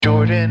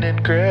Jordan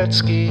and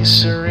Gretzky,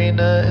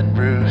 Serena and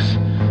Ruth.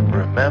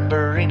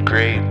 Remembering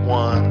great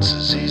ones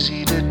is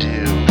easy to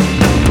do.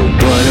 But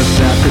what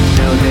about the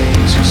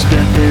no-names who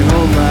spent their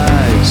whole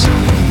lives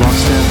long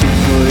snapping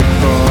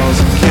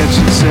footballs and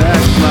catching sack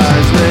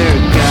flies?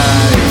 They're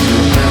guys,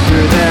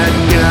 remember that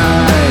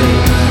guy.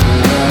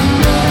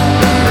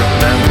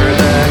 Remember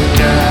that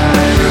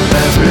guy,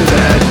 remember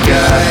that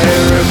guy,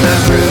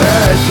 remember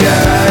that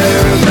guy,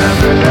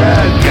 remember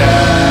that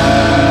guy.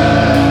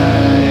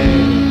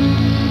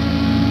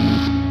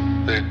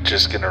 They're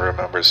just gonna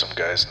remember some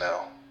guys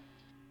now.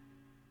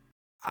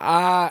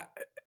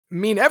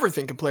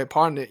 Everything can play a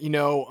part in it,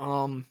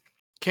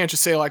 can't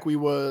just say like we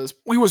was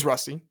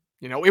rusty,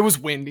 it was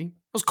windy,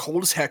 it was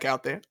cold as heck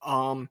out there.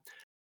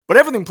 But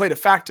everything played a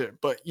factor.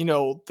 But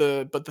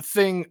the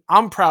thing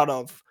I'm proud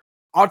of,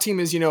 our team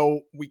is,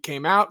 we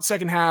came out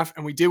second half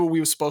and we did what we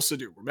were supposed to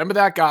do. Remember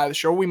that guy, the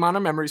show we mine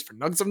our memories for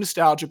nuggets of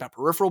nostalgia about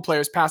peripheral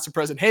players, past and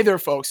present. Hey there,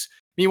 folks.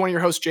 Me, one of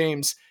your hosts,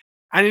 James.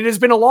 And it has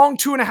been a long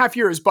 2.5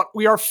 years, but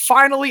we are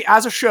finally,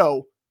 as a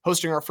show,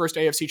 hosting our first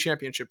AFC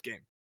Championship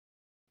game.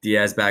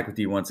 Diaz back with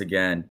you once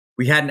again.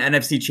 We had an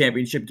NFC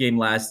Championship game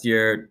last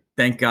year.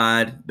 Thank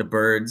God the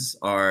Birds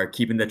are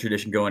keeping the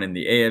tradition going in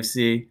the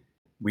AFC.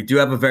 We do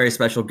have a very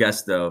special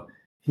guest, though.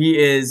 He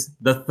is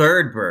the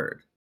third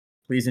Bird.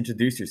 Please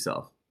introduce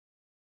yourself.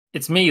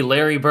 It's me,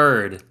 Larry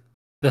Bird,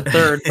 the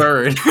third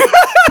Bird.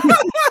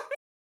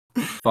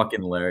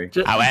 Fucking Larry.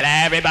 Oh, well,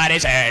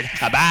 everybody's heard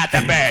about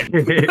the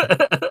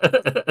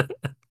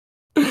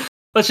bird.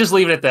 Let's just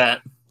leave it at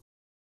that.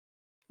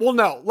 Well,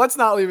 no, let's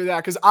not leave it at that,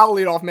 because I'll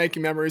lead off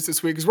making memories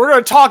this week, because we're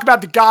going to talk about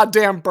the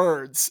goddamn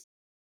Birds.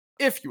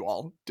 If you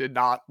all did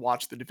not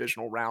watch the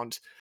divisional round,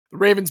 the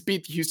Ravens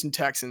beat the Houston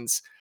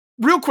Texans.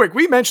 Real quick,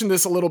 we mentioned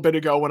this a little bit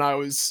ago when I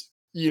was,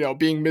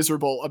 being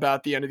miserable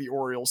about the end of the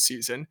Orioles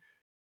season.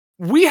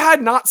 We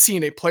had not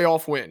seen a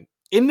playoff win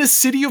in the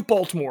city of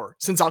Baltimore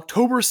since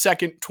October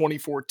 2nd,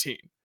 2014,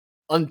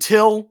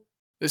 until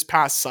this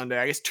past Sunday,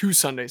 I guess 2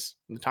 Sundays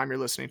from the time you're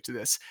listening to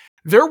this.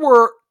 There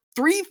were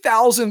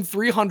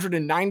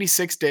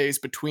 3,396 days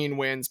between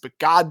wins, but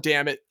god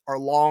damn it, our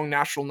long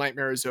national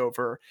nightmare is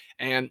over,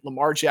 and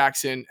Lamar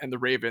Jackson and the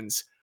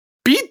Ravens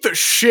beat the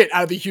shit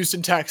out of the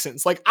Houston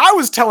Texans. Like, I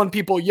was telling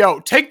people,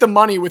 yo, take the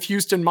money with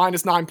Houston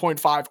minus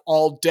 9.5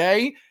 all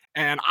day,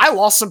 and I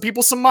lost some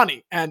people some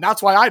money, and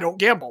that's why I don't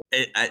gamble.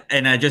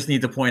 And I just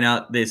need to point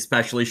out, they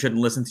especially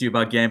shouldn't listen to you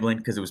about gambling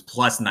because it was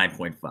plus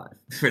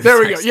 9.5. There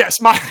we go.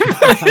 Yes,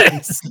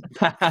 yes.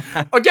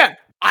 Again,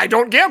 I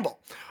don't gamble.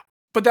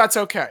 But that's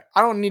okay. I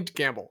don't need to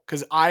gamble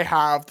because I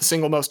have the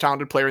single most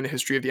talented player in the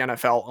history of the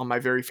NFL on my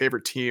very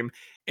favorite team.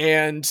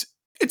 And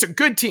it's a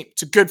good team.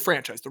 It's a good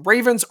franchise. The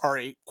Ravens are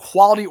a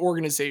quality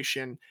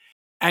organization.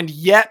 And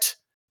yet,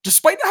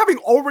 despite having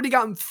already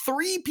gotten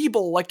 3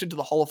 people elected to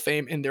the Hall of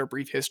Fame in their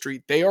brief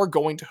history, they are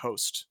going to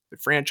host the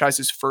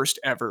franchise's first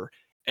ever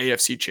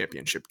AFC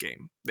Championship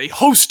game. They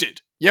hosted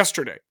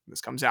yesterday.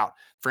 This comes out.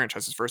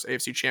 Franchise's first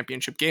AFC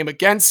Championship game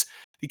against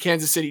the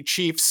Kansas City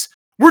Chiefs.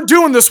 We're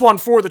doing this one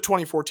for the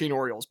 2014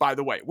 Orioles, by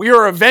the way. We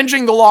are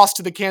avenging the loss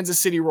to the Kansas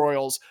City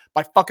Royals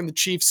by fucking the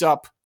Chiefs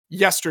up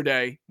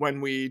yesterday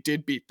when we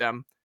did beat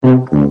them.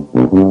 I'm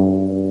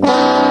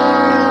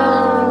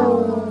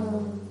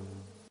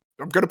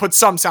going to put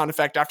some sound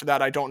effect after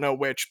that. I don't know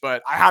which,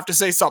 but I have to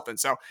say something.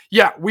 So,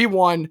 yeah, we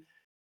won.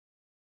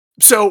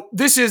 So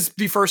this is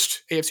the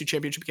first AFC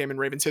Championship game in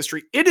Ravens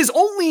history. It is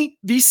only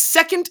the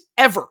second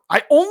ever.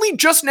 I only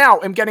just now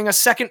am getting a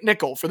second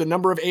nickel for the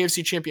number of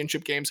AFC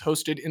Championship games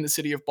hosted in the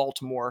city of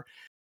Baltimore.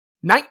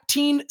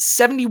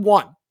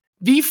 1971,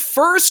 the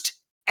first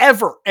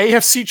ever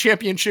AFC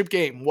Championship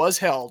game was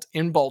held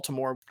in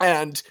Baltimore.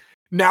 And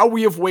now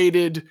we have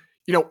waited,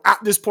 at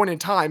this point in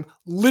time,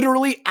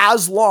 literally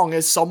as long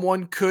as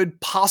someone could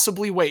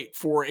possibly wait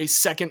for a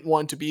second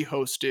one to be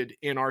hosted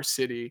in our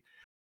city.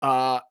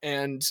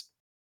 And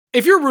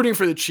if you're rooting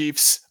for the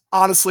Chiefs,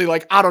 honestly,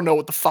 I don't know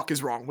what the fuck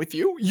is wrong with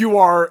you. You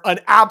are an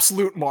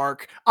absolute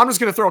mark. I'm just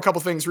going to throw a couple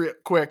things real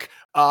quick.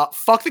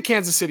 Fuck the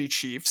Kansas City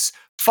Chiefs.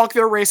 Fuck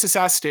their racist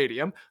ass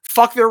stadium.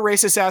 Fuck their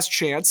racist ass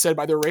chants said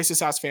by their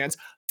racist ass fans.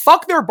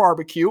 Fuck their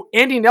barbecue.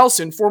 Andy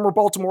Nelson, former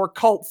Baltimore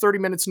cult 30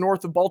 minutes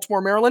north of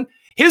Baltimore, Maryland.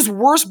 His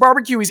worst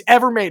barbecue he's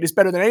ever made is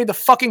better than any of the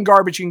fucking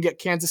garbage you can get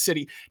Kansas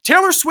City.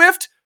 Taylor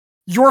Swift,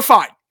 you're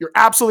fine. You're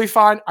absolutely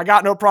fine. I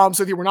got no problems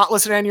with you. We're not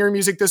listening to any of your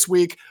music this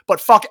week,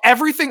 but fuck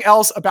everything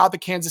else about the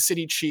Kansas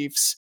City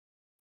Chiefs.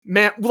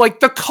 Man,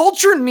 the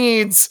culture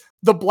needs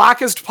the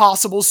blackest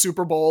possible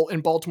Super Bowl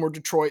in Baltimore,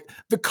 Detroit.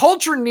 The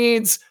culture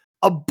needs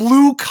a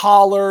blue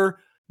collar,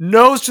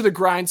 nose to the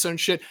grindstone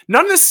shit.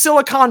 None of this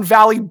Silicon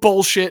Valley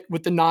bullshit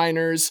with the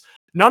Niners.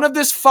 None of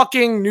this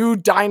fucking new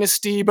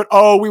dynasty, but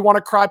we want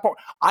to cry.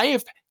 I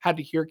have had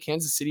to hear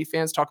Kansas City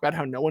fans talk about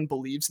how no one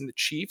believes in the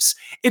Chiefs.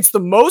 It's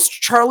the most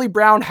Charlie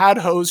Brown had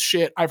hose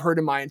shit I've heard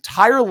in my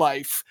entire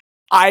life.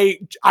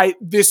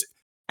 The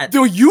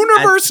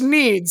universe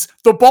needs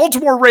the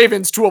Baltimore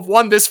Ravens to have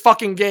won this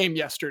fucking game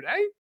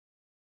yesterday.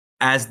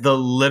 As the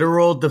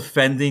literal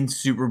defending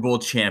Super Bowl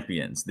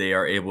champions, they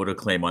are able to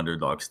claim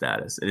underdog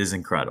status. It is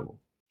incredible.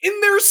 in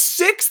their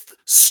 6th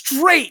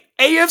straight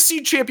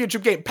AFC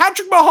championship game.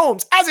 Patrick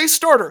Mahomes, as a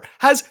starter,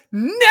 has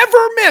never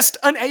missed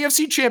an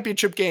AFC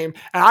championship game.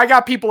 And I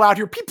got people out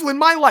here, people in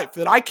my life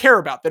that I care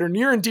about, that are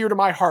near and dear to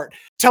my heart,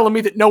 telling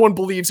me that no one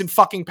believes in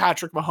fucking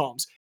Patrick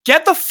Mahomes.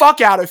 Get the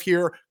fuck out of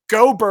here.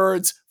 Go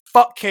Birds.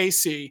 Fuck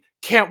KC.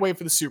 Can't wait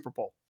for the Super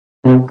Bowl.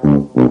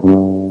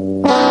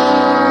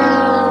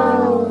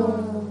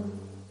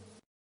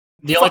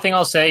 The only thing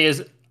I'll say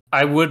is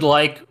I would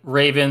like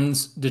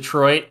Ravens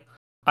Detroit.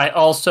 I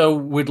also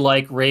would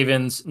like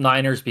Ravens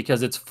Niners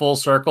because it's full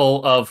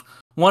circle of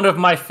one of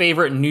my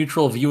favorite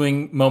neutral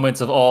viewing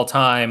moments of all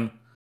time.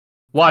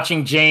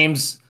 Watching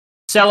James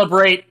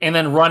celebrate and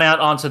then run out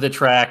onto the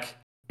track.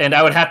 And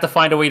I would have to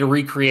find a way to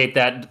recreate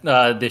that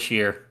this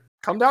year.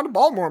 Come down to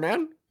Baltimore,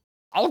 man.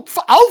 I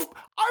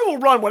will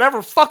run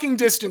whatever fucking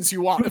distance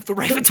you want if the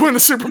Ravens win the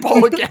Super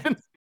Bowl again.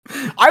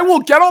 I will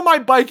get on my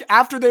bike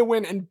after they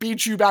win and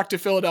beat you back to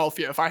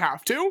Philadelphia if I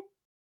have to.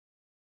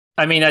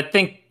 I mean, I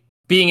think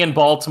being in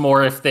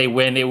Baltimore, if they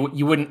win,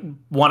 you wouldn't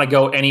want to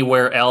go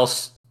anywhere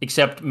else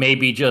except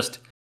maybe just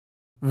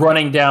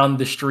running down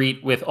the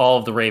street with all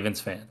of the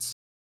Ravens fans.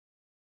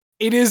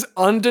 It is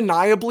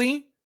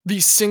undeniably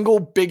the single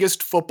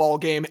biggest football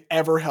game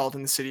ever held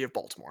in the city of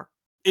Baltimore.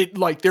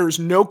 There's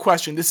no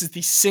question. This is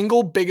the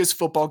single biggest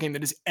football game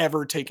that has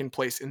ever taken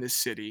place in this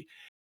city.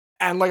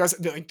 And like I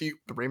said, the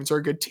Ravens are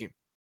a good team.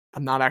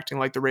 I'm not acting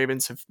like the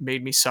Ravens have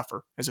made me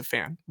suffer as a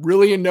fan.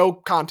 Really, in no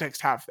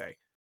context have they.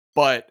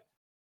 But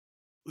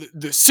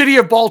the city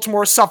of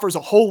Baltimore suffers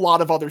a whole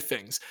lot of other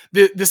things.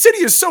 The city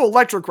is so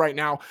electric right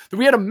now that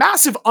we had a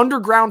massive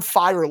underground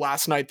fire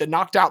last night that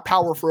knocked out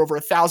power for over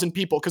 1,000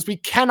 people because we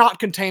cannot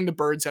contain the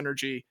Birds'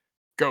 energy.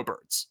 Go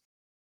Birds.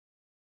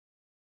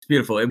 It's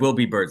beautiful. It will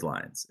be Birds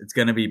Lions. It's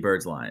going to be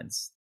Birds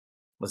Lions.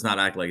 Let's not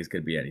act like it's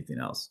going to be anything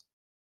else.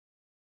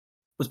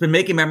 What's been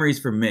making memories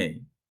for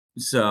me?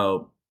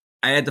 So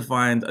I had to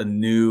find a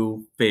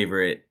new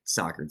favorite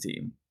soccer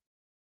team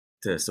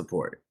to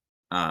support.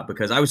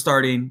 Because I was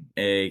starting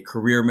a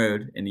career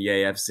mode in the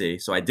AFC.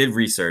 So I did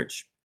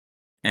research.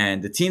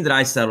 And the team that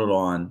I settled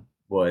on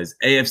was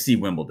AFC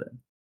Wimbledon.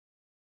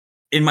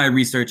 In my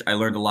research, I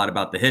learned a lot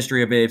about the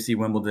history of AFC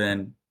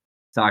Wimbledon,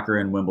 soccer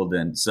in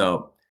Wimbledon.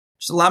 So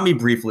just allow me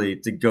briefly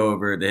to go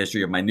over the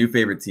history of my new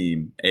favorite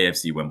team,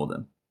 AFC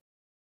Wimbledon.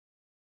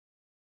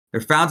 They're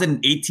founded in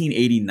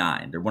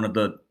 1889. They're one of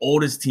the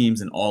oldest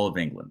teams in all of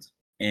England.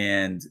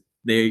 And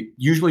they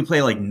usually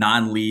play like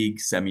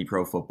non-league,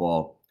 semi-pro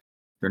football.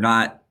 They're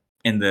not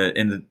in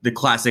the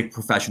classic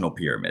professional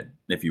pyramid,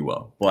 if you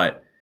will,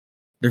 but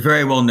they're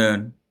very well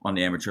known on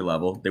the amateur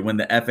level. They win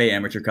the FA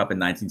Amateur Cup in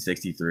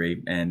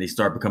 1963, and they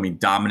start becoming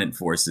dominant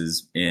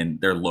forces in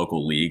their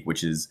local league,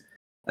 which is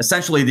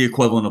essentially the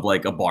equivalent of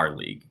like a bar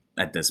league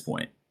at this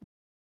point.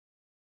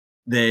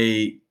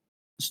 They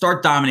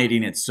start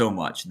dominating it so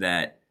much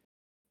that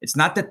it's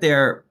not that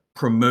they're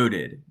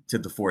promoted to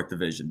the 4th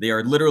division. They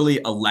are literally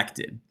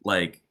elected.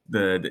 Like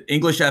the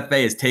English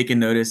FA has taken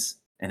notice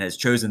and has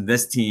chosen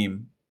this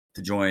team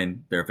to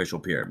join their official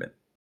pyramid.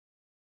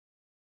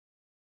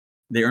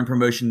 They earn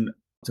promotion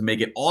to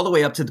make it all the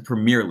way up to the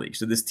Premier League.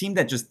 So this team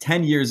that just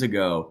 10 years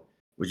ago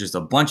was just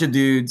a bunch of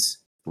dudes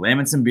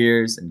slamming some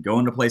beers and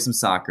going to play some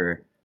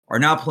soccer are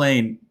now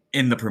playing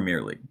in the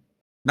Premier League.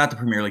 Not the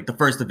Premier League, the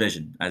 1st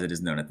division, as it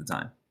is known at the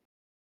time.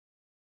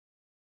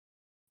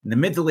 In the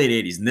mid to late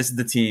 80s, and this is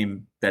the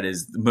team that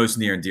is the most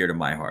near and dear to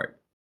my heart,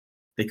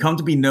 they come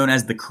to be known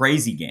as the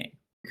Crazy Gang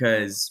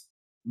because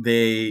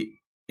they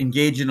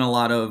engage in a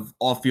lot of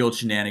off-field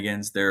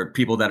shenanigans. There are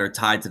people that are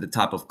tied to the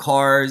top of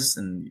cars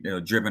and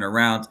driven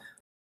around.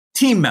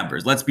 Team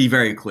members, let's be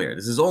very clear.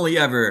 This is only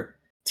ever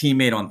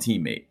teammate on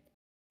teammate.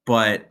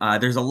 But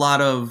there's a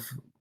lot of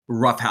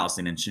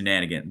roughhousing and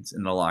shenanigans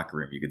in the locker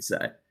room, you could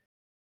say.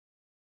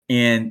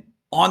 And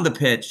on the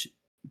pitch,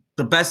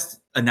 the best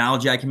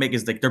analogy I can make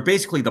is like they're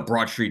basically the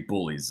Broad Street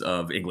Bullies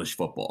of English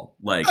football.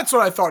 Like that's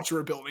what I thought you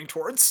were building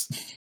towards.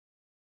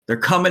 They're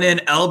coming in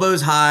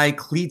elbows high,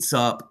 cleats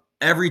up.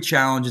 Every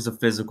challenge is a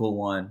physical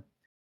one.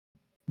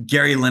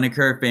 Gary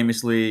Lineker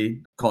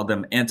famously called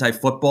them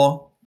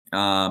anti-football.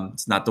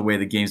 It's not the way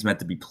the game's meant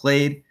to be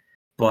played,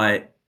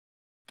 but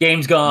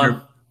game's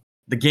gone.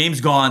 The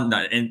game's gone.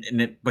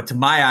 But to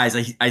my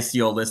eyes, I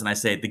see all this and I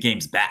say the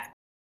game's back.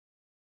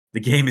 The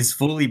game is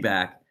fully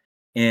back,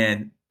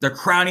 and their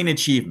crowning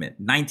achievement,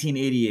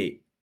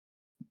 1988,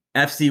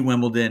 FC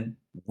Wimbledon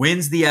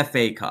wins the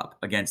FA Cup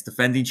against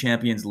defending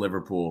champions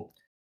Liverpool.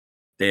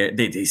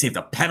 They saved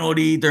a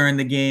penalty during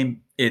the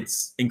game.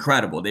 It's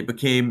incredible. They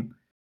became,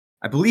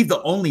 I believe,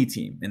 the only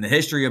team in the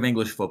history of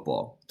English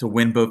football to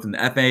win both an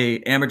FA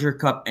Amateur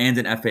Cup and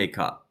an FA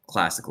Cup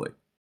classically.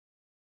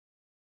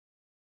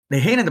 They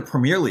hated the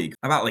Premier League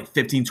about like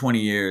 15, 20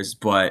 years,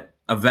 but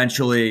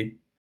eventually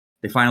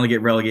they finally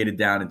get relegated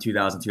down in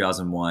 2000,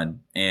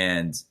 2001.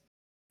 And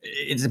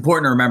it's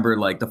important to remember,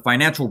 like, the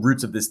financial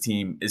roots of this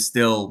team is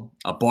still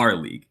a bar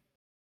league.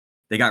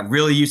 They got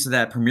really used to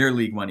that Premier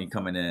League money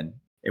coming in.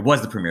 It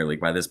was the Premier League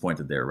by this point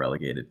that they were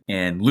relegated.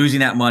 And losing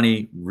that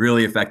money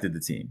really affected the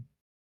team.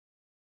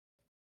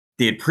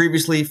 They had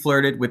previously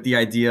flirted with the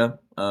idea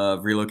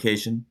of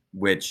relocation,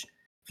 which,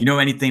 if you know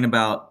anything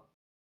about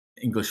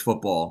English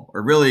football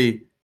or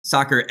really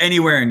soccer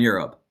anywhere in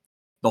Europe,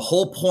 the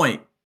whole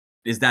point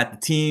is that the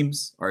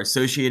teams are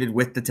associated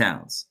with the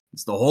towns.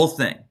 It's the whole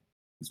thing.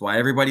 It's why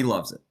everybody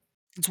loves it.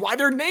 It's why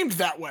they're named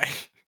that way.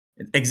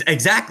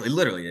 Exactly,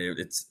 literally.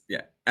 It's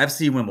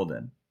FC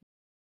Wimbledon.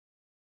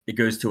 It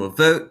goes to a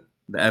vote.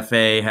 The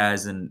FA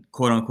has an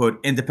quote unquote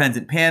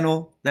independent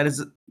panel that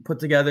is put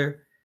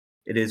together.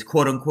 It is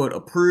quote unquote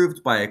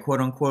approved by a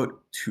quote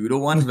unquote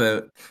 2-1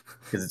 vote,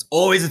 because it's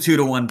always a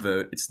 2-1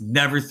 vote. It's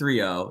never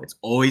 3-0. It's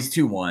always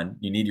 2-1.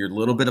 You need your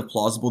little bit of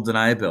plausible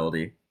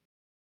deniability.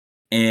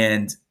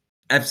 And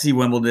FC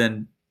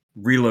Wimbledon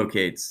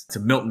relocates to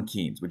Milton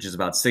Keynes, which is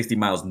about 60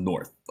 miles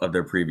north of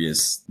their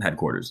previous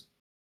headquarters.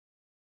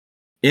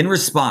 In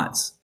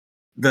response,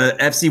 the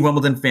FC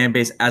Wimbledon fan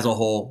base as a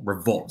whole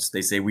revolts.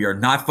 They say, we are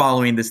not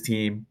following this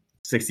team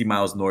 60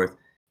 miles north.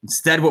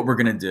 Instead, what we're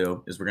going to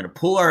do is we're going to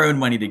pull our own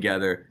money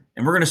together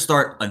and we're going to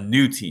start a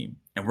new team,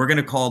 and we're going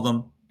to call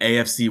them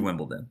AFC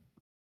Wimbledon.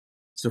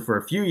 So for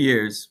a few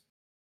years,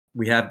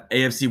 we have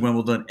AFC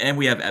Wimbledon and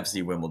we have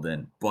FC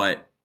Wimbledon,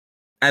 but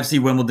FC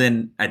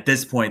Wimbledon at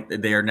this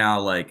point, they are now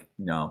like,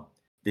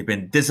 they've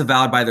been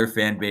disavowed by their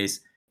fan base.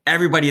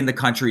 Everybody in the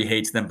country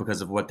hates them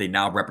because of what they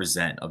now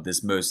represent, of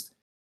this most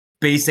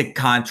basic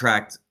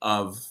contract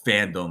of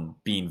fandom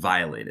being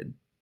violated.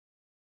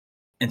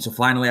 And so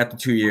finally, after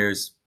 2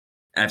 years,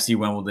 FC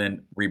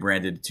Wimbledon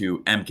rebranded to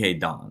MK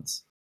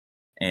Dons.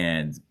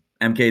 And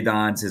MK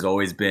Dons has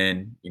always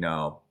been,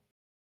 the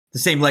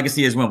same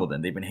legacy as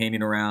Wimbledon. They've been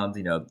hanging around,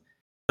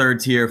 third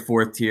tier,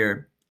 fourth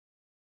tier.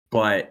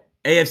 But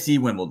AFC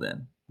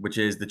Wimbledon, which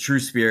is the true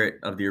spirit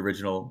of the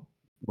original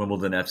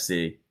Wimbledon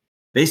FC,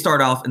 they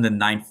start off in the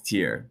 9th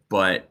tier.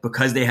 But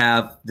because they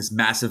have this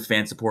massive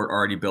fan support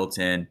already built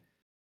in,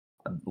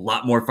 a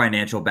lot more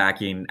financial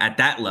backing at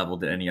that level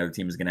than any other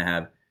team is going to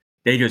have,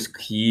 they just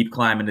keep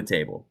climbing the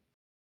table.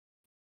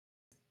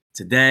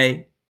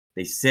 Today,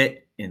 they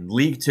sit in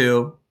League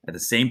 2 at the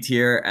same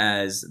tier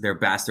as their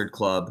bastard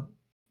club,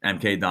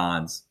 MK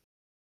Dons.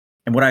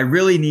 And what I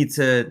really need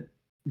to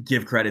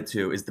give credit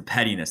to is the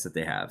pettiness that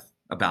they have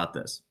about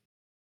this.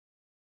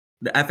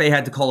 The FA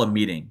had to call a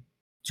meeting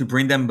to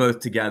bring them both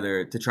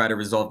together to try to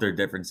resolve their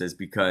differences,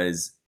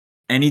 because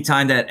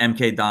anytime that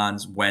MK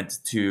Dons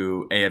went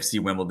to AFC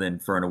Wimbledon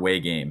for an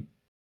away game,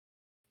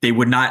 they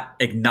would not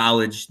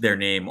acknowledge their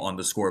name on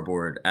the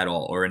scoreboard at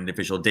all, or in the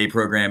official day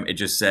program. It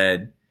just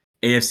said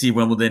AFC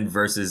Wimbledon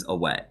versus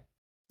away.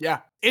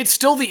 Yeah, it's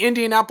still the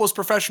Indianapolis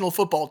professional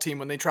football team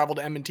when they travel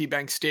to M&T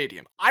Bank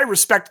Stadium. I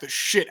respect the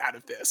shit out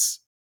of this.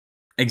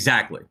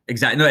 Exactly.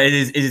 No, it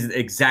is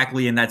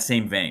exactly in that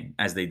same vein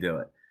as they do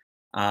it.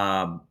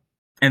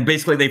 And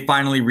basically, they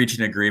finally reached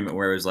an agreement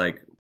where it was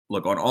like,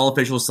 look, on all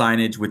official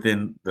signage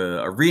within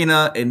the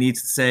arena, it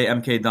needs to say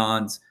MK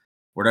Dons.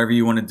 Whatever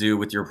you want to do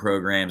with your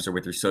programs or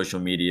with your social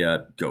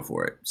media, go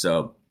for it.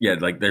 So yeah,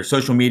 like their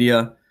social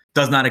media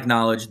does not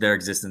acknowledge their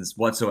existence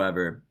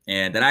whatsoever.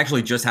 And that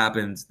actually just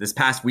happened this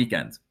past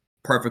weekend,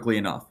 perfectly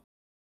enough.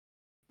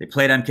 They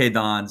played MK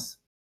Dons.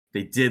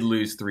 They did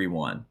lose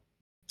 3-1.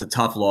 It's a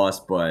tough loss,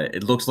 but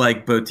it looks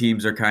like both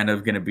teams are kind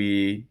of going to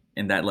be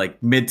in that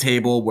like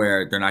mid-table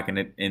where they're not going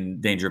to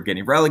in danger of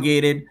getting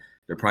relegated.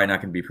 They're probably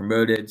not going to be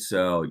promoted.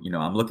 So,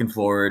 I'm looking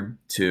forward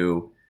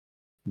to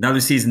another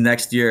season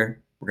next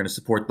year. We're going to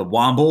support the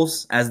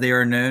Wombles, as they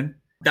are known.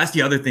 That's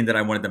the other thing that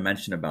I wanted to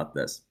mention about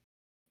this.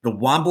 The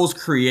Wombles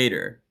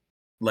creator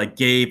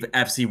gave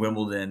FC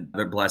Wimbledon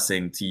their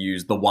blessing to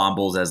use the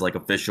Wombles as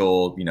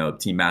official,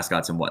 team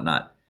mascots and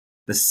whatnot.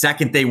 The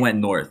second they went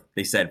north,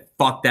 they said,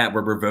 fuck that,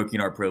 we're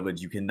revoking our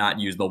privilege. You cannot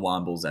use the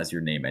Wombles as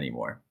your name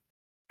anymore.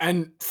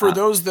 And for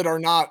those that are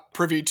not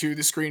privy to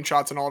the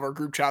screenshots in all of our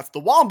group chats, The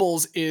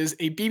Wombles is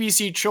a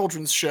BBC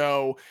children's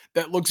show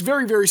that looks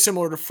very, very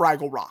similar to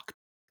Fraggle Rock.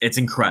 It's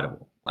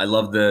incredible. I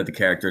love the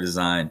character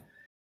design.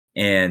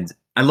 And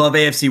I love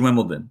AFC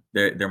Wimbledon.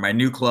 They're my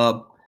new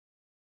club.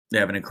 They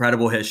have an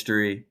incredible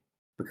history,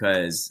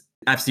 because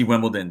FC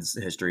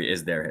Wimbledon's history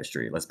is their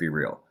history. Let's be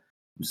real.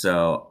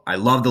 So I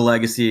love the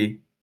legacy.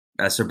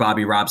 As Sir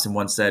Bobby Robson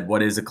once said,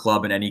 what is a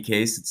club in any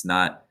case? It's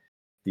not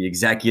the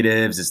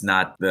executives. It's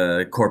not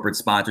the corporate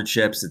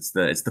sponsorships. It's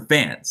the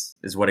fans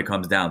is what it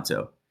comes down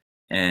to.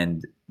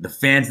 And the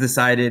fans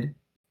decided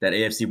that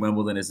AFC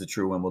Wimbledon is the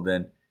true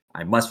Wimbledon.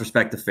 I must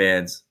respect the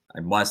fans. I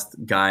must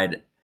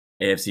guide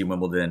AFC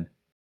Wimbledon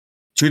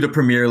to the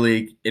Premier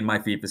League in my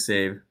FIFA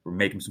save. We're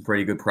making some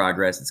pretty good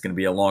progress. It's going to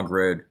be a long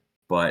road,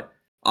 but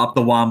up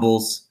the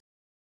Wombles.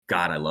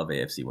 God, I love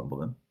AFC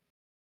Wimbledon.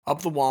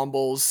 Up the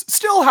Wombles.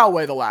 Still how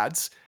way the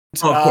lads.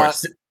 Oh, of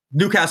course.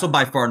 Newcastle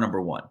by far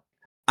number one.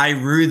 I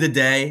rue the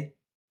day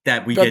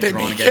that we get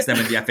drawn against them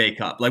in the FA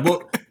Cup.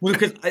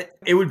 Because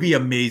it would be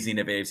amazing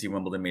if AFC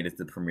Wimbledon made it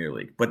to the Premier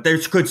League. But there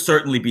could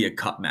certainly be a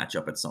cup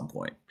matchup at some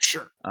point.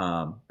 Sure.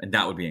 And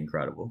that would be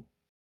incredible.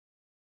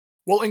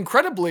 Well,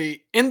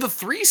 incredibly, in the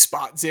 3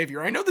 spot,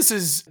 Xavier, I know this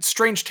is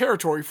strange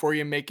territory for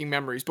you in making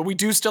memories, but we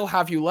do still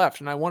have you left,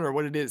 and I wonder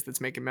what it is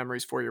that's making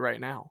memories for you right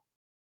now.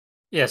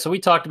 Yeah, so we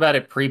talked about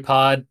it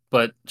pre-pod,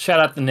 but shout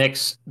out the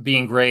Knicks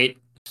being great.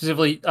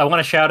 Specifically, I want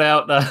to shout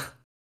out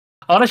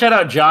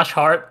Josh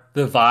Hart,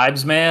 the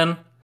vibes man.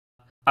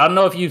 I don't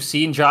know if you've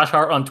seen Josh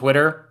Hart on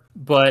Twitter,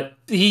 but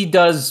he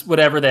does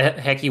whatever the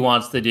heck he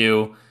wants to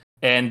do,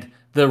 and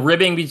the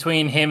ribbing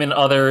between him and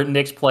other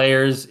Knicks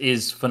players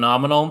is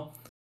phenomenal.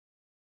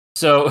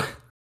 So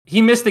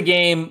he missed the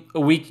game a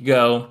week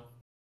ago,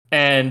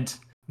 and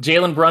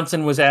Jalen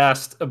Brunson was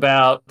asked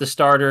about the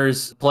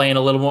starters playing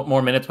a little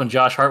more minutes when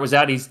Josh Hart was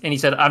out. He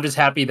said, "I'm just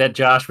happy that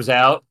Josh was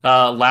out,"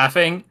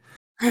 laughing.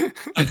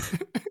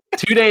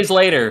 2 days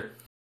later,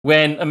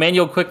 when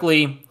Emmanuel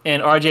Quickly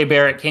and RJ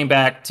Barrett came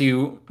back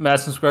to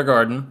Madison Square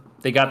Garden,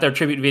 they got their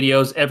tribute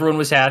videos. Everyone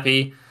was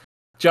happy.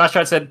 Josh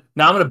Hart said,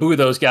 "Now I'm going to boo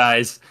those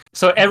guys."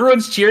 So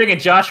everyone's cheering, and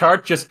Josh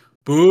Hart just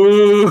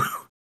boo,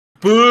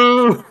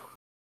 boo.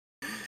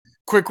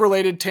 Quick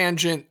related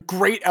tangent.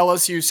 Great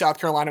LSU South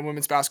Carolina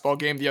women's basketball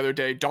game the other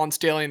day. Dawn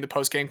Staley in the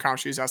post game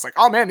conference, she was asked like,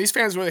 "Oh man, these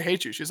fans really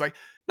hate you." She's like,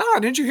 "No,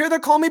 didn't you hear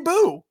that? Call me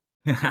boo."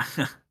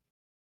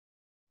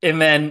 And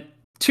then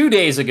 2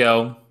 days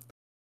ago,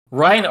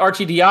 Ryan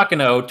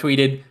Archidiakono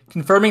tweeted,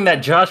 confirming that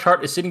Josh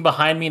Hart is sitting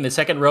behind me in the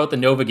second row at the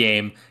Nova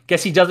game.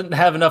 Guess he doesn't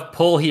have enough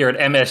pull here at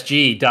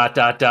MSG, ...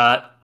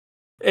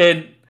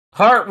 And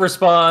Hart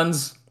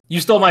responds, "You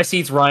stole my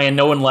seats, Ryan.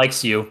 No one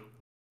likes you."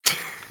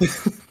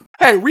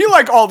 Hey, we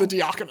like all the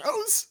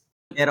Diakonos.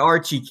 That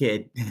Archie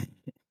kid.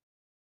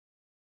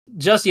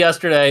 Just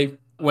yesterday,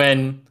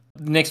 when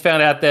the Knicks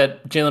found out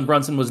that Jalen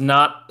Brunson was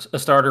not a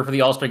starter for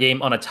the All-Star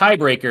game on a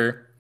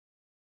tiebreaker,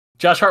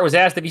 Josh Hart was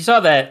asked if he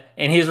saw that,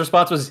 and his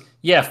response was,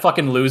 "Yeah,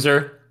 fucking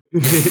loser."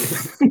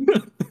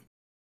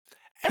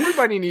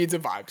 Everybody needs a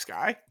vibes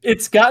guy.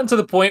 It's gotten to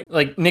the point,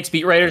 like, Knicks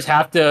beat writers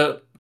have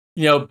to,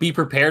 be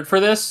prepared for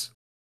this.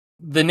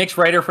 The Knicks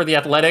writer for The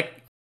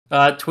Athletic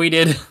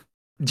tweeted,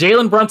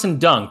 "Jalen Brunson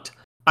dunked.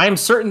 I am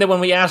certain that when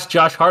we ask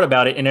Josh Hart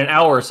about it in an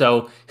hour or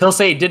so, he'll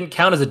say it didn't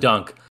count as a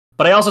dunk.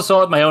 But I also saw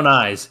it with my own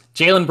eyes.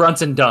 Jalen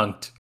Brunson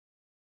dunked."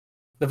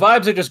 The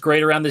vibes are just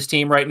great around this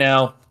team right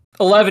now.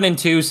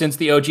 11-2 since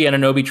the OG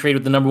Anunoby trade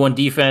with the number one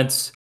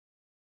defense.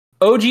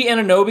 OG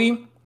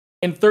Anunoby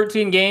in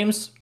 13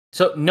 games.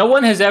 So no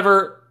one has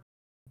ever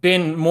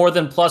been more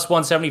than plus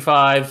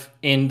 175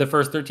 in the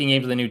first 13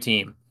 games of the new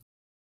team.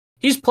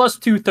 He's plus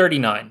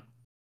 239.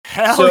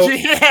 Hell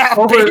yeah,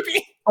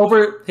 baby.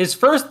 Over his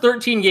first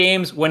 13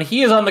 games, when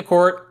he is on the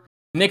court,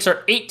 the Knicks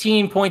are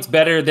 18 points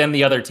better than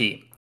the other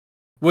team,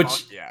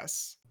 which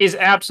is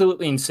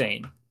absolutely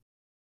insane.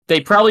 They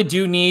probably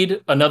do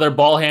need another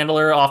ball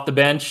handler off the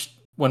bench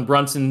when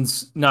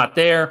Brunson's not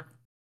there.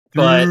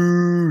 But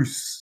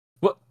Deuce.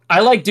 well, I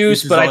like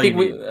Deuce, but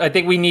I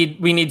think we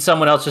need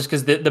someone else just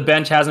because the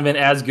bench hasn't been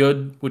as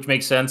good, which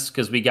makes sense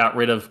because we got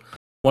rid of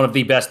one of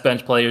the best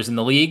bench players in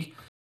the league.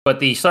 But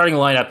the starting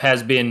lineup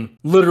has been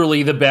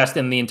literally the best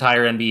in the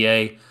entire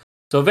NBA.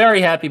 So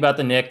very happy about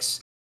the Knicks.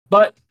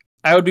 But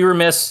I would be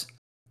remiss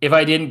if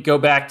I didn't go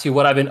back to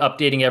what I've been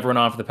updating everyone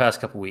on for the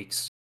past couple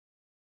weeks.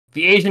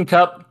 The Asian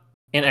Cup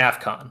and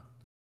AFCON.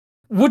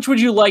 Which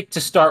would you like to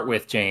start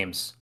with,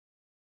 James?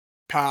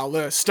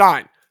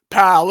 Palestine.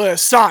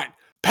 Palestine.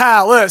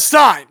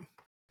 Palestine.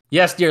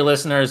 Yes, dear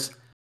listeners,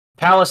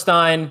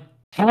 Palestine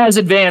has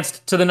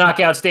advanced to the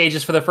knockout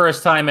stages for the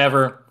first time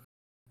ever.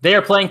 They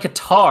are playing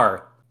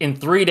Qatar in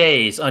 3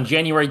 days on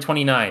January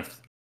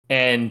 29th.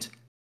 And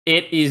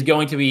it is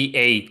going to be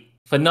a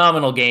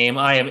phenomenal game.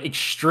 I am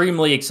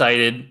extremely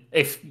excited.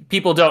 If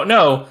people don't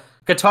know,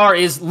 Qatar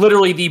is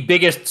literally the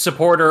biggest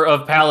supporter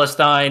of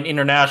Palestine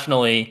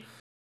internationally.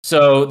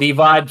 So the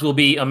vibes will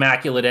be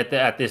immaculate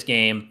at this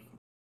game.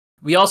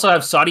 We also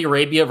have Saudi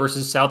Arabia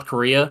versus South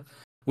Korea,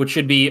 which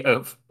should be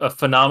a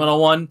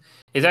phenomenal one.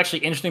 It's actually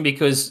interesting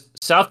because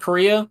South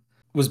Korea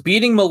was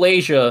beating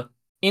Malaysia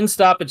in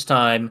stoppage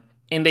time,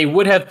 and they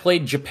would have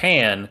played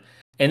Japan.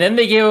 And then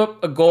they gave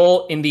up a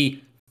goal in the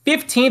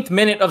 15th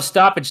minute of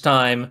stoppage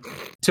time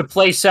to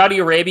play Saudi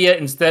Arabia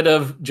instead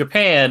of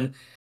Japan.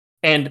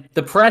 And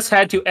the press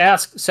had to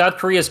ask South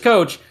Korea's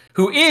coach,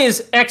 who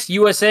is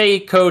ex-USA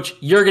coach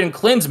Jurgen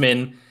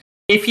Klinsmann,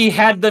 if he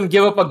had them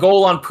give up a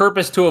goal on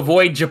purpose to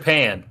avoid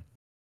Japan.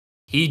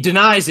 He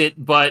denies it,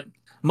 but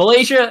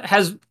Malaysia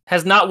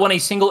has not won a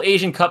single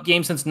Asian Cup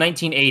game since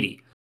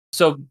 1980.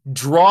 So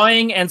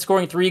drawing and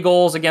scoring 3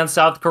 goals against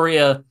South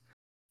Korea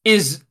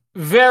is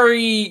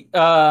very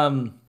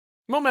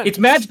momentous. It's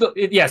magical.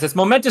 It's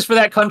momentous for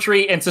that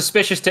country and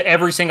suspicious to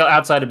every single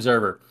outside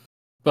observer.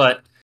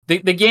 But the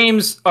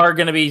games are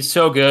going to be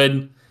so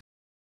good.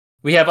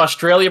 We have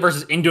Australia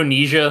versus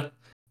Indonesia,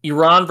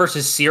 Iran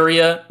versus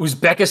Syria,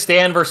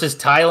 Uzbekistan versus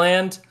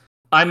Thailand.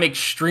 I'm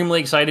extremely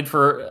excited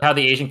for how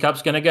the Asian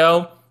Cup's going to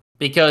go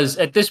because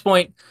at this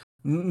point,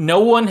 no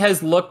one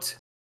has looked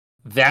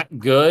that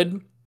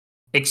good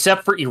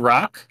except for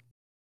Iraq.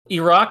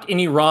 Iraq and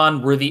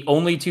Iran were the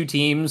only 2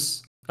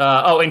 teams.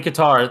 And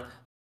Qatar.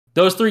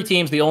 Those 3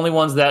 teams, the only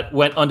ones that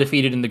went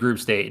undefeated in the group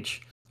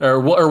stage, or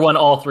won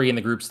all 3 in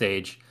the group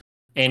stage.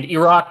 And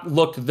Iraq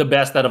looked the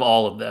best out of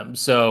all of them.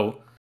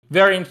 So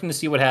very interesting to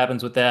see what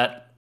happens with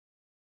that.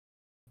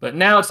 But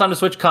now it's time to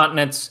switch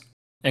continents.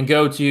 and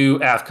go to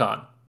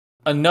AFCON.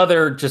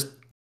 Another just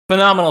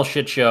phenomenal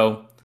shit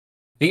show.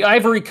 The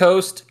Ivory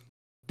Coast,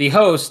 the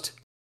host,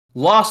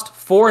 lost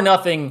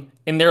 4-0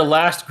 in their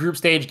last group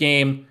stage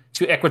game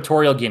to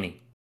Equatorial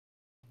Guinea.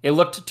 It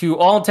looked to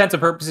all intents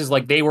and purposes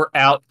like they were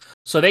out,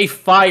 so they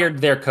fired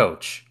their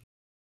coach.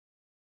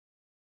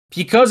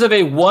 Because of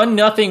a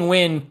 1-0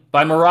 win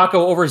by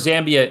Morocco over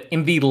Zambia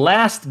in the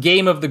last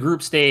game of the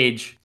group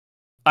stage,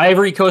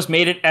 Ivory Coast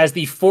made it as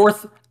the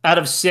 4th out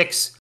of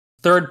 6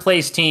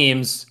 third-place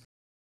teams,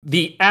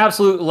 the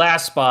absolute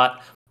last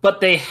spot,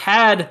 but they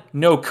had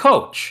no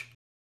coach.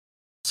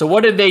 So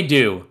what did they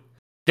do?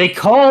 They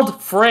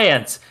called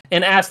France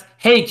and asked,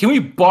 hey, can we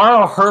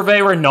borrow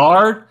Hervé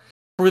Renard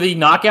for the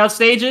knockout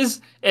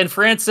stages? And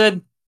France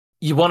said,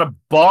 you want to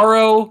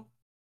borrow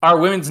our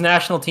women's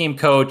national team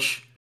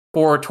coach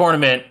for a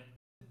tournament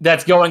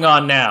that's going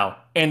on now?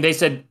 And they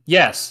said,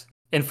 yes.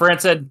 And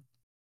France said,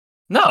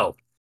 no,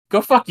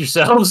 go fuck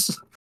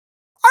yourselves.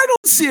 I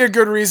don't see a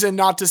good reason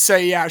not to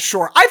say, yeah,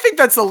 sure. I think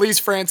that's the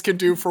least France can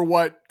do for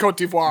what Cote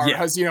d'Ivoire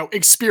has,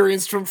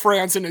 experienced from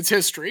France in its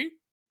history.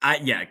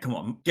 Yeah, come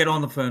on. Get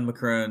on the phone,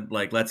 Macron.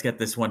 Like, let's get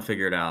this one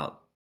figured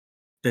out.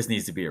 This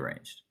needs to be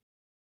arranged.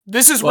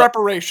 This is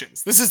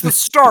reparations. This is the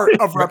start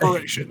of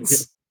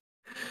reparations.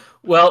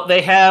 Well,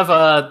 they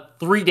have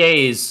 3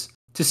 days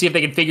to see if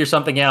they can figure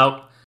something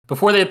out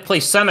before they play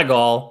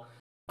Senegal,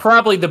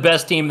 probably the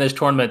best team in this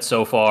tournament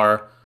so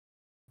far.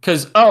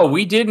 Because,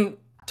 we didn't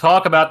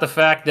talk about the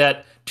fact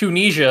that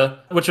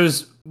Tunisia, which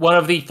was one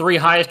of the 3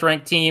 highest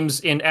ranked teams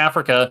in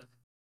Africa,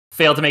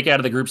 failed to make it out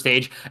of the group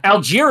stage.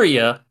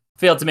 Algeria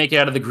failed to make it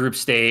out of the group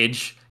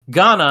stage.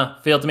 Ghana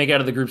failed to make it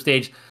out of the group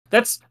stage.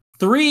 That's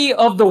 3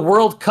 of the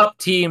World Cup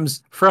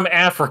teams from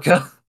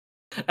Africa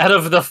out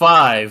of the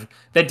 5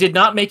 that did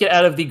not make it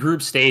out of the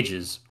group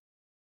stages.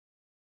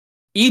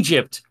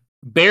 Egypt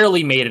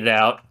barely made it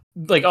out,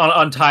 like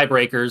on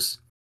tiebreakers.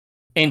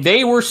 And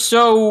they were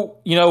so,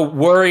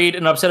 worried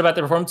and upset about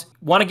their performance.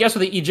 Want to guess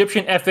what the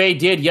Egyptian FA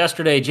did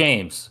yesterday,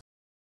 James?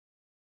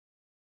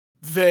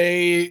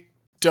 They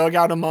dug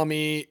out a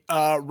mummy,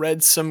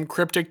 read some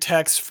cryptic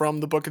text from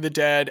the Book of the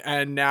Dead,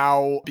 and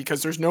now,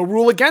 because there's no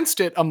rule against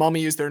it, a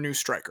mummy is their new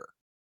striker.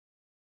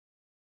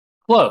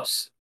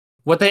 Close.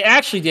 What they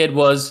actually did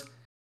was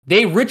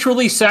they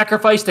ritually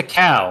sacrificed a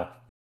cow.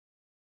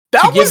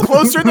 That was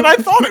closer than I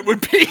thought it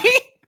would be.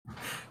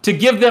 To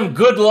give them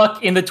good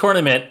luck in the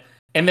tournament,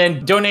 and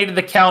then donated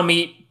the cow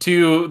meat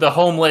to the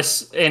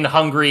homeless and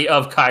hungry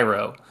of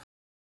Cairo.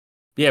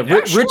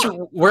 Yeah,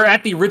 sure. We're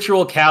at the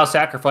ritual cow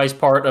sacrifice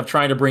part of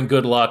trying to bring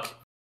good luck,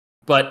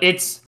 but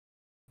it's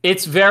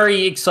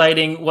very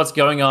exciting what's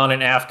going on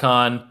in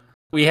AFCON.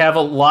 We have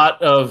a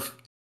lot of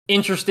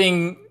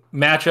interesting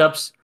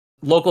matchups.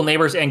 Local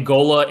neighbors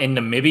Angola and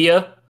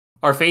Namibia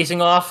are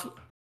facing off.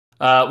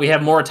 We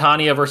have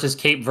Mauritania versus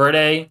Cape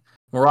Verde,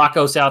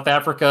 Morocco, South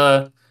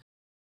Africa.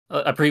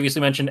 I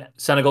previously mentioned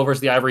Senegal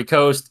versus the Ivory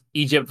Coast,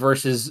 Egypt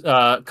versus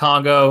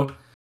Congo,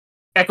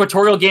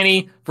 Equatorial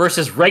Guinea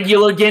versus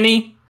regular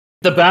Guinea,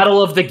 the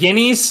Battle of the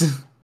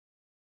Guineas.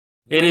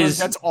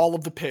 That's all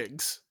of the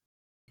pigs.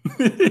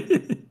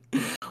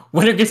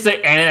 Winner gets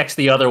to annex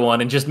the other one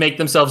and just make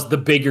themselves the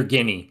bigger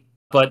Guinea.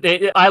 But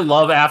I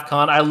love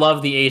AFCON. I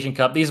love the Asian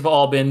Cup. These have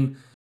all been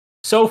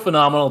so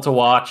phenomenal to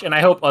watch, and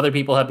I hope other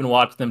people have been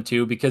watching them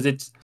too, because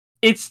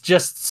it's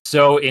just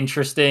so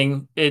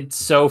interesting. It's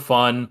so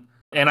fun.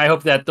 And I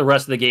hope that the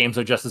rest of the games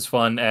are just as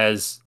fun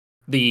as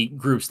the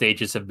group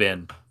stages have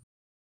been.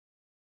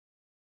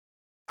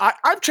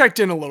 I've checked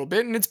in a little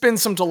bit, and it's been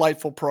some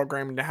delightful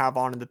programming to have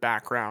on in the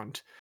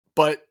background.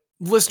 But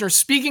listeners,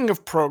 speaking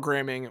of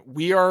programming,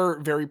 we are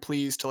very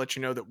pleased to let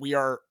you know that we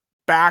are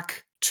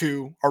back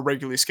to our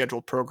regularly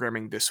scheduled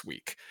programming this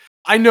week.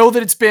 I know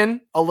that it's been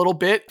a little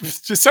bit.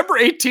 December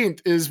 18th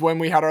is when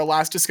we had our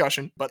last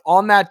discussion, but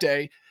on that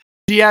day,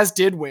 Diaz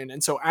did win.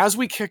 And so as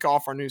we kick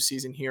off our new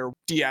season here,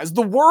 Diaz,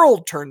 the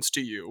world turns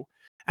to you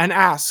and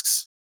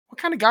asks, what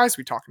kind of guys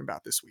are we talking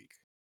about this week?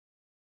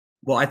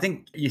 Well, I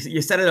think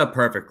you set it up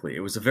perfectly. It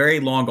was a very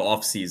long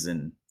off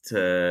season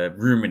to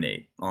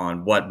ruminate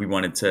on what we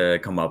wanted to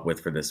come up with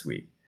for this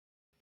week.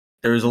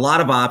 There was a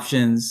lot of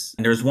options,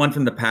 and there's one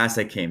from the past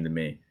that came to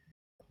me.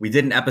 We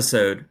did an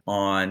episode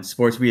on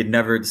sports we had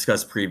never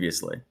discussed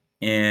previously,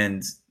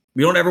 and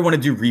we don't ever want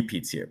to do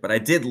repeats here, but I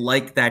did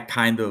like that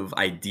kind of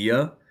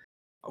idea.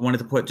 I wanted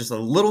to put just a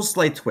little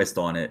slight twist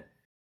on it.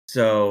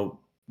 So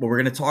what we're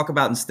going to talk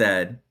about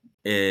instead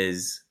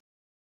is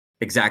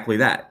exactly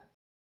that.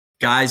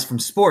 Guys from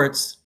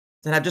sports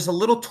that have just a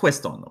little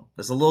twist on them.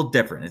 That's a little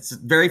different. It's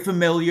very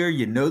familiar.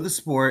 You know the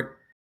sport,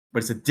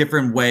 but it's a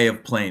different way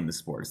of playing the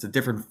sport. It's a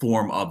different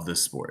form of the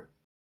sport.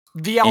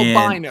 The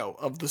albino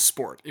of the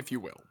sport, if you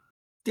will.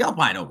 The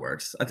albino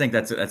works. I think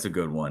that's a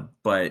good one.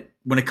 But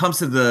when it comes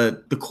to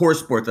the core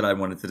sport that I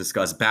wanted to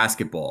discuss,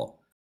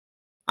 basketball,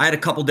 I had a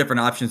couple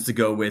different options to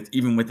go with,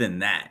 even within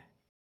that.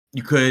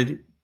 You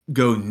could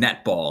go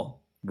netball,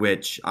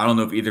 which I don't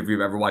know if either of you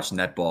have ever watched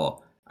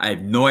netball. I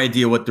have no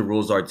idea what the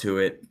rules are to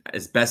it.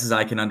 As best as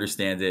I can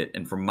understand it,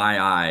 and from my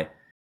eye,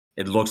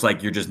 it looks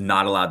like you're just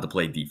not allowed to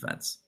play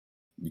defense.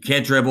 You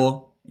can't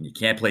dribble and you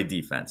can't play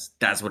defense.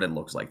 That's what it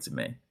looks like to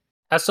me.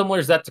 How similar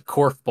is that to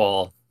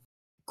korfball?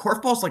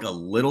 Korfball's like a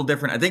little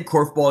different. I think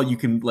korfball you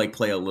can like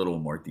play a little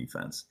more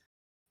defense.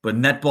 But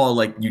netball,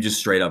 like you just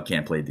straight up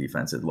can't play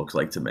defense, it looks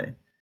like to me.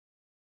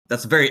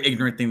 That's a very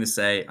ignorant thing to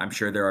say. I'm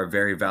sure there are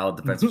very valid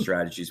defensive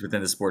strategies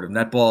within the sport of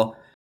netball.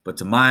 But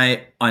to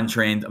my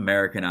untrained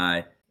American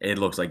eye, it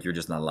looks like you're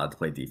just not allowed to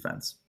play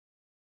defense.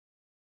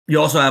 You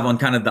also have on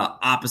kind of the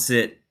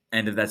opposite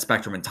end of that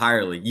spectrum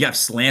entirely, you have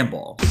slam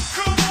ball.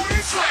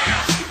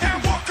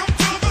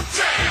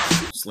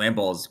 Slam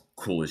ball is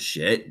cool as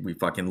shit. We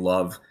fucking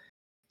love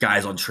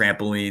guys on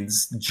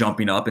trampolines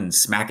jumping up and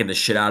smacking the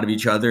shit out of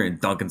each other and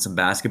dunking some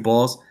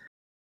basketballs.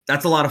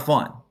 That's a lot of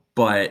fun.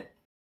 But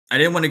I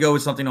didn't want to go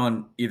with something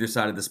on either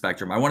side of the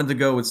spectrum. I wanted to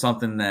go with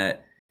something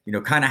that, you know,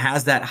 kind of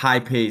has that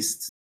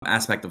high-paced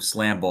aspect of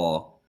slam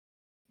ball,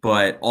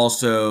 but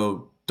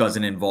also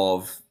doesn't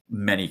involve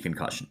many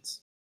concussions.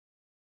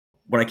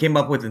 What I came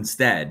up with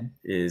instead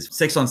is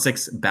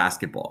 6-on-6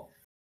 basketball.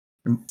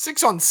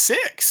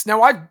 6-on-6.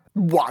 Now, I've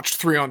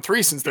watched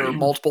 3-on-3 since there are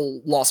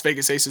multiple Las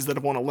Vegas Aces that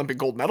have won Olympic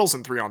gold medals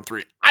in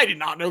 3-on-3. I did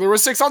not know there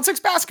was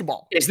 6-on-6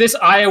 basketball. Is this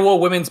Iowa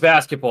women's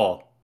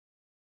basketball?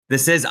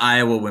 This is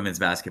Iowa women's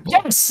basketball.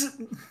 Yes!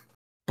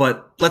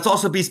 But let's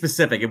also be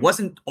specific. It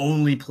wasn't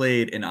only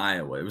played in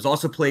Iowa. It was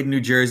also played in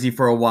New Jersey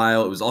for a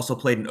while. It was also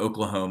played in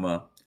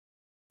Oklahoma.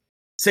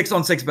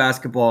 6-on-6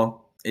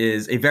 basketball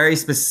is a very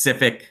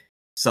specific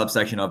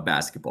subsection of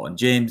basketball. And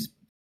James,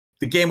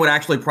 the game would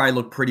actually probably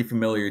look pretty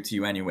familiar to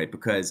you anyway,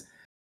 because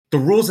the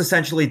rules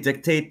essentially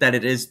dictate that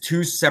it is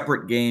two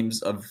separate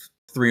games of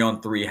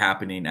 3-on-3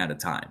 happening at a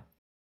time.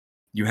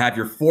 You have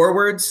your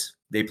forwards,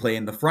 they play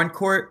in the front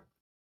court.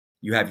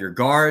 You have your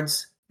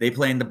guards, they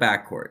play in the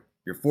back court.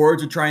 Your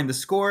forwards are trying to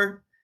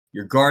score.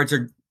 Your guards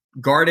are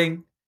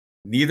guarding.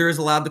 Neither is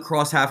allowed to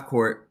cross half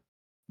court.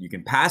 You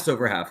can pass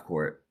over half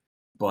court,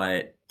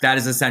 but that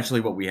is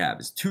essentially what we have.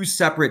 Is two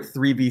separate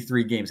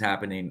 3v3 games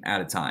happening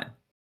at a time.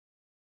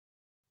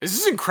 This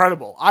is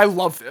incredible. I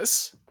love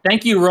this.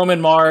 Thank you,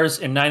 Roman Mars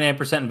and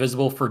 99%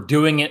 Invisible, for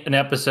doing an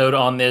episode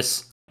on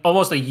this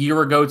almost a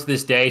year ago to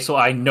this day, so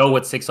I know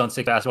what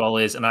 6-on-6 basketball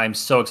is, and I'm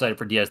so excited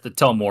for Diaz to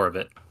tell more of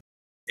it.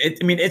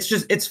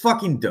 It's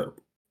fucking dope,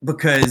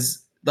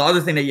 because the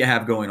other thing that you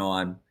have going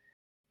on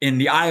in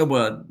the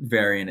Iowa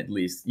variant, at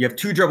least, you have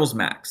 2 dribbles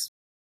max.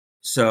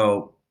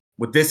 So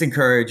what this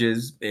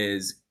encourages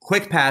is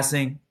quick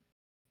passing,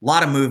 a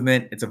lot of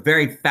movement. It's a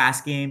very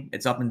fast game.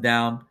 It's up and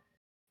down.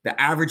 The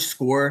average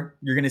score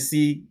you're going to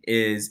see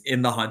is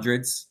in the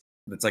hundreds.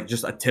 It's like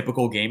just a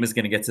typical game is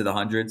going to get to the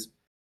hundreds.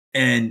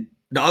 And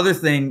the other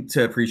thing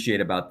to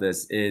appreciate about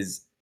this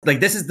is, like,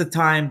 this is the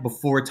time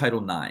before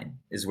Title IX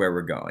is where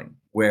we're going,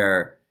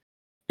 where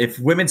if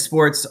women's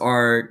sports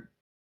are,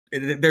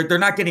 they're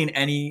not getting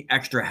any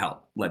extra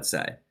help, let's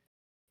say.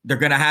 They're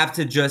going to have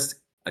to just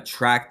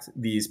attract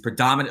these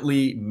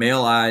predominantly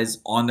male eyes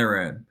on their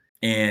own.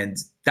 And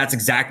that's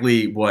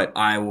exactly what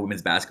Iowa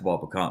women's basketball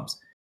becomes.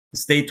 The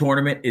state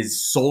tournament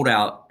is sold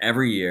out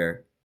every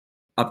year,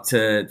 up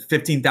to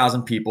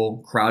 15,000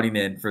 people crowding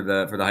in for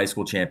the high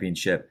school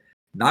championship.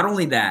 Not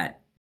only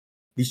that,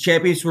 these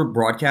championships were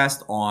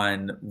broadcast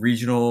on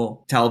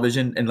regional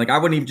television. And like, I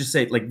wouldn't even just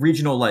say like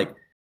regional, like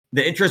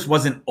the interest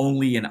wasn't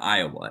only in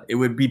Iowa. It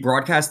would be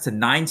broadcast to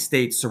 9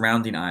 states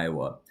surrounding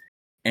Iowa.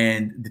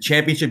 And the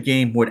championship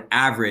game would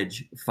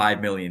average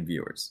 5 million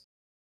viewers.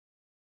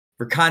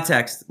 For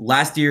context,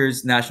 last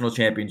year's national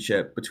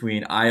championship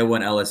between Iowa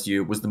and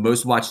LSU was the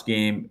most watched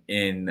game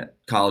in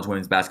college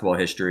women's basketball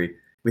history,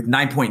 with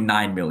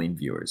 9.9 million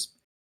viewers.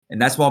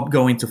 And that's while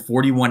going to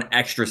 41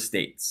 extra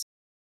states.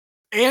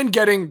 And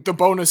getting the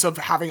bonus of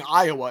having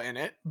Iowa in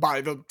it,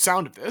 by the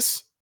sound of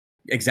this.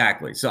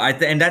 Exactly. So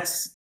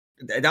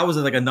that was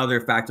like another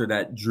factor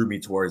that drew me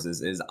towards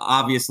this, is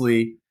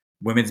obviously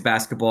women's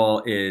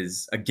basketball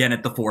is again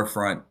at the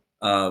forefront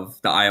of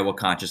the Iowa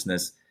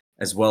consciousness,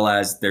 as well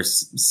as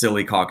there's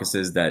silly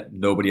caucuses that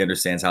nobody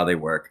understands how they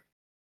work.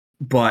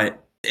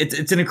 But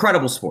it's an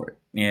incredible sport.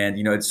 And,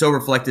 you know, it's so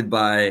reflected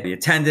by the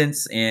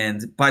attendance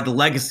and by the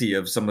legacy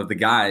of some of the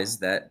guys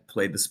that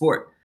played the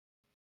sport.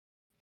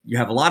 You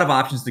have a lot of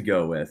options to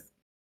go with,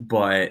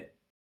 but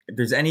if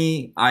there's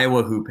any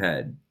Iowa hoop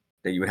head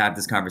that you would have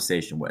this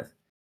conversation with,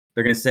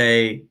 they're going to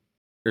say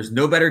there's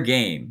no better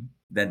game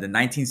than the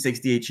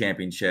 1968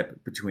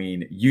 championship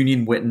between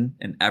Union Witten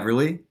and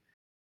Everly.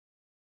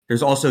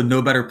 There's also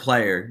no better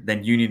player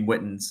than Union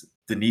Witten's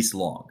Denise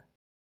Long.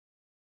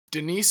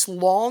 Denise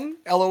Long,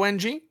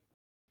 L-O-N-G?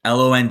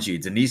 L-O-N-G,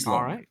 Denise Long.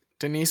 All right,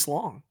 Denise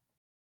Long.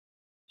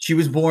 She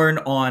was born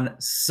on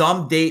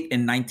some date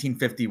in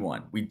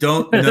 1951. We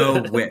don't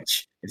know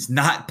which. It's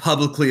not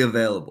publicly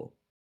available.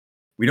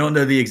 We don't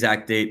know the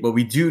exact date. What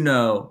we do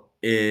know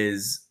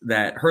is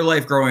that her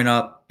life growing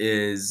up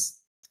is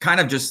kind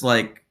of just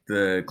like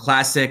the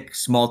classic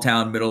small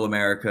town middle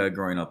America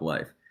growing up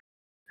life.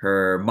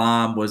 Her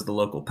mom was the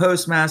local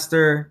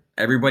postmaster.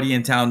 Everybody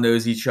in town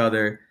knows each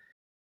other.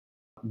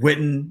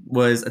 Witten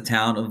was a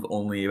town of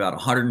only about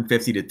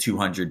 150 to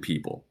 200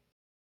 people.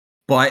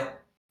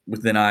 But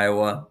within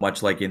Iowa,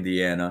 much like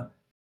Indiana.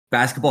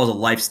 Basketball is a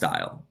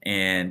lifestyle.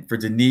 And for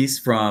Denise,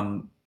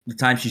 from the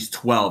time she's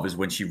 12 is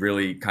when she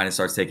really kind of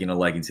starts taking a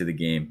leg into the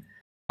game.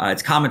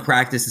 It's common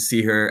practice to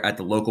see her at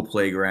the local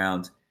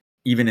playground,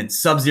 even in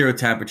sub-zero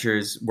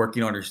temperatures,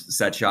 working on her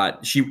set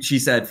shot. She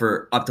said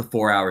for up to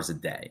 4 hours a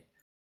day.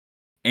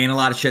 Ain't a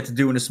lot of shit to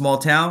do in a small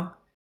town.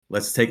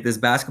 Let's take this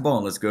basketball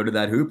and let's go to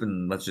that hoop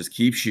and let's just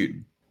keep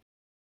shooting.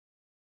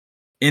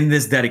 In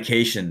this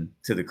dedication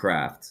to the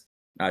craft,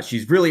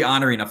 she's really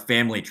honoring a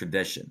family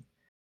tradition.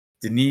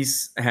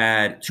 Denise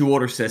had two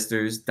older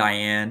sisters,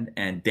 Diane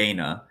and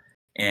Dana,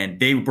 and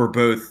they were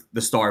both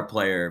the star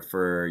player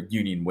for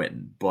Union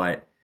Witten.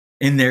 But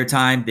in their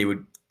time, they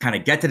would kind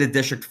of get to the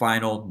district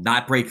final,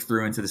 not break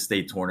through into the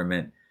state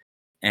tournament.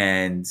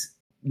 And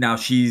now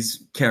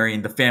she's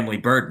carrying the family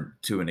burden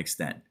to an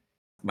extent.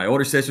 My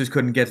older sisters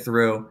couldn't get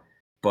through,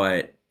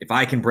 but if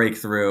I can break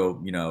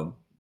through,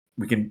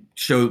 we can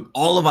show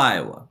all of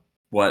Iowa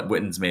what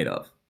Witten's made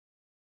of.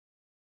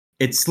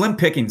 It's slim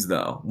pickings,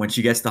 though, when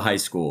she gets to high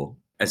school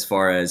as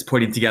far as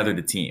putting together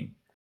the team.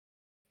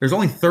 There's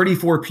only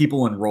 34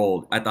 people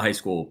enrolled at the high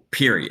school,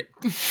 period.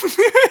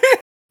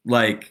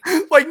 Like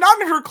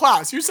not in her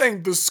class. You're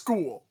saying the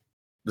school.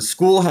 The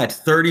school had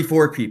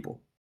 34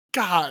 people.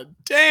 God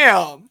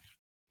damn.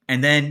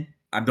 And then,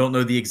 I don't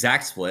know the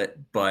exact split,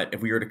 but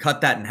if we were to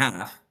cut that in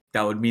half,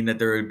 that would mean that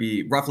there would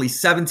be roughly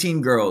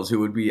 17 girls who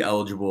would be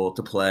eligible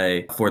to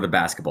play for the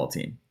basketball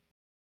team.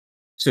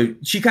 So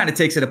she kind of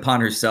takes it upon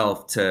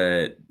herself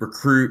to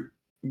recruit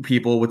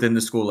people within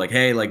the school. Like,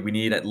 hey, we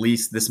need at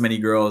least this many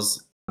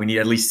girls. We need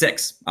at least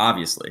 6,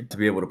 obviously, to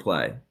be able to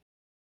play.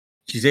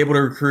 She's able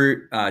to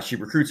recruit. She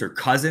recruits her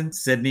cousin,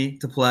 Sydney,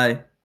 to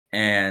play.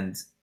 And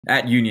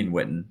at Union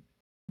Witten,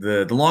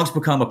 the Longs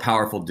become a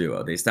powerful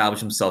duo. They establish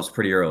themselves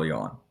pretty early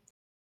on.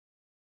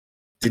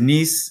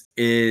 Denise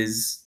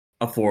is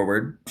a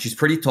forward. She's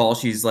pretty tall.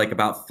 She's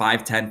about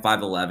 5'10",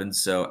 5'11".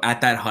 So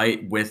at that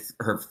height, with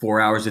her 4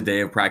 hours a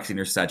day of practicing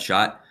her set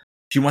shot,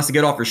 she wants to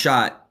get off her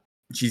shot.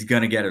 She's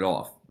going to get it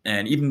off.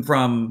 And even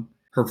from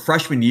her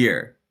freshman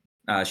year,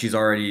 she's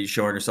already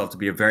showing herself to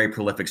be a very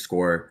prolific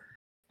scorer.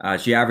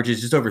 She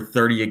averages just over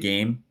 30 a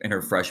game in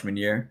her freshman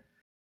year.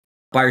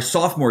 By her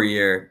sophomore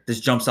year, this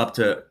jumps up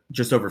to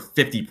just over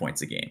 50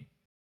 points a game.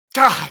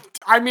 God,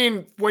 I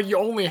mean, when you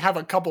only have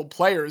a couple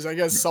players, I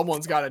guess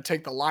someone's got to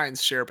take the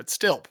lion's share, but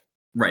still.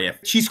 Right, yeah.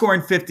 She's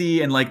scoring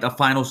 50, and the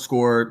final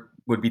score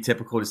would be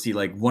typical to see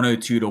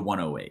 102 to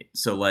 108.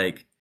 So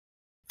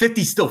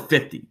 50 still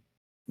 50.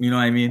 You know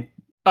what I mean?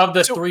 Of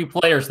the 3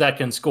 players that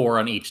can score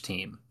on each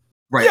team.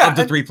 Right, yeah, of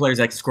the 3 players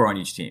that can score on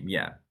each team,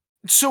 yeah.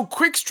 So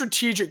quick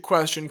strategic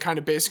question, kind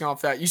of basing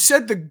off that. You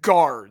said the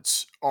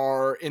guards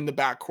are in the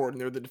backcourt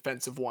and they're the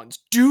defensive ones.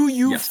 Do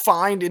you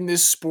find in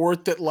this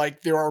sport that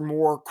there are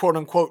more quote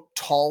unquote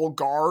tall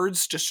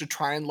guards just to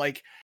try and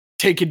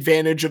take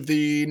advantage of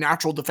the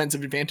natural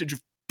defensive advantage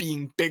of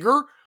being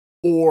bigger?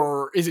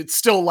 Or is it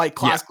still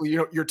classically,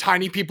 your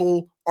tiny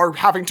people are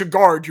having to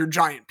guard your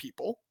giant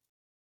people?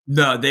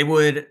 No, they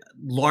would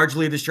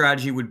largely, the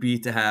strategy would be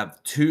to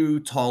have 2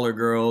 taller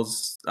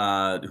girls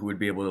who would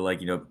be able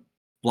to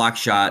block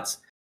shots,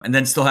 and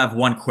then still have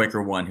one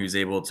quicker one who's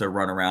able to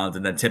run around,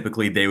 and then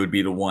typically they would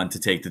be the one to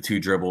take the 2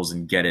 dribbles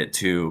and get it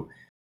to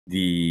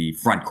the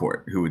front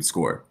court who would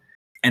score.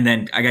 And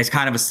then I guess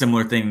kind of a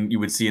similar thing you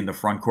would see in the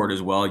front court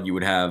as well. You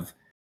would have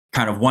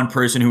kind of one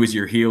person who is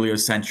your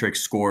heliocentric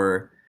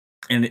scorer.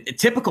 And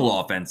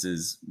typical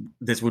offenses,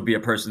 this would be a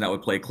person that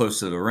would play close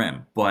to the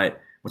rim. But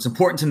what's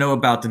important to know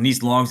about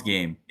Denise Long's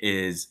game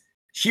is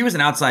she was an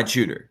outside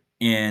shooter.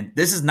 And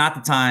this is not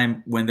the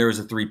time when there was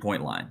a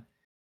 3-point line.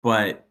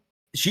 But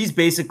she's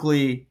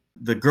basically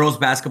the girls'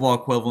 basketball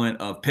equivalent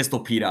of Pistol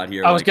Pete out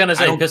here. I was going to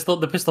say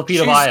the Pistol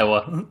Pete of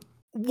Iowa.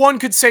 One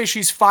could say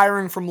she's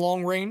firing from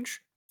long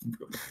range.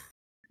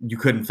 You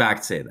could, in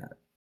fact, say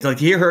that.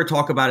 Hear her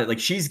talk about it.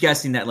 She's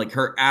guessing that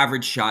her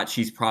average shot,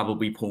 she's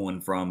probably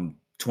pulling from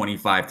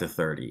 25 to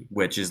 30,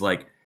 which is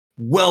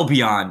well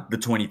beyond the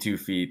 22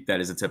 feet that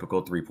is a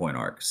typical 3-point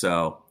arc.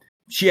 So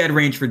she had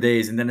range for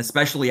days. And then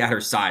especially at her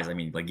size, I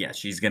mean,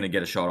 she's going to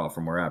get a shot off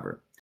from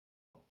wherever.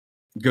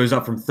 Goes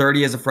up from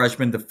 30 as a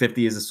freshman to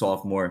 50 as a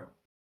sophomore.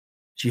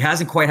 She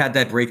hasn't quite had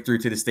that breakthrough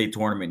to the state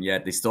tournament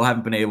yet. They still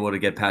haven't been able to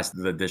get past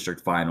the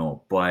district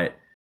final, but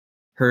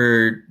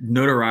her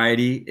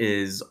notoriety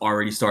is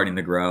already starting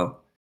to grow.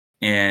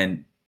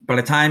 And by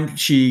the time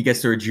she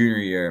gets to her junior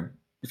year,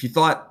 if you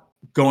thought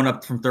going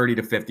up from 30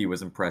 to 50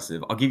 was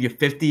impressive, I'll give you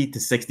 50 to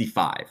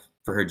 65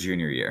 for her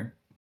junior year.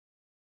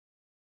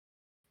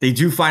 They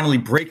do finally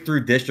break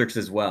through districts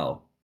as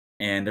well,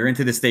 and they're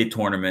into the state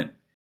tournament.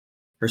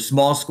 Her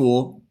small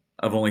school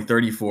of only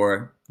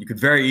 34, you could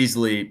very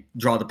easily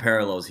draw the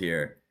parallels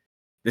here.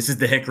 This is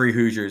the Hickory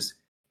Hoosiers.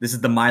 This is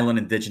the Milan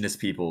Indigenous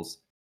Peoples.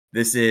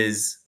 This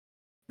is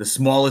the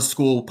smallest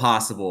school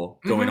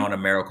possible going on a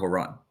miracle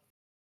run.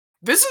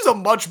 This is a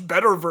much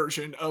better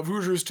version of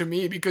Hoosiers to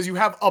me because you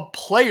have a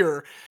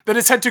player that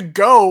has had to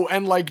go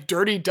and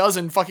Dirty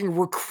Dozen fucking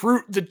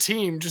recruit the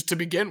team just to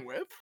begin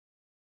with.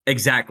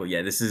 Exactly.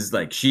 Yeah, this is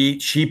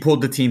she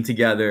pulled the team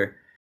together.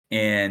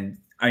 And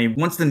I mean,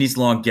 once Denise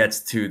Long gets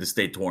to the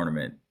state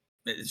tournament,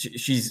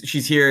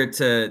 she's here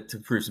to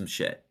prove some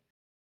shit.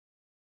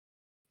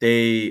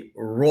 They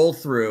roll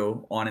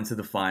through on into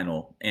the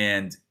final,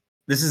 and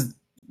this is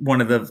one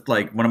of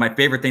my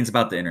favorite things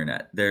about the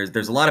internet.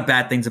 There's a lot of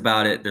bad things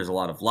about it. There's a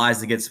lot of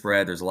lies that get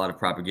spread. There's a lot of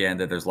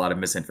propaganda. There's a lot of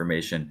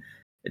misinformation.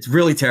 It's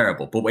really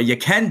terrible. But what you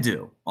can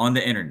do on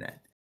the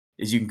internet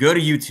is you can go to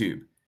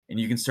YouTube and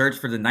you can search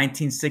for the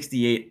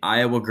 1968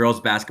 Iowa Girls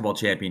Basketball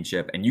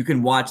Championship, and you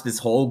can watch this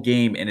whole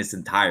game in its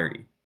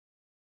entirety.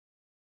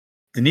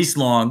 Denise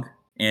Long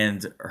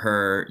and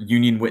her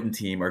Union Witten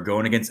team are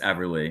going against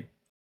Everly.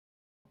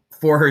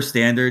 For her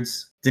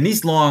standards,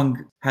 Denise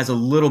Long has a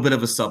little bit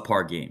of a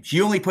subpar game.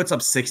 She only puts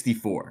up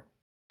 64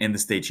 in the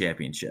state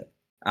championship.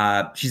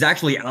 She's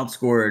actually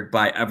outscored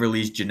by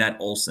Everly's Jeanette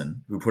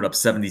Olson, who put up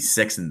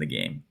 76 in the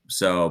game.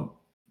 So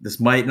this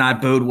might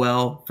not bode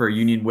well for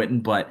Union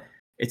Witten, but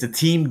it's a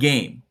team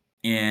game.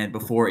 And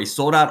before a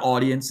sold-out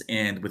audience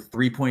and with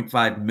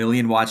 3.5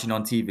 million watching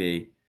on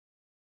TV,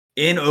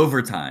 in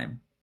overtime,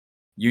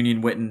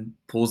 Union Witten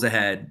pulls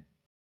ahead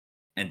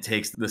and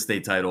takes the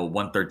state title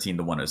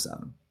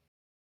 113-107.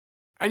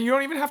 And you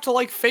don't even have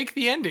to fake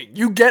the ending.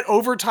 You get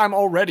overtime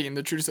already in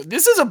the true.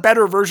 This is a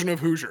better version of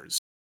Hoosiers.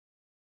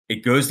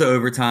 It goes to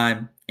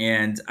overtime.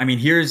 And I mean,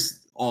 here's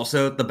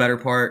also the better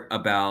part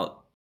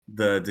about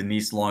the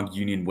Denise Long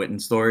Union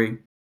Witten story.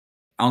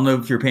 I don't know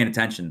if you're paying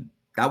attention.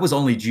 That was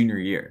only junior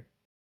year.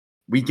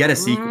 We get a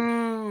sequel.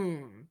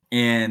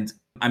 And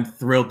I'm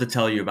thrilled to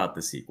tell you about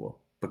the sequel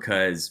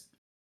because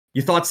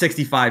you thought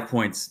 65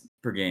 points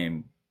per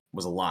game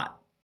was a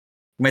lot.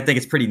 You might think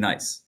it's pretty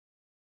nice.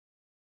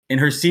 In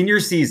her senior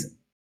season,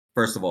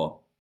 first of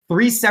all,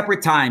 3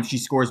 separate times she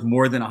scores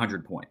more than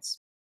 100 points.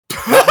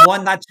 Not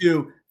 1, not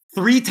 2,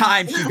 3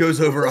 times she goes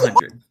over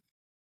 100.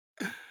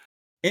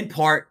 In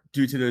part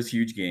due to those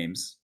huge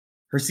games,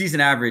 her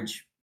season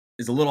average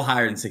is a little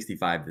higher than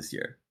 65 this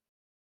year.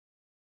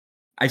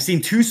 I've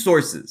seen 2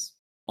 sources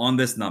on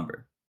this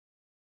number.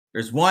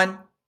 There's one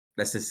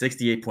that says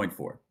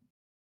 68.4,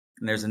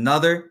 and there's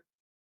another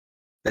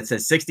that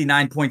says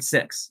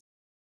 69.6.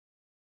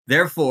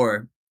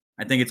 Therefore,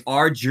 I think it's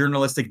our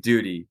journalistic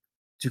duty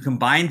to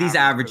combine these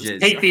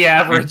averages. Take the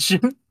average.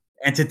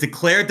 And to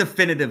declare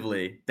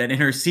definitively that in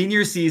her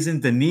senior season,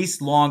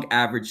 Denise Long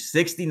averaged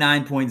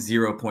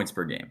 69.0 points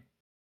per game.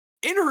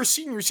 In her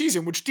senior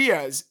season, which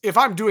Diaz, if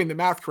I'm doing the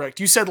math correct,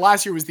 you said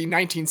last year was the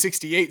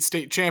 1968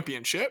 state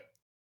championship.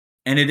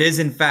 And it is,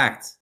 in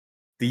fact,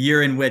 the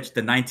year in which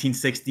the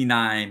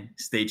 1969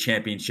 state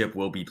championship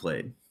will be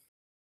played.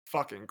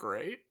 Fucking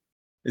great.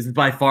 This is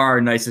by far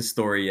our nicest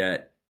story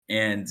yet.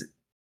 And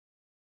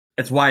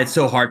that's why it's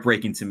so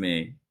heartbreaking to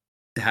me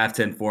to have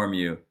to inform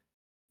you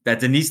that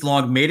Denise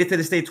Long made it to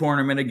the state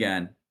tournament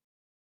again,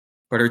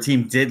 but her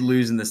team did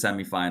lose in the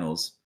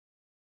semifinals,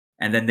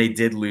 and then they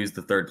did lose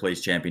the 3rd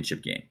place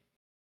championship game.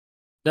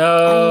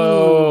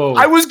 No.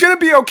 I was going to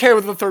be okay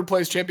with the 3rd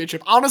place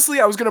championship. Honestly,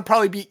 I was going to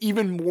probably be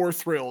even more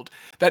thrilled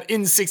that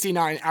in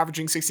 69,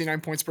 averaging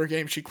 69 points per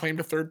game, she claimed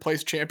a 3rd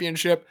place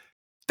championship.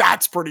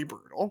 That's pretty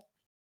brutal.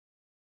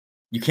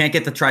 You can't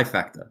get the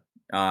trifecta.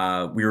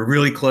 We were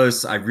really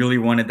close. I really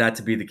wanted that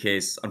to be the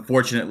case.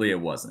 Unfortunately, it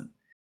wasn't.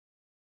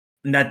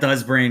 And that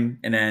does bring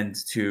an end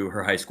to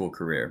her high school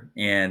career.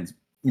 And,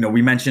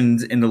 we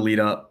mentioned in the lead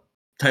up,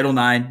 Title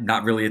IX,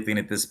 not really a thing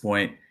at this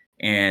point.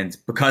 And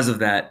because of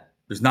that,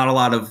 there's not a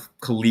lot of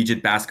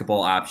collegiate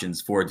basketball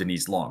options for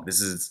Denise Long. This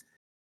is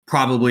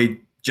probably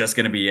just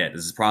going to be it.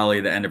 This is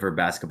probably the end of her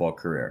basketball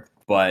career.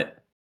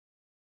 But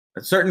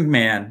a certain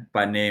man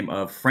by the name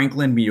of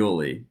Franklin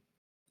Muley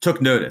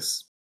took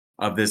notice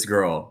of this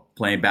girl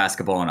playing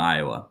basketball in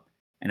Iowa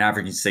and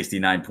averaging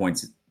 69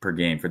 points per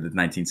game for the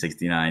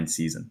 1969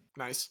 season.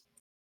 Nice.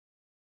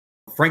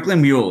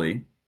 Franklin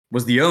Muley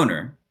was the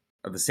owner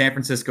of the San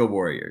Francisco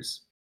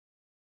Warriors.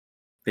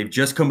 They've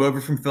just come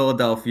over from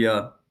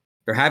Philadelphia.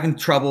 They're having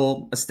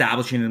trouble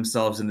establishing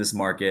themselves in this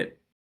market.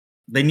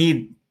 They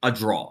need a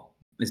draw,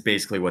 is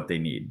basically what they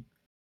need.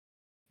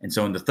 And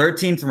so in the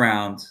 13th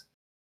round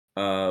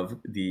of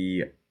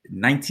the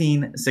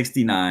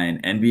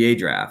 1969 NBA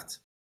draft,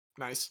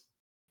 nice,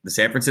 the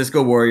San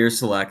Francisco Warriors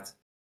select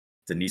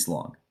Denise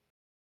Long.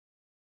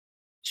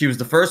 She was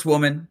the first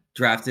woman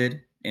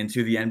drafted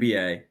into the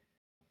NBA.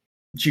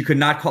 She could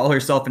not call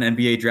herself an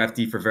NBA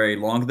draftee for very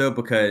long, though,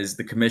 because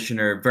the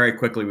commissioner very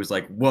quickly was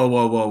like,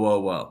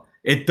 whoa.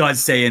 It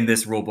does say in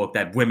this rule book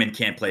that women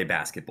can't play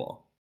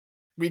basketball.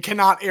 We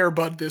cannot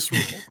airbud this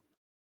rule.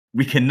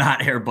 We cannot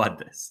airbud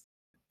this.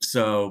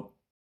 So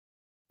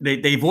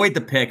they void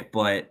the pick,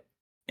 but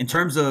in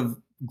terms of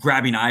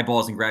grabbing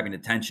eyeballs and grabbing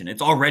attention,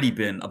 it's already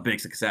been a big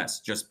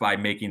success just by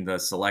making the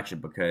selection,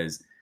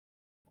 because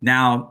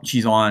now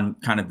she's on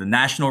kind of the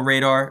national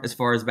radar as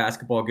far as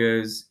basketball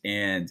goes.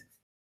 And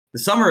the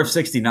summer of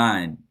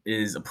 69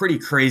 is a pretty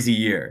crazy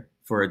year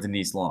for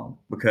Denise Long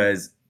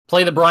because...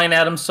 Play the Bryan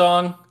Adams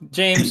song,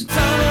 James.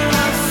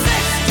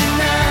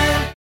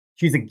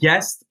 She's a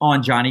guest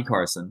on Johnny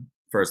Carson,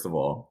 first of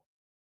all.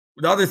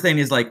 The other thing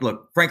is like,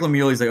 look, Franklin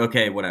Muley's like,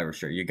 okay, whatever,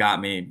 sure, you got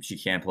me. She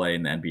can't play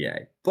in the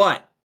NBA.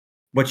 But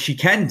what she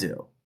can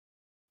do,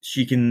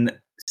 she can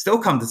still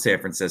come to San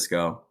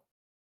Francisco.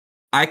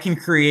 I can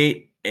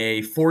create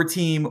a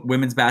 4-team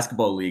women's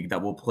basketball league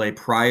that will play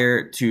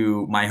prior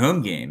to my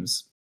home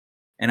games,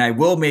 and I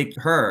will make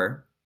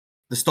her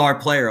the star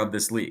player of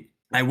this league.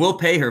 I will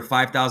pay her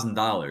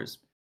 $5,000.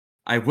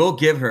 I will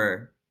give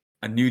her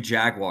a new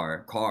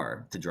Jaguar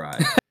car to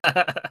drive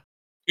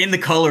in the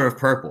color of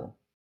purple.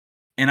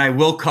 And I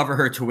will cover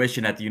her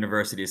tuition at the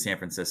University of San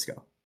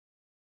Francisco.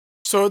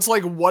 So it's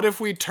like, what if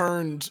we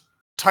turned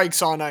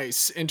Tykes on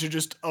Ice into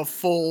just a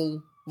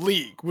full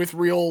league with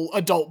real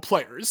adult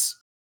players?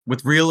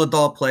 With real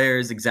adult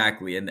players,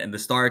 exactly. And the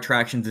star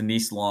attraction,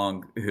 Denise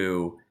Long,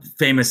 who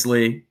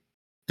famously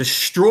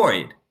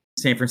destroyed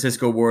San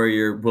Francisco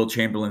Warrior Wilt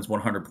Chamberlain's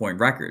 100-point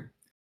record.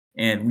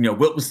 And,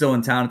 Wilt was still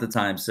in town at the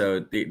time,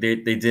 so they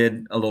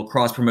did a little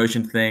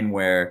cross-promotion thing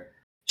where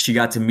she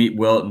got to meet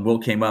Wilt, and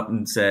Wilt came up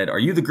and said, "Are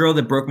you the girl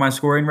that broke my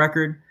scoring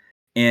record?"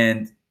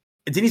 And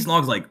Denise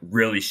Long's like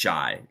really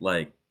shy,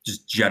 like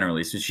just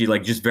generally. So she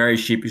like just very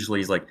sheepishly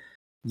is like,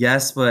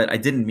 "Yes, but I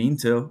didn't mean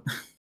to."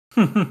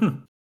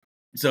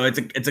 So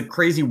it's a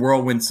crazy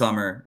whirlwind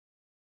summer.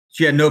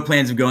 She had no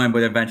plans of going,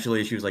 but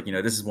eventually she was like,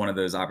 this is one of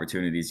those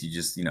opportunities you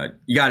just, you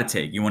got to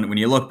take. When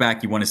you look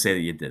back, you want to say that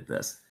you did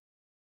this.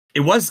 It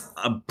was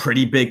a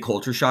pretty big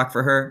culture shock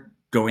for her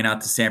going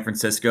out to San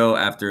Francisco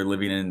after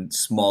living in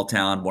small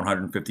town,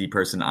 150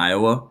 person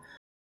Iowa.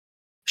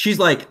 She's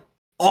like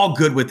all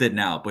good with it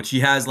now, but she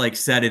has like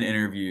said in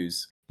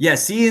interviews, yeah,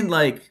 seeing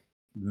like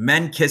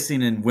men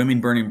kissing and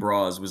women burning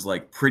bras was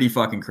like pretty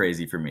fucking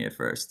crazy for me at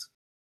first.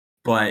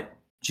 But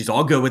she's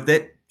all good with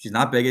it. She's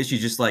not bigoted.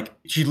 She's just like,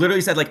 she literally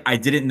said like, I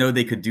didn't know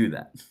they could do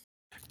that.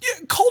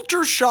 Yeah,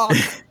 culture shock.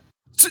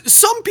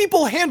 Some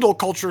people handle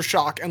culture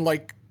shock and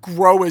like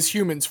grow as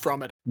humans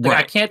from it. Like,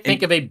 I can't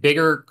think of a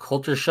bigger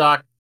culture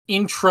shock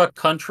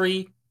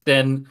intra-country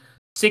than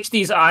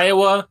 60s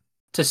Iowa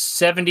to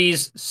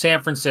 70s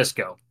San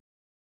Francisco.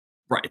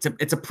 Right.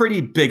 It's a pretty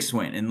big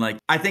swing. And like,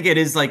 I think it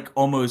is like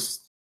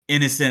almost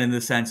innocent in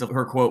the sense of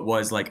her quote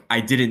was like,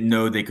 I didn't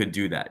know they could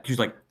do that. She was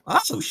like,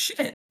 oh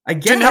shit. I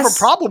guess. Didn't have a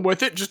problem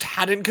with it, just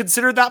hadn't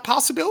considered that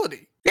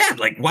possibility. Yeah,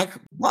 like what?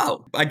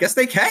 Wow, I guess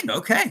they can.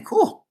 Okay,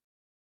 cool.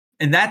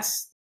 And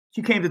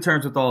she came to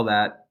terms with all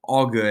that,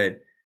 all good.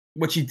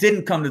 What she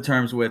didn't come to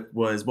terms with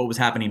was what was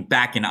happening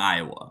back in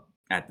Iowa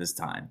at this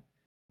time.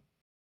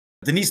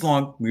 Denise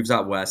Long moves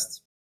out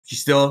west.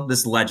 She's still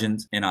this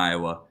legend in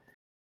Iowa.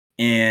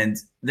 And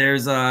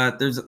there's a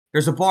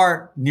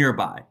bar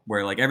nearby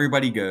where like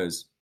everybody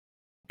goes,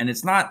 and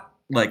it's not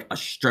like a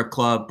strip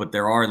club, but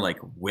there are like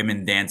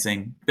women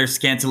dancing. They're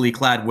scantily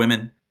clad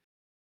women.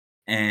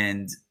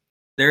 And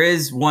there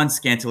is one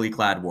scantily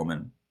clad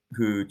woman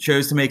who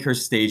chose to make her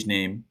stage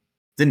name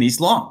Denise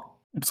Long.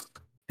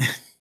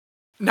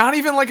 Not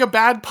even like a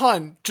bad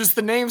pun, just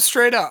the name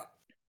straight up.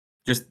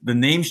 Just the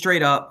name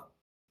straight up.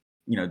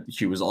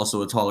 She was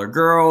also a taller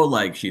girl.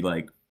 Like she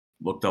like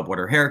looked up what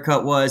her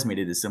haircut was, made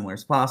it as similar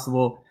as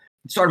possible.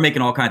 Started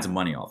making all kinds of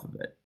money off of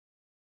it.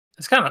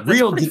 It's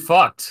pretty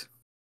fucked.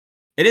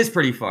 It is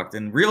pretty fucked.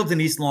 And real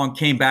Denise Long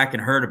came back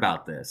and heard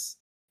about this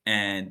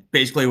and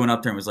basically went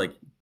up to her and was like,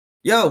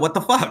 yo, what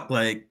the fuck?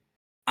 Like,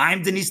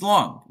 I'm Denise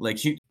Long. Like,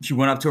 she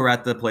went up to her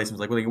at the place and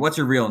was like, well, what's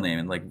your real name?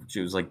 And like,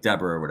 she was like,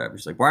 Deborah or whatever.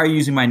 She's like, why are you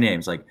using my name?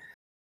 It's like,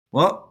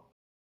 well,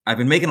 I've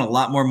been making a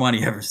lot more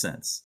money ever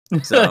since.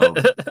 So,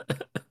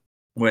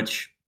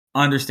 which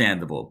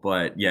understandable.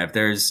 But yeah, if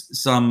there's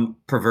some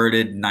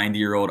perverted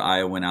 90-year-old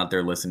Iowan out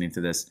there listening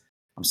to this,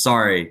 I'm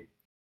sorry.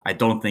 I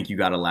don't think you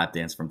got a lap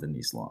dance from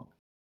Denise Long.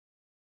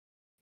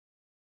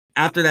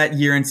 After that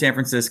year in San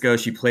Francisco,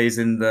 she plays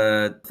in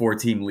the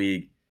 4-team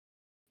league.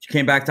 She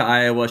came back to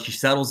Iowa. She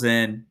settles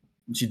in.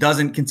 She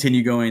doesn't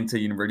continue going to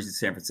University of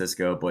San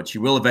Francisco, but she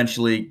will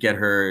eventually get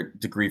her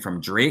degree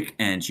from Drake,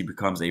 and she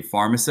becomes a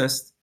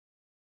pharmacist.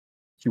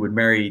 She would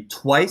marry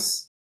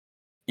twice.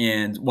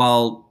 And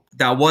while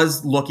that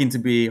was looking to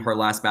be her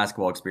last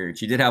basketball experience,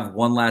 she did have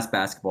one last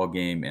basketball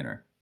game in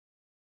her.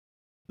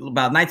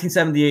 About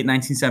 1978,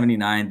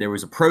 1979, there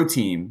was a pro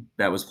team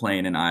that was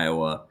playing in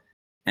Iowa,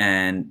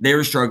 and they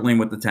were struggling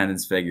with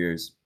attendance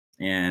figures.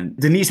 And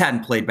Denise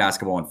hadn't played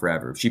basketball in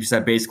forever. She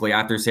said basically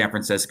after San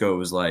Francisco, it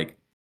was like,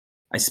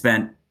 I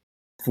spent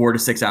 4 to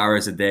 6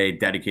 hours a day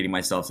dedicating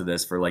myself to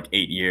this for like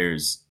 8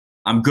 years.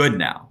 I'm good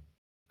now.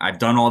 I've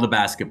done all the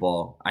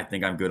basketball. I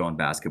think I'm good on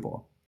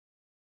basketball.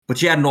 But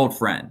she had an old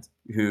friend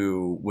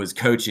who was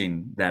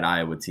coaching that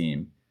Iowa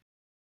team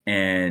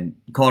and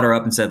called her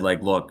up and said,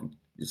 like, look,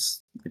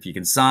 just if you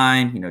can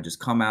sign,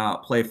 just come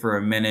out, play for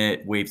a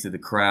minute, wave to the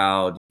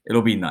crowd.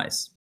 It'll be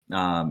nice.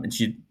 And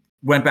she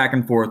went back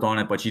and forth on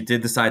it, but she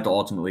did decide to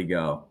ultimately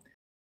go.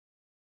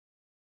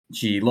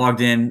 She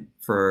logged in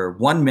for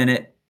 1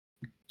 minute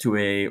to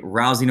a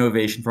rousing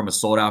ovation from a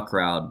sold-out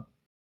crowd.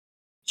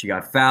 She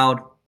got fouled.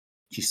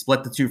 She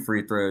split the 2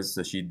 free throws,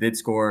 so she did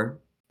score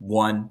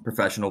 1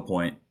 professional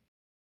point.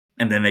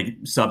 And then they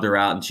subbed her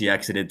out, and she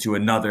exited to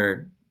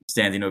another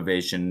standing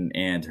ovation,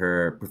 and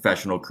her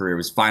professional career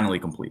was finally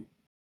complete.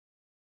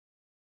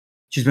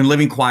 She's been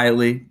living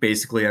quietly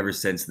basically ever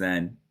since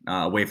then,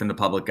 away from the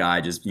public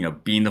eye, just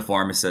being the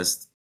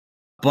pharmacist.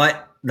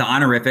 But the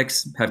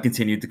honorifics have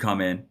continued to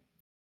come in.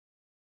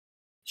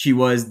 She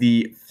was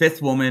the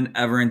 5th woman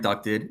ever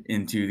inducted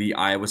into the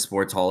Iowa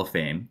Sports Hall of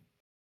Fame.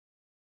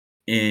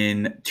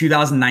 In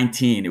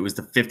 2019, it was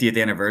the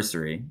 50th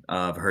anniversary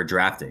of her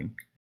drafting,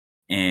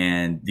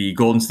 and the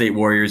Golden State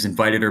Warriors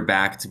invited her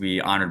back to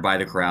be honored by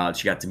the crowd.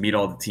 She got to meet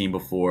all the team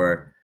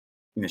before.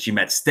 She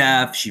met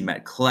Steph, she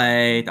met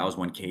Clay. That was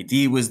when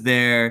KD was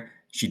there.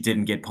 She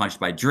didn't get punched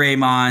by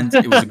Draymond.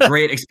 It was a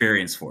great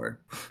experience for her.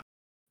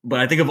 But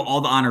I think of all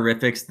the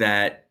honorifics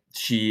that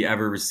she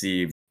ever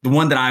received, the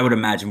one that I would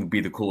imagine would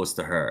be the coolest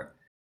to her.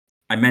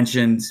 I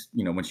mentioned,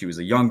 when she was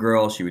a young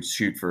girl, she would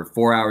shoot for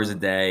 4 hours a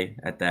day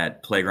at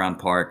that playground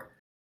park.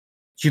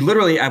 She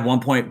literally at one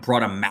point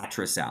brought a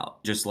mattress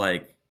out, just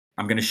like,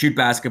 I'm going to shoot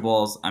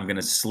basketballs, I'm going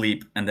to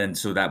sleep, and then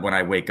so that when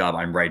I wake up,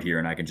 I'm right here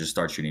and I can just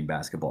start shooting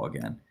basketball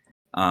again.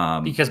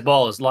 Because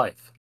ball is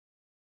life.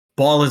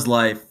 Ball is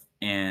life.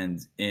 And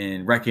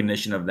in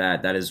recognition of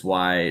that, that is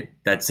why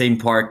that same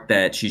park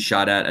that she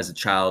shot at as a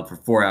child for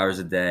 4 hours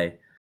a day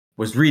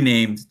was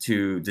renamed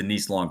to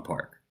Denise Long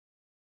Park.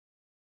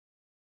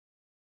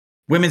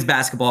 Women's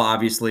basketball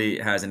obviously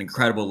has an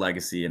incredible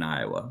legacy in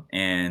Iowa,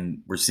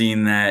 and we're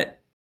seeing that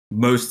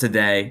most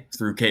today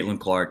through Caitlin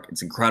Clark.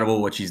 It's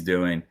incredible what she's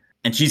doing,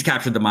 and she's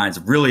captured the minds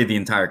of really the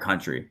entire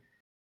country.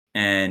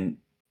 And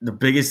the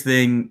biggest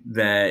thing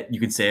that you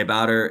can say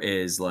about her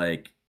is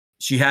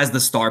she has the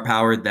star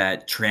power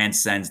that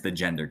transcends the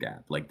gender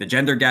gap. Like, the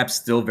gender gap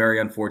still very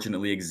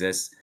unfortunately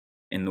exists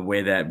in the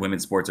way that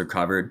women's sports are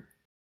covered.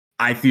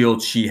 I feel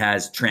she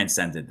has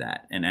transcended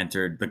that and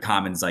entered the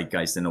common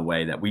zeitgeist in a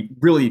way that we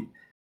really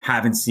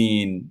haven't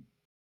seen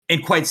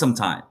in quite some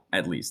time,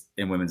 at least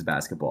in women's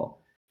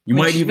basketball. You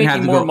might she's even have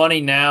making more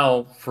money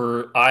now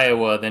for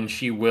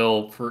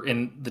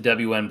in the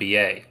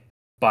WNBA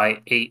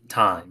by 8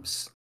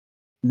 times.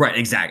 Right,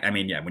 exactly. I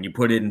mean, yeah, when you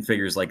put it in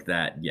figures like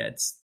that, yeah,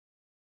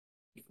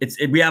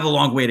 we have a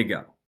long way to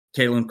go.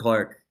 Caitlin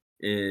Clark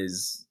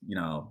is,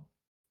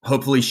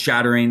 hopefully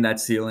shattering that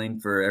ceiling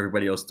for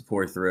everybody else to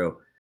pour through.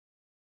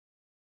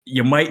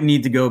 You might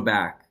need to go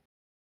back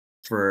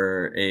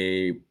for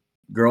a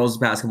girls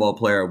basketball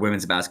player, a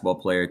women's basketball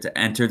player to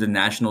enter the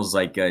national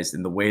zeitgeist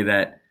in the way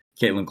that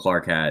Caitlin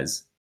Clark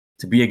has,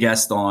 to be a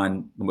guest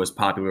on the most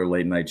popular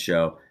late night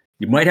show.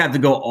 You might have to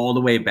go all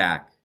the way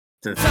back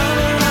to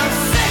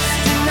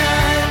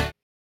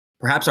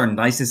perhaps our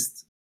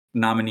nicest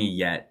nominee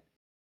yet,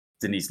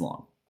 Denise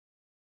Long.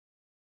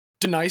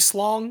 Denise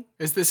Long?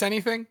 Is this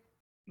anything?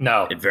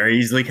 No. It very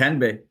easily can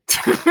be.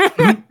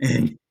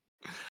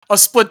 A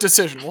split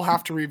decision. We'll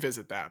have to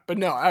revisit that. But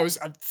no, that was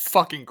a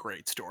fucking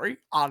great story.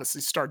 Honestly,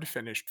 start to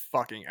finish,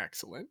 fucking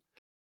excellent.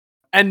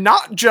 And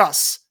not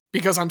just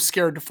because I'm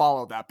scared to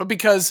follow that, but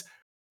because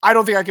I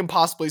don't think I can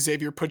possibly,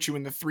 Xavier, put you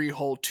in the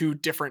 3-hole 2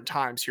 different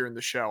times here in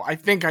the show. I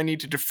think I need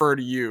to defer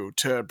to you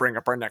to bring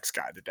up our next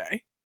guy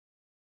today.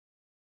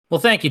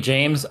 Well, thank you,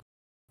 James.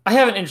 I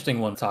have an interesting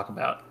one to talk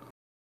about.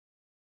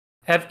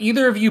 Have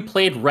either of you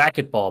played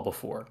racquetball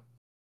before?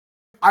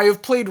 I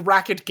have played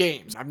racket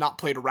games. I've not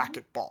played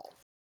racquetball.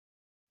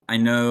 I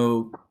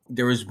know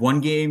there was one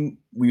game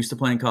we used to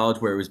play in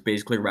college where it was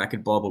basically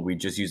racquetball, but we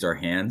just used our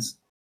hands.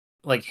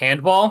 Like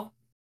handball?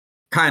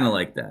 Kind of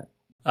like that.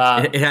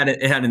 It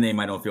had a name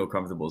I don't feel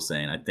comfortable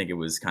saying. I think it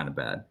was kind of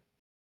bad.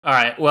 All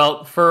right.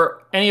 Well,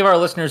 for any of our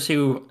listeners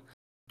who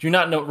do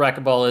not know what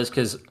racquetball is,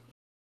 because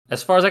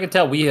as far as I can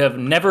tell, we have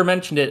never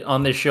mentioned it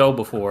on this show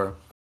before.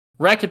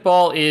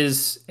 Racquetball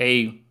is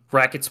a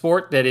racket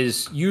sport that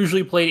is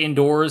usually played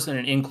indoors in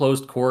an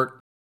enclosed court.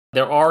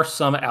 There are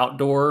some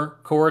outdoor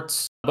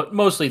courts, but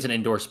mostly it's an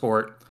indoor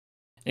sport.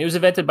 It was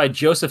invented by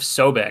Joseph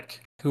Sobek,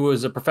 who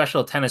was a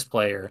professional tennis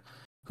player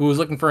who was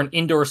looking for an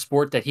indoor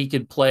sport that he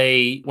could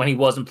play when he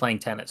wasn't playing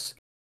tennis.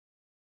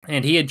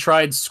 And he had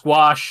tried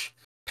squash,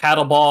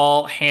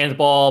 paddleball,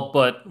 handball,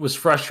 but was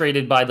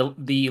frustrated by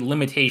the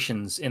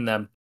limitations in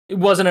them. It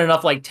wasn't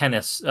enough like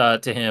tennis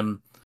to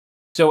him.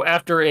 So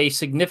after a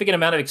significant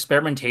amount of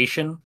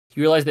experimentation,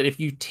 he realized that if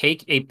you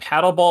take a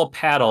paddleball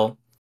paddle,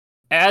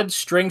 add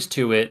strings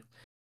to it,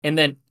 and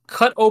then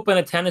cut open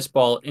a tennis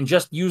ball and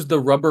just use the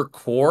rubber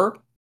core,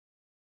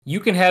 you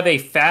can have a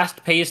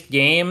fast-paced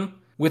game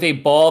with a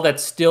ball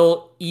that's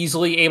still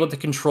easily able to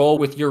control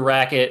with your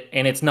racket,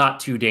 and it's not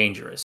too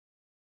dangerous.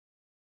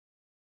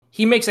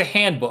 He makes a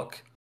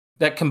handbook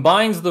that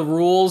combines the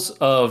rules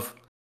of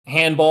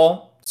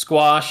handball,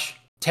 squash,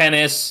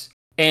 tennis,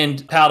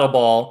 and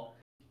paddleball,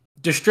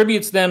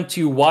 distributes them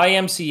to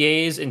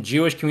YMCAs and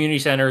Jewish community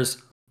centers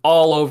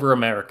all over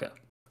America.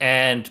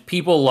 And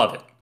people love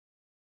it.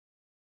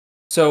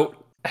 So,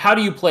 how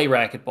do you play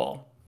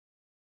racquetball?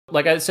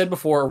 Like I said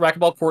before, a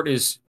racquetball court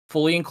is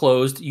fully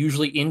enclosed,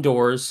 usually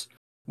indoors,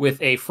 with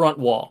a front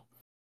wall.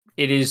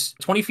 It is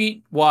 20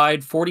 feet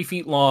wide, 40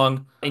 feet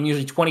long, and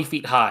usually 20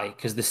 feet high,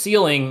 because the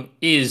ceiling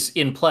is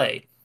in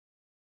play.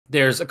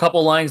 There's a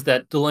couple lines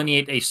that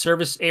delineate a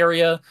service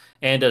area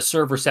and a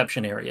serve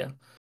reception area.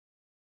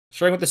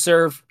 Starting with the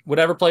serve,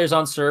 whatever player's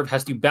on serve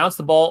has to bounce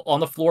the ball on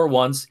the floor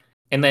once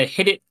and then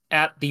hit it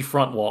at the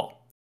front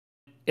wall.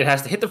 It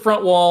has to hit the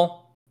front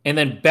wall and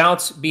then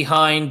bounce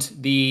behind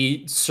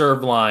the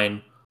serve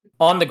line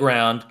on the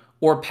ground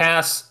or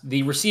pass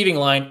the receiving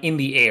line in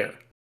the air.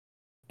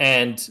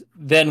 And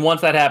then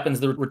once that happens,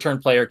 the return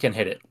player can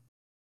hit it.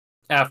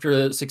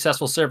 After the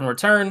successful serve and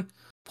return,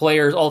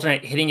 players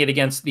alternate hitting it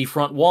against the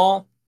front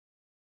wall.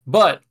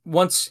 But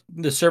once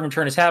the serve and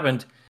return has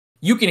happened,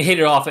 you can hit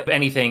it off of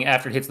anything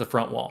after it hits the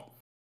front wall.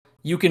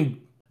 You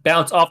can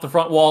bounce off the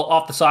front wall,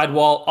 off the side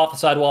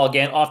wall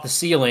again, off the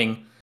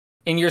ceiling,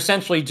 and you're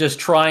essentially just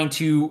trying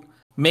to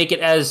make it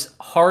as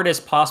hard as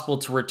possible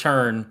to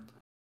return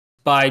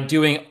by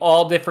doing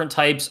all different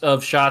types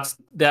of shots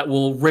that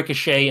will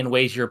ricochet in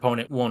ways your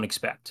opponent won't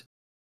expect.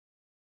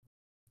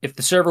 If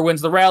the server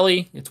wins the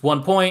rally, it's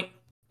 1 point.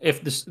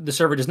 If the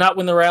server does not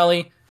win the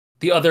rally,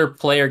 the other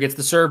player gets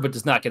the serve but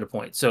does not get a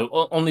point.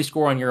 So only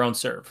score on your own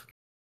serve.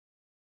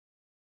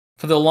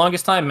 For the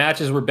longest time,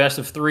 matches were best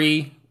of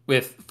 3,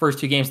 with first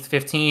 2 games to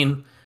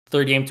 15,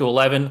 third game to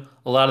 11.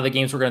 A lot of the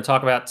games we're going to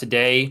talk about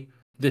today,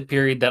 the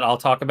period that I'll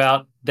talk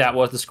about, that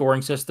was the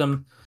scoring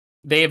system.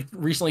 They have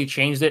recently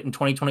changed it in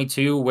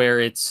 2022 where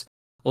it's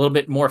a little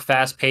bit more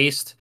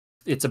fast-paced.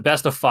 It's a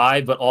best of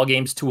 5, but all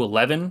games to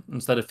 11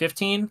 instead of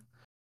 15.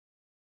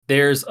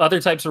 There's other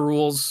types of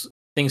rules,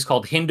 things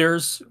called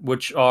hinders,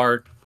 which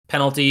are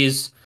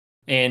penalties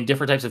and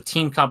different types of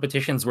team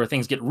competitions where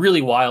things get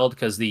really wild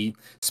because the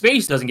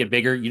space doesn't get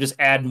bigger. You just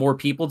add more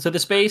people to the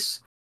space.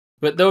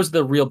 But those are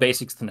the real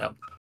basics to know.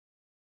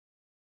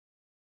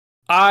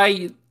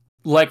 I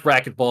like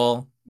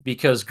racquetball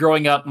because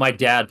growing up, my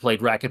dad played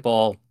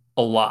racquetball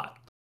a lot.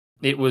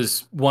 It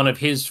was one of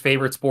his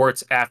favorite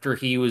sports after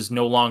he was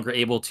no longer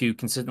able to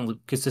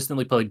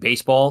consistently play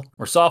baseball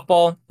or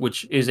softball,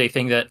 which is a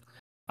thing that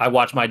I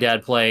watched my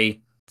dad play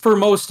for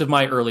most of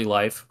my early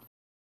life.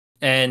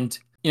 And,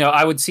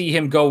 I would see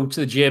him go to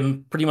the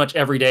gym pretty much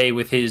every day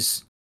with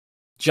his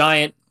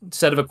giant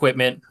set of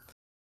equipment.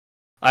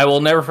 I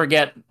will never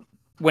forget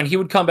when he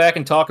would come back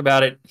and talk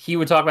about it, he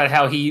would talk about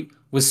how he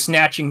was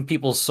snatching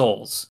people's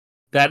souls.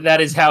 That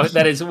is how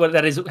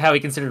he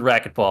considered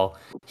racquetball.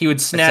 He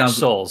would snatch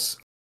souls.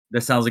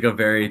 That sounds like a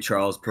very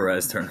Charles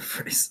Perez turn of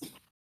phrase.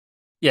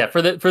 Yeah,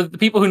 for the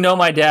people who know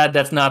my dad,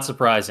 that's not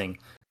surprising.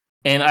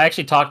 And I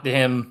actually talked to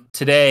him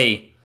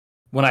today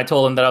when I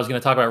told him that I was going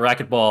to talk about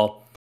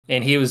racquetball,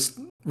 and he was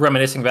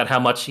reminiscing about how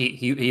much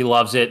he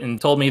loves it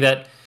and told me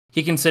that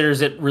he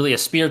considers it really a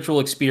spiritual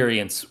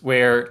experience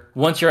where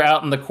once you're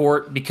out in the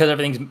court, because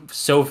everything's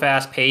so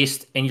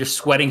fast-paced and you're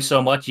sweating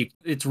so much,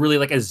 it's really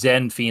like a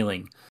Zen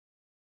feeling.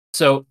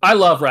 So I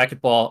love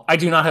racquetball. I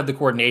do not have the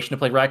coordination to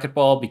play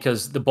racquetball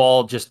because the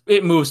ball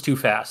it moves too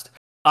fast.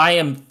 I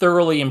am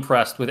thoroughly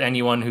impressed with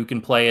anyone who can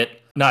play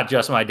it, not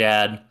just my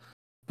dad,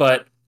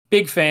 but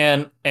big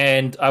fan,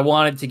 and I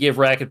wanted to give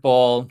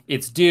racquetball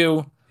its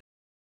due.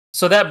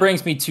 So that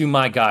brings me to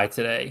my guy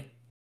today.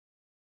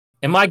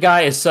 And my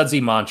guy is Sudsy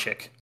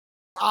Monchik.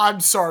 I'm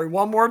sorry,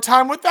 one more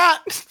time with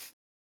that?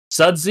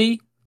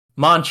 Sudsy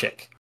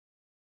Monchik.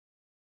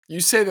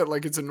 You say that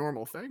like it's a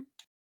normal thing.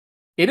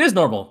 It is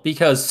normal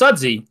because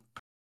Sudsy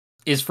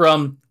is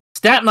from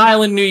Staten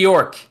Island, New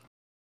York,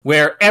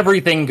 where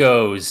everything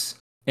goes,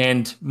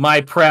 and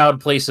my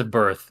proud place of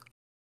birth.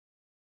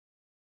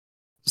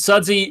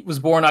 Sudsy was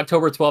born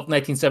October 12th,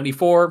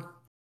 1974.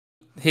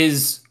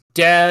 His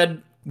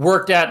dad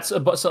worked at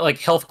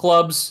health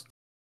clubs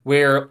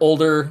where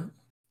older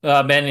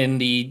men in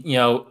the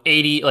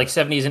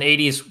 70s and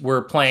 80s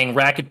were playing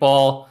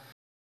racquetball,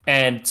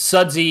 and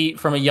Sudsy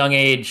from a young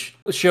age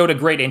showed a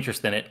great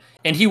interest in it.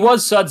 And he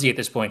was Sudsy at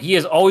this point. He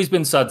has always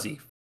been Sudsy.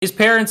 His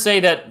parents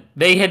say that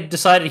they had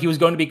decided he was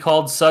going to be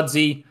called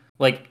Sudsy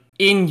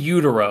in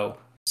utero.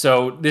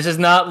 So this is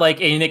not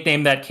like a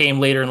nickname that came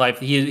later in life.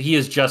 He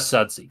is just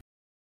Sudsy.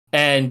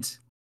 And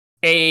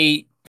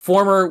a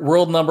former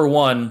world number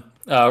 1,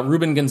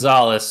 Ruben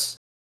Gonzalez,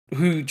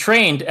 who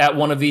trained at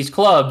one of these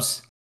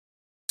clubs,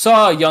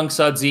 saw a young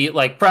Sudsy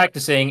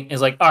practicing, and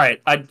is like, all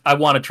right, I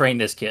want to train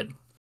this kid.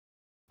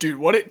 Dude,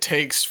 what it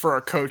takes for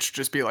a coach to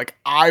just be like,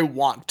 I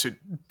want to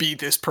be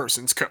this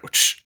person's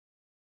coach.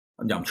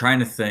 I'm trying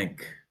to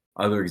think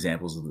other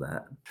examples of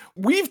that.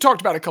 We've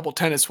talked about a couple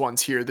tennis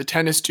ones here. The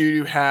tennis dude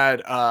who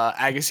had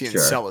Agassi and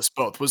Celis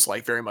both was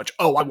very much,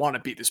 I want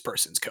to be this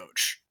person's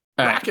coach.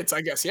 Rackets,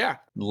 I guess, yeah.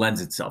 Lends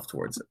itself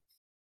towards it.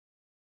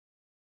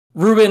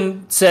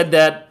 Ruben said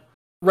that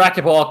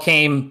racquetball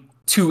came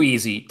too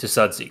easy to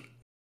Sudsy.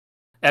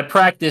 At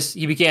practice,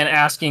 he began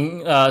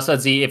asking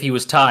Sudsy if he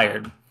was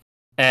tired.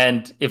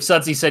 And if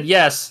Sudsy said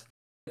yes,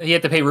 he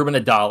had to pay Ruben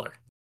 $1.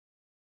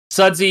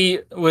 Sudsy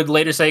would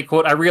later say,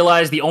 quote, I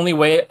realized the only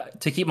way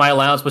to keep my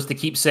allowance was to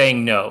keep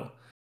saying no.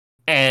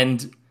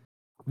 And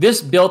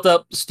this built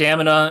up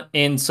stamina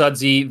in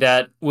Sudsy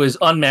that was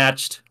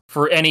unmatched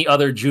for any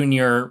other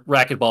junior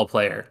racquetball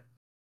player.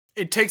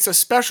 It takes a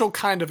special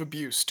kind of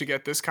abuse to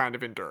get this kind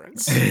of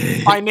endurance.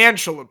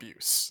 Financial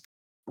abuse.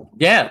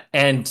 Yeah,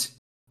 and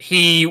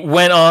he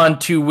went on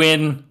to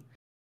win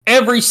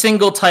every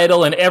single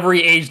title in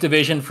every age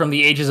division from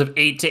the ages of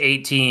 8 to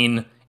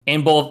 18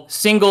 in both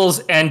singles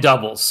and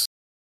doubles.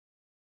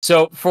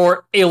 So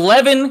for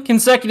 11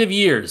 consecutive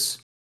years,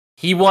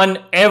 he won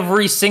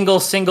every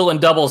single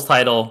and doubles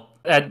title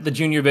at the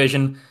junior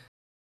division.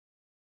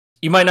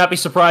 You might not be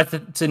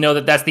surprised to know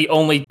that that's the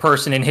only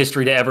person in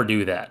history to ever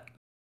do that.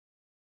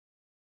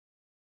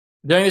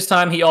 During this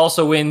time, he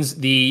also wins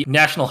the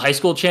National High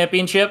School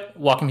Championship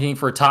while competing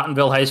for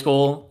Tottenville High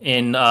School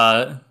in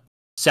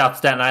South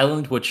Staten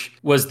Island, which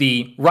was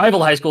the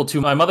rival high school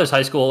to my mother's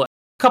high school a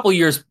couple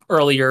years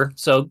earlier.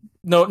 So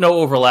no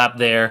overlap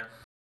there.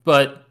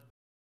 But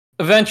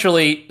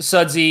eventually,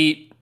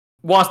 Sudsy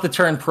wants to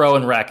turn pro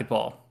in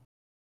racquetball.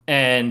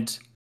 And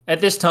at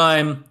this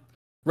time,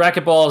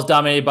 racquetball is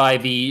dominated by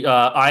the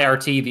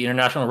IRT, the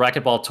International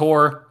Racquetball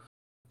Tour.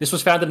 This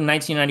was founded in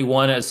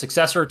 1991 as a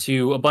successor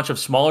to a bunch of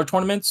smaller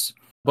tournaments,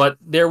 but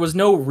there was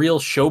no real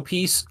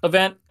showpiece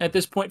event at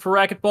this point for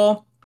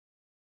racquetball.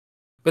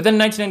 But then in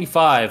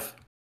 1995,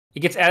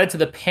 it gets added to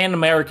the Pan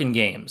American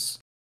Games.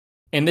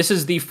 And this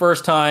is the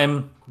first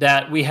time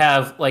that we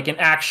have like an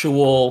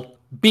actual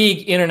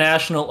big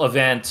international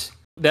event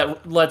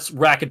that lets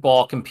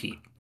racquetball compete.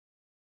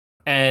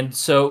 And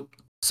so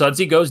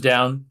Sudsy goes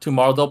down to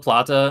Mar del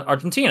Plata,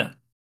 Argentina.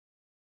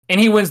 And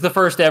he wins the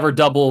first ever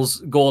doubles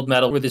gold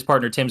medal with his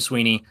partner Tim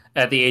Sweeney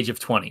at the age of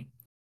 20.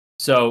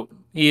 So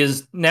he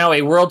is now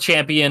a world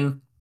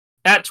champion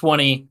at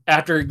 20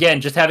 after,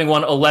 again, just having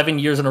won 11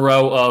 years in a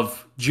row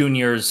of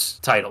juniors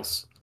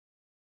titles.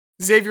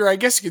 Xavier, I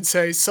guess you could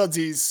say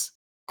Sudsy's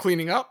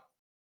cleaning up.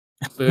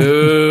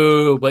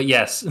 Boo, but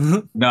yes.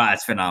 No,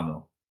 that's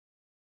phenomenal.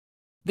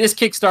 This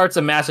kickstarts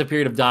a massive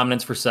period of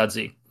dominance for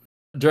Sudsy.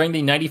 During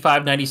the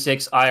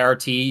 95-96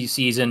 IRT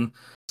season,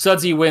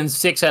 Sudsy wins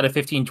 6 out of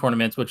 15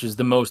 tournaments, which is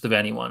the most of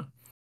anyone.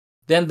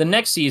 Then the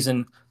next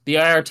season, the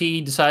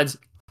IRT decides,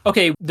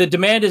 okay, the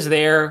demand is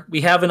there. We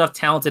have enough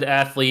talented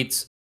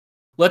athletes.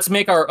 Let's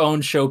make our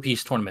own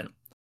showpiece tournament.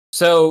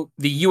 So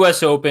the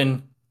US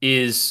Open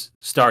is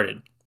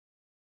started.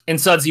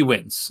 And Sudsy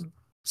wins.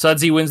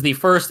 Sudsy wins the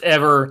first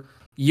ever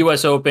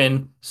US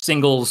Open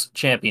singles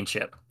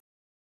championship.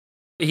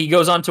 He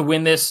goes on to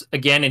win this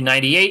again in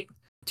 98,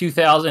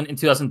 2000, and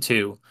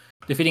 2002,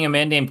 defeating a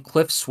man named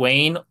Cliff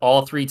Swain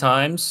all 3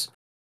 times.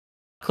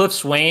 Cliff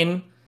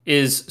Swain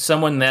is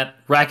someone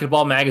that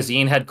Racquetball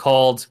magazine had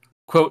called,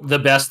 quote, the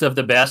best of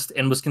the best,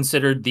 and was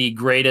considered the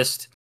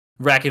greatest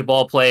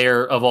racquetball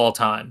player of all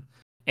time.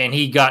 And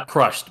he got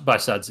crushed by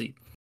Sudsy.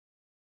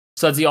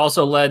 Sudsy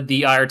also led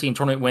the IRT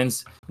tournament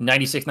wins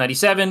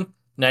 96-97,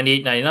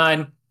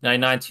 98-99,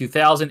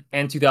 99-2000,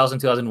 and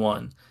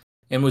 2000-2001.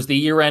 And was the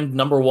year-end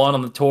number 1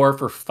 on the tour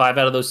for 5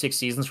 out of those 6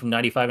 seasons from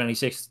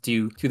 95-96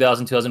 to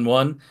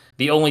 2000-2001.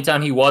 The only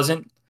time he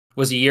wasn't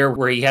was a year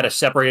where he had a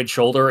separated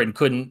shoulder and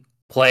couldn't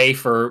play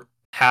for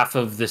half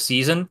of the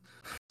season.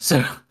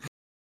 So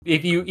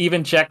if you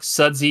even check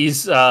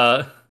Sudsy's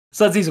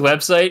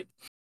website,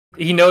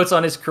 he notes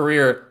on his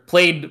career,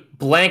 played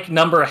blank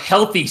number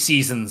healthy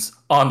seasons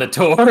on the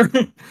tour,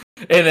 and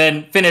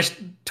then finished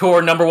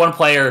tour number 1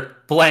 player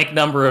blank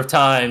number of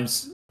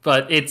times.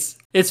 But it's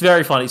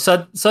very funny.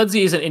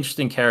 Sudsy is an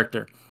interesting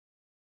character.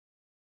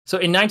 So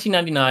in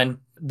 1999,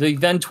 the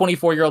then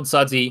 24-year-old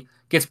Sudsy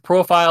gets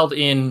profiled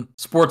in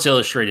Sports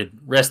Illustrated,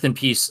 rest in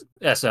peace,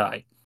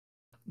 SI.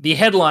 The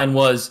headline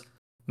was,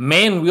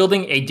 "Man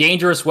wielding a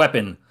dangerous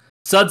weapon.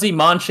 Sudsy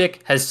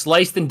Monchik has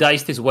sliced and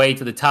diced his way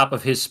to the top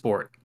of his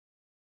sport."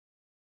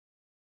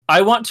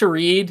 I want to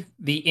read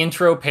the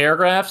intro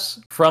paragraphs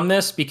from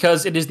this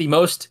because it is the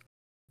most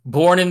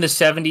born in the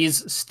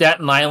 70s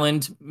Staten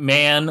Island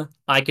man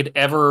I could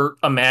ever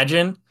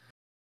imagine.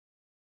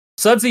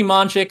 Sudsy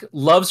Monchik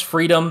loves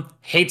freedom,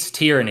 hates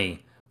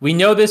tyranny. We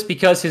know this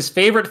because his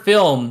favorite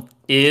film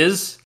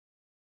is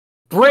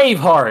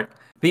Braveheart,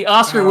 the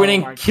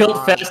Oscar-winning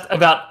kilt-fest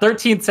about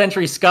 13th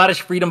century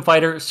Scottish freedom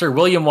fighter Sir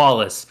William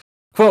Wallace.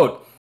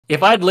 Quote,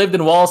 "If I'd lived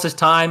in Wallace's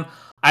time,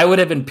 I would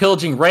have been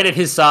pillaging right at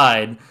his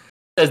side."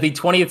 As the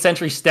 20th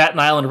century Staten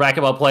Island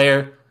racquetball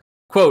player,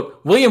 quote,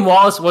 "William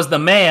Wallace was the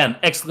man!"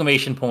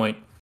 Exclamation point.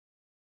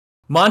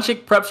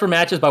 Monchik preps for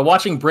matches by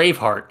watching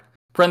Braveheart,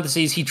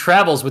 parentheses, he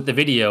travels with the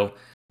video,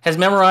 has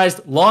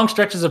memorized long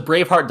stretches of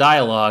Braveheart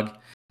dialogue,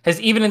 has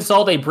even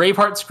installed a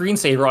Braveheart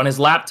screensaver on his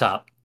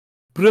laptop,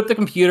 boot up the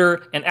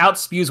computer, and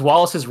outspews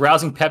Wallace's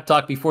rousing pep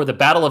talk before the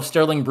Battle of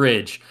Stirling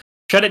Bridge.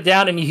 Shut it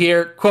down and you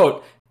hear,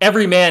 quote,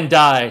 "Every man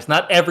dies,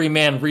 not every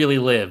man really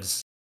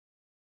lives."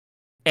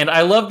 And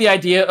I love the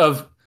idea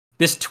of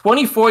this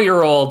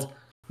 24-year-old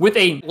with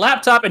a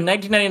laptop in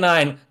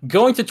 1999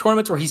 going to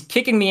tournaments where he's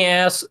kicking the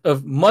ass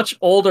of much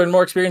older and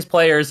more experienced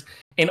players,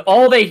 and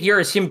all they hear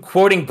is him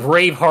quoting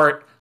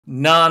Braveheart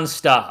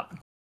nonstop.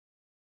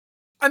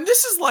 And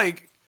this is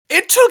like,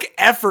 it took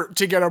effort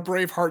to get a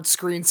Braveheart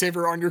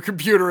screensaver on your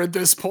computer at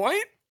this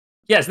point.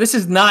 Yes, this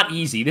is not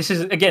easy. This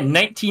is, again,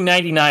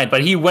 1999,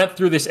 but he went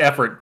through this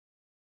effort.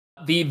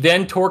 The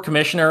then tour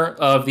commissioner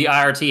of the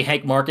IRT,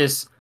 Hank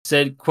Marcus,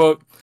 said,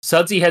 quote,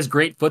 Sudsy has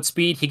great foot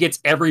speed. He gets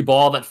every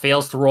ball that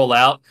fails to roll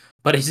out,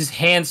 but his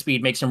hand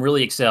speed makes him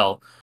really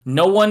excel.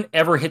 No one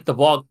ever hit the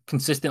ball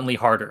consistently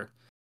harder.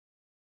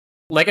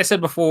 Like I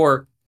said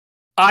before,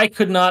 I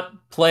could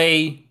not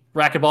play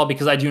racquetball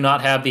because I do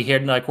not have the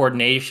hand-eye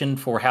coordination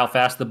for how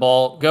fast the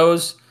ball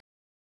goes.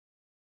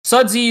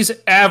 Sudsy's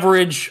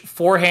average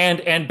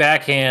forehand and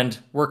backhand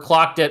were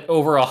clocked at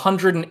over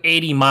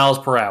 180 miles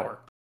per hour.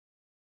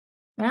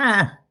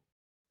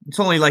 It's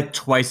only like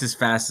twice as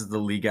fast as the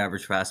league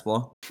average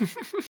fastball.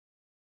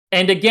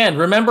 And again,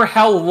 remember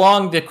how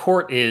long the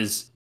court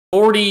is.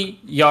 40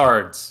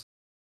 yards.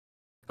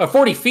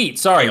 40 feet,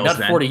 sorry, Scales,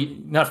 not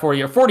 40, not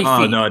 40, or 40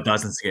 Oh, feet. no, it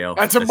doesn't scale.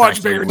 That's a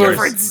much bigger actually worse.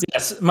 difference.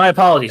 Yes, my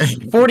apologies.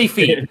 40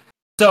 feet.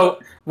 So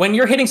when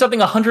you're hitting something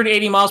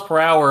 180 miles per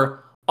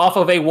hour off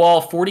of a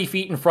wall 40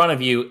 feet in front of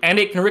you, and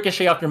it can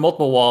ricochet off your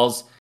multiple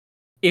walls,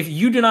 if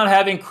you do not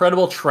have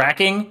incredible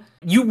tracking,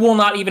 you will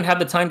not even have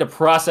the time to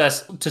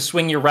process to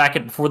swing your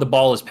racket before the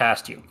ball is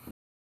past you.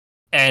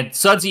 And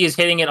Sudsy is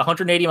hitting it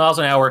 180 miles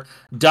an hour,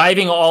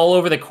 diving all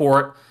over the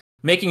court,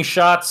 making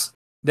shots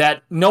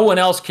that no one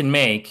else can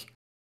make.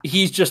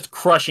 He's just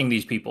crushing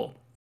these people.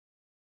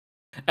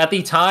 At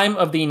the time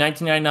of the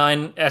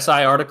 1999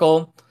 SI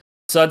article,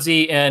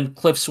 Sudsy and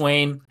Cliff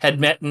Swain had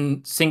met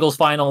in singles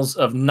finals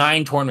of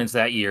 9 tournaments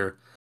that year.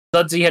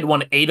 Sudsy had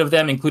won 8 of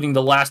them, including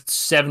the last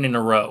 7 in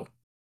a row.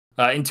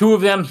 In 2 of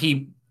them,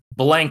 he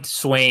blanked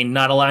Swain,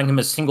 not allowing him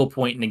a single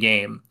point in the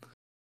game.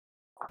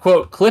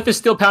 Quote, Cliff is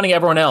still pounding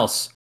everyone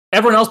else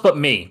but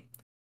me.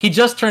 He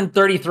just turned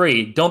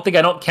 33. Don't think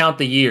I don't count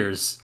the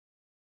years.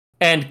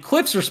 And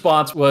Cliff's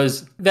response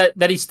was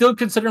that he still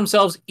considered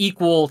himself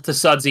equal to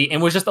Sudsy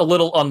and was just a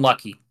little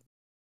unlucky.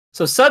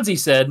 So Sudsy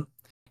said,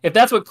 if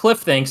that's what Cliff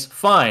thinks,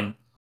 fine.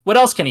 What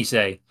else can he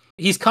say?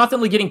 He's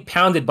constantly getting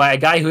pounded by a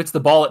guy who hits the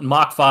ball at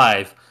Mach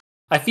 5.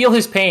 I feel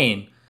his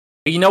pain.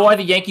 But you know why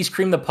the Yankees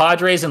creamed the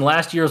Padres in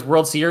last year's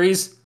World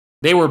Series?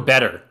 They were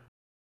better.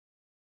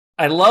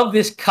 I love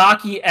this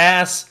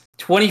cocky-ass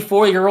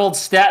 24-year-old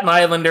Staten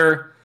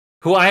Islander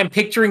who I am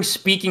picturing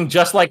speaking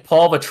just like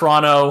Paul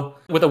Vetrano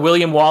with a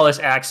William Wallace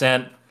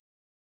accent.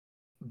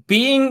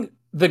 Being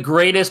the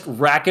greatest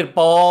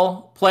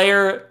racquetball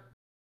player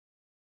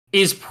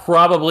is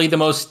probably the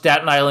most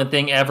Staten Island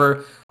thing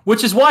ever,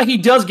 which is why he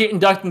does get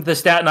inducted into the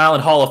Staten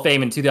Island Hall of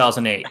Fame in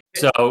 2008.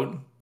 So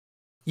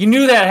you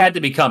knew that had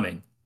to be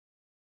coming.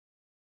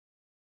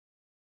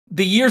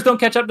 The years don't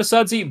catch up to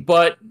Sudsy,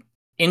 but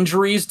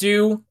injuries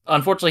do.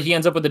 Unfortunately, he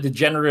ends up with a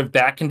degenerative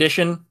back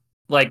condition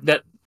like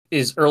that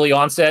is early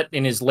onset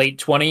in his late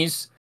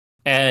 20s,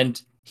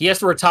 and he has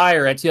to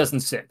retire at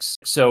 2006.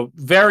 So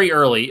very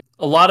early.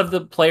 A lot of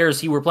the players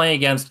he were playing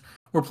against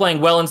were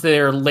playing well into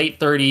their late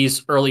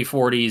 30s, early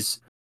 40s,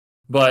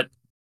 but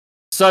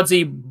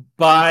Sudsy,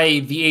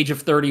 by the age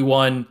of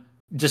 31,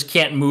 just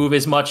can't move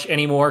as much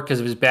anymore because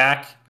of his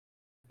back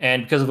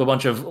and because of a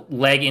bunch of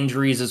leg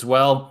injuries as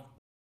well.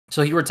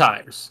 So he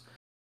retires.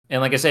 And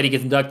like I said, he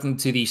gets inducted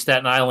into the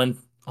Staten Island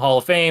Hall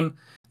of Fame.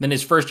 Then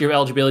his first year of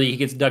eligibility, he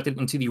gets inducted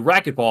into the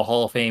Racquetball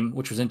Hall of Fame,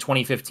 which was in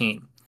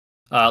 2015.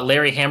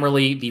 Larry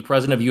Hammerly, the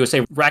president of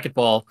USA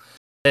Racquetball,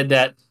 said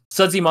that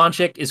Sudsy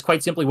Monchik is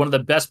quite simply one of the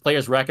best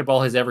players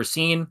racquetball has ever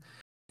seen.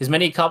 His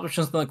many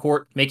accomplishments on the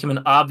court make him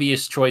an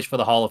obvious choice for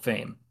the Hall of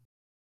Fame.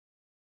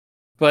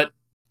 But,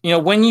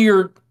 when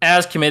you're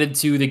as committed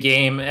to the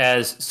game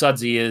as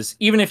Sudsy is,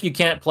 even if you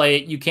can't play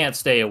it, you can't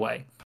stay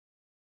away.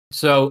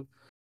 So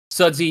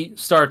Sudsy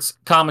starts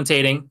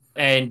commentating,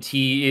 and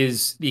he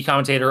is the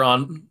commentator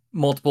on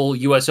multiple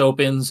U.S.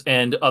 Opens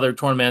and other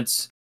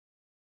tournaments.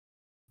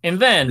 And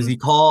then... Does he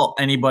call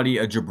anybody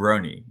a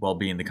jabroni while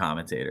being the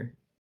commentator?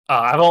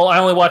 I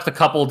only watched a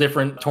couple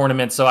different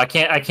tournaments, so I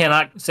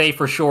cannot say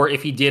for sure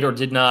if he did or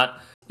did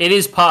not. It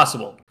is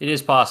possible.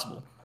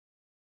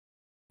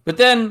 But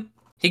then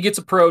he gets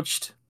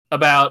approached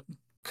about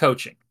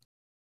coaching.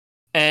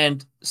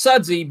 And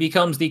Sudsy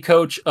becomes the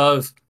coach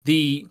of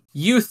the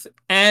youth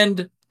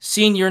and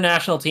senior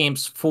national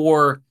teams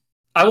for...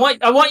 I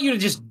want you to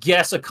just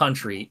guess a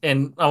country,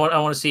 and I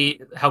want to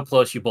see how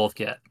close you both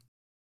get.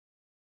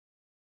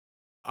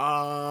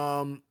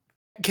 Can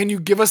you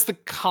give us the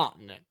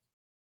continent?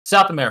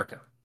 South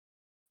America.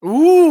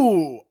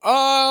 Ooh,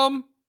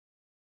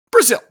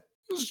 Brazil.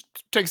 Let's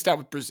take a stab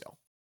with Brazil.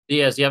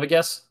 Diaz, do you have a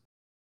guess?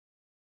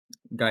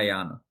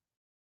 Guyana.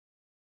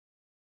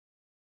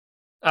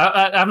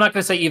 I'm not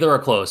going to say either are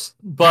close,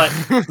 but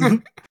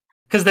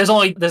because there's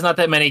not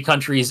that many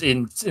countries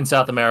in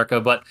South America.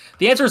 But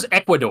the answer is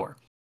Ecuador.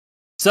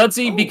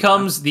 Sudsy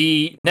becomes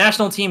the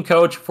national team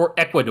coach for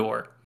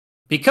Ecuador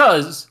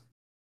because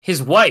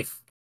his wife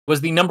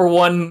was the number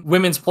 1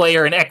 women's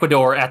player in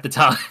Ecuador at the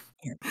time.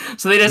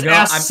 So they just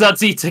asked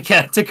Sudsy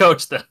to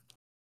coach them.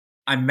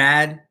 I'm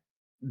mad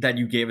that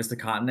you gave us the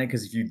continent,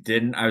 because if you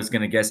didn't, I was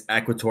going to guess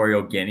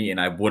Equatorial Guinea, and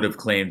I would have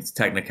claimed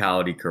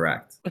technicality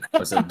correct.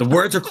 So the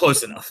words are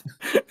close enough.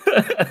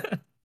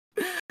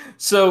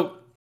 So,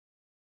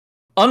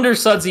 under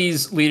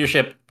Sudsy's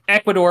leadership,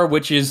 Ecuador,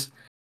 which is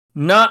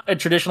not a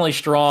traditionally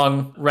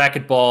strong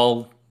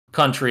racquetball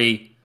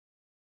country,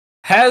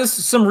 has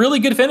some really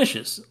good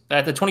finishes.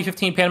 At the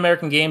 2015 Pan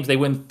American Games, they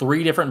win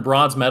 3 different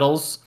bronze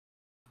medals.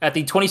 At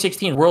the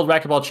 2016 World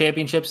Racquetball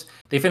Championships,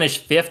 they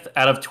finished 5th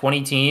out of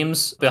 20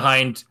 teams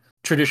behind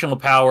traditional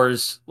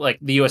powers like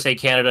the USA,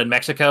 Canada, and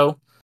Mexico.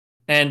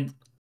 And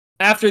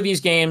after these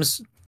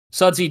games,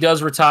 Sudsy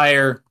does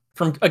retire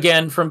from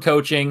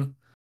coaching,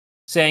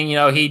 saying,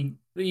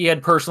 he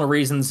had personal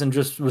reasons and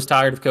just was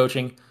tired of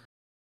coaching.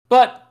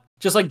 But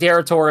just like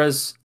Dara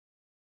Torres,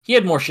 he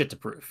had more shit to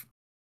prove.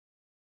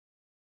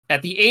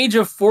 At the age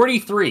of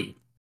 43,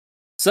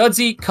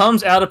 Sudsy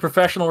comes out of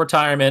professional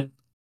retirement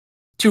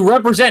to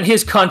represent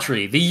his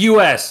country, the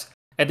U.S.,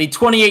 at the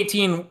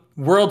 2018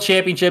 World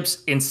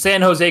Championships in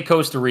San Jose,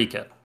 Costa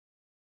Rica.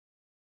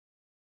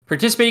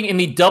 Participating in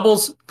the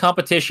doubles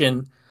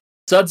competition,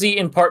 Sudsy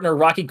and partner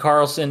Rocky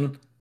Carlson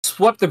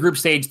swept the group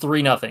stage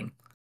 3-0.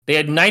 They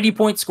had 90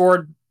 points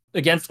scored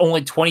against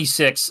only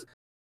 26.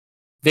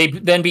 They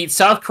then beat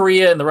South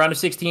Korea in the round of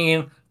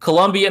 16,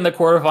 Colombia in the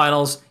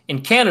quarterfinals,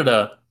 and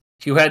Canada,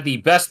 who had the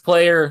best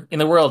player in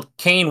the world,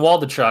 Kane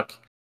Waldachuk,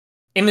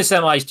 in the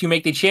semis to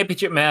make the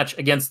championship match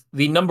against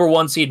the number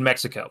 1 seed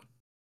Mexico.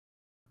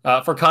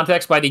 For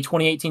context, by the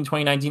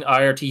 2018-2019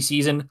 IRT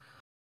season,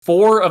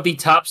 4 of the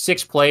top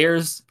 6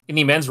 players in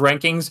the men's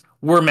rankings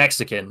were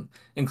Mexican,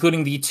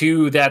 including the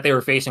 2 that they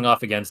were facing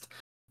off against.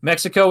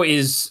 Mexico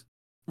is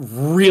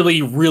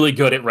really, really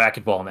good at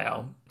racquetball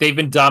now. They've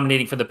been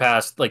dominating for the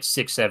past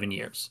 6-7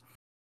 years.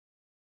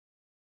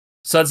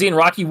 Sudsy and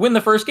Rocky win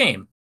the first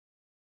game,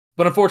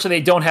 but unfortunately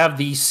they don't have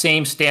the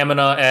same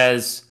stamina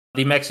as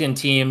the Mexican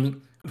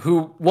team,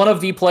 who one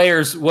of the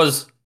players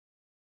was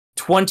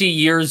 20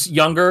 years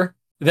younger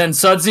than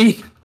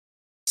Sudsy.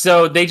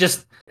 So they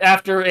just,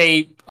 after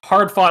a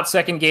hard-fought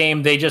second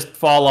game, they just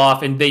fall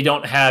off and they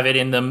don't have it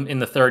in them in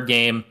the third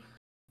game.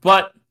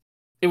 But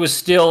it was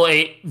still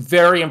a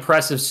very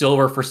impressive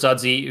silver for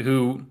Sudsy,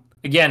 who,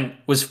 again,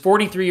 was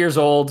 43 years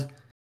old,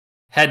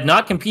 had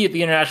not competed at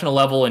the international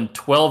level in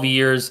 12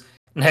 years,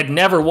 and had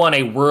never won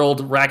a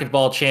World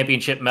Racquetball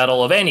Championship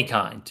medal of any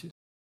kind.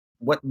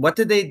 What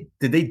did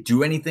they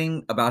do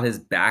anything about his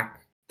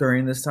back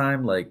during this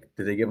time? Did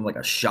they give him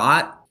a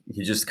shot?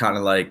 He just kind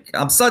of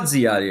I'm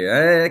Sudsy out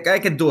here. I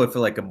can do it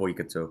for a week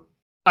or 2.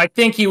 I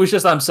think he was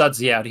just, I'm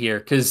Sudsy out here,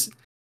 because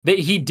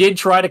he did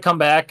try to come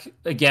back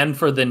again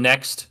for the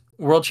next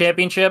World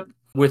Championship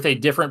with a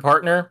different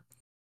partner,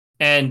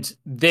 and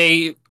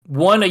they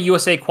won a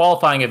USA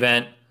qualifying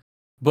event,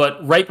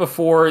 but right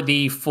before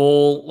the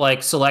full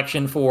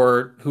selection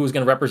for who was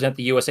going to represent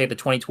the USA at the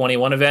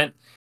 2021 event,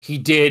 he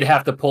did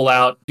have to pull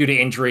out due to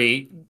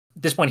injury.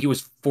 At this point, he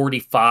was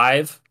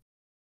 45.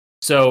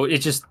 So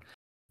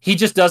he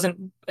just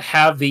doesn't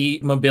have the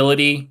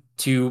mobility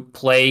to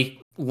play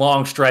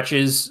long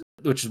stretches,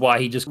 which is why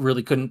he just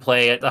really couldn't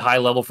play at the high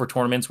level for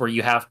tournaments where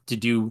you have to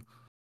do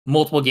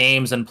multiple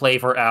games and play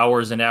for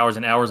hours and hours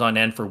and hours on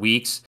end for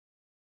weeks.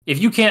 If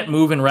you can't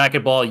move in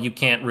racquetball, you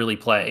can't really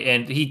play.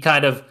 And he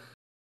kind of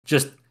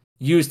just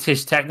used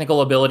his technical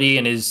ability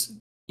and his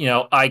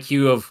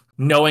IQ of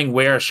knowing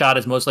where a shot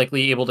is most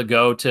likely able to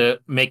go to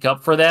make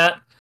up for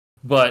that.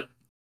 But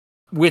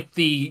with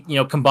the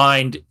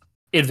combined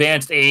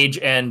advanced age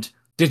and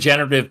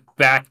degenerative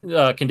back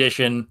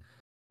condition,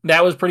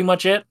 that was pretty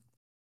much it.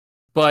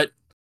 But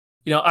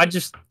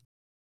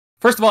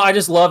first of all, I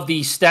just love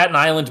the Staten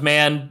Island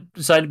man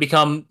decided to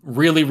become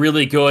really,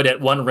 really good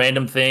at one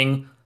random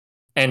thing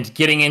and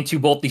getting into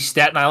both the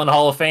Staten Island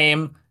Hall of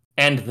Fame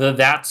and the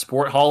That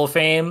Sport Hall of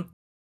Fame.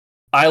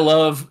 I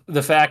love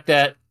the fact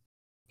that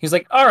he's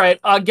like, all right,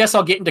 I guess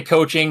I'll get into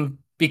coaching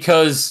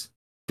because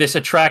this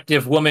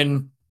attractive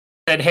woman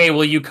said, hey,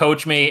 will you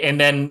coach me? And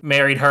then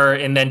married her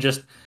and then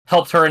just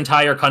helped her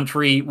entire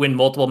country win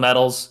multiple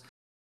medals.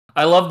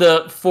 I love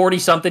the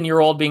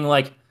 40-something-year-old being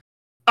like,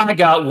 I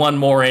got one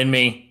more in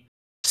me.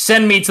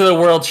 Send me to the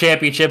World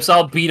Championships.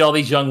 I'll beat all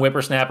these young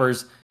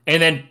whippersnappers.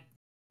 And then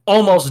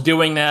almost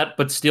doing that,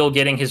 but still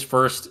getting his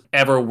first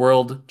ever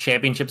World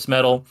Championships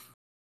medal.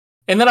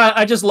 And then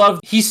I just love,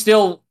 he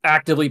still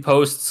actively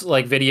posts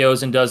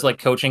videos and does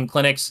coaching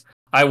clinics.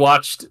 I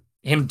watched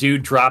him do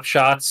drop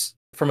shots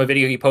from a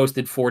video he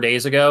posted 4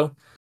 days ago.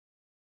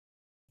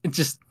 It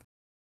just,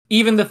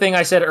 even the thing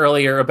I said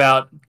earlier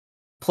about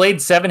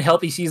played 7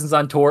 healthy seasons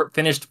on tour,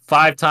 finished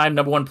 5-time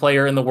number 1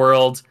 player in the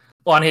world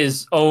on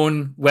his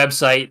own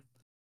website.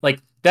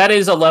 That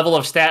is a level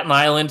of Staten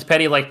Island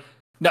petty.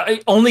 No,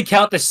 only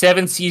count the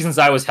 7 seasons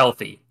I was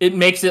healthy. It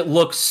makes it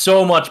look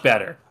so much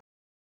better.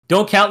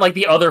 Don't count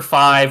the other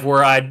 5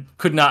 where I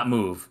could not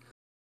move.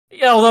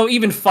 Although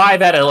even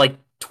 5 out of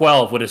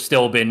 12 would have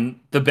still been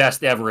the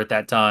best ever at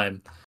that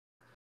time.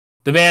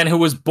 The man who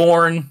was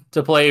born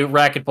to play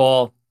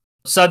racquetball,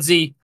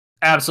 Sudsy,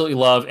 absolutely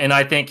love, and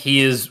I think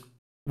he is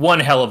one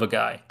hell of a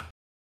guy.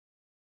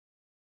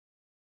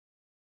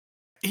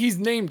 He's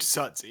named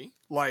Sudsy.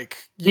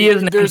 He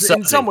is named Sudsy.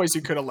 In some ways,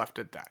 you could have left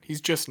it that he's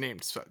just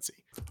named Sudsy.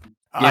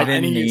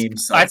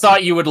 I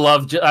thought you would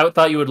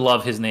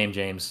love his name,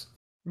 James.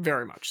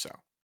 Very much so.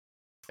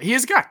 He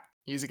is a guy.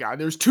 He's a guy.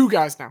 There's 2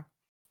 guys now,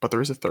 but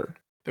there is a third.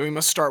 that we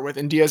must start with.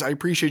 And Diaz, I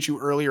appreciate you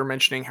earlier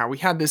mentioning how we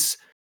had this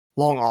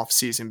long off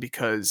season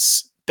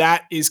because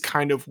that is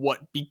kind of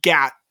what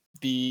begat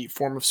the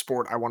form of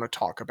sport I want to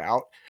talk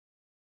about.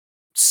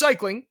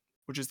 Cycling,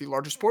 which is the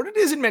largest sport, it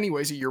is in many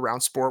ways a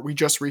year-round sport. We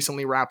just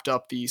recently wrapped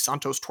up the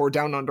Santos Tour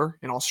Down Under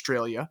in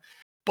Australia,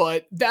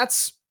 but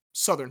that's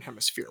Southern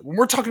Hemisphere. When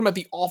we're talking about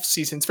the off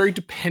season, it's very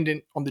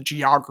dependent on the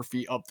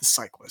geography of the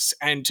cyclists.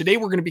 And today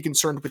we're going to be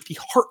concerned with the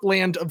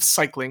heartland of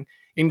cycling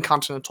in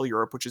continental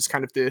Europe, which is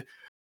kind of the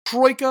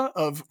troika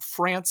of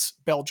France,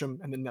 Belgium,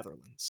 and the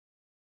Netherlands.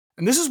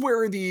 And this is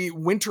where the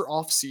winter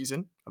off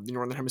season of the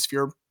Northern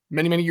Hemisphere,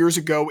 many, many years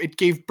ago, it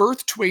gave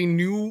birth to a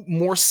new,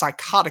 more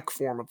psychotic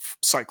form of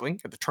cycling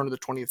at the turn of the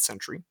 20th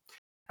century.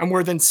 And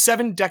where then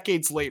 7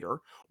 decades later,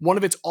 one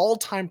of its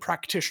all-time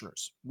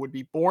practitioners would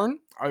be born.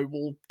 I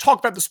will talk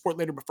about the sport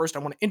later, but first I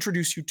want to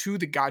introduce you to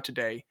the guy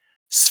today,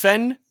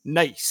 Sven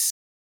Nys.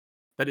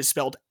 That is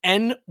spelled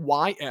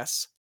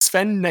N-Y-S,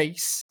 Sven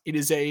Nys. It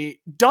is a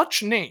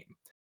Dutch name.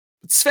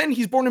 But Sven,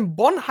 he's born in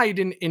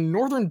Bonheiden in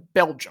northern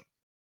Belgium.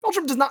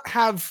 Belgium does not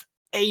have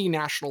a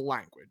national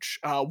language.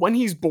 When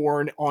he's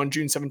born on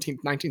June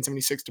 17th,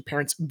 1976, to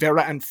parents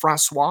Vera and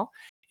Francois,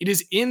 it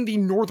is in the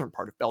northern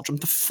part of Belgium,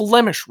 the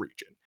Flemish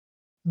region.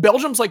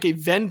 Belgium's like a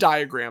Venn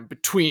diagram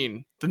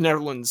between the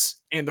Netherlands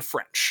and the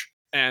French.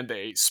 And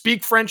they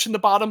speak French in the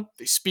bottom,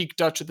 they speak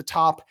Dutch at the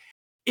top.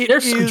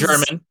 There's some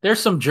German. There's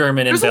some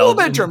German in There's a Belgium. little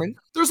bit of German.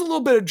 There's a little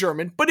bit of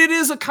German, but it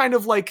is a kind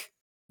of like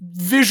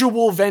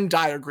visual Venn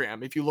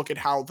diagram if you look at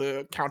how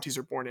the counties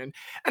are born in.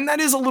 And that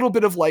is a little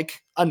bit of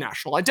like a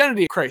national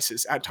identity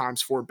crisis at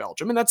times for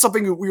Belgium. And that's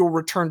something that we will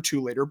return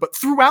to later. But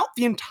throughout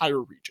the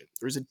entire region,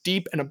 there's a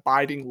deep and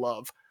abiding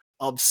love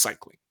of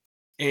cycling.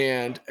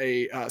 And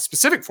a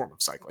specific form of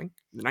cycling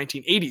in the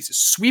 1980s is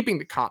sweeping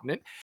the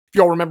continent. If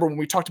y'all remember when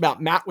we talked about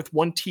Matt with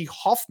 1T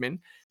Hoffman,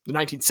 the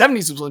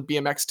 1970s was when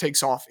BMX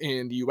takes off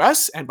in the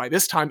US, and by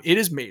this time it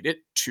has made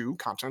it to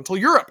continental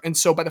Europe. And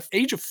so by the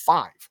age of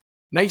 5,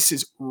 Nys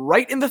is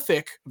right in the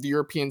thick of the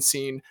European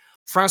scene.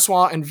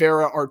 Francois and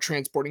Vera are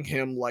transporting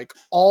him like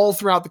all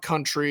throughout the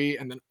country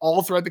and then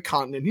all throughout the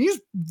continent. He's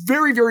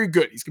very, very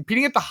good. He's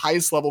competing at the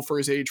highest level for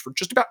his age for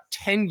just about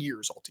 10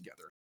 years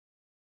altogether.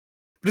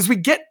 But as we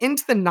get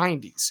into the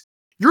 90s,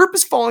 Europe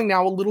is falling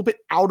now a little bit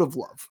out of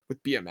love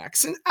with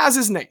BMX, and as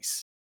is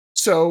Nys.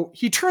 So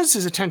he turns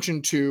his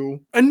attention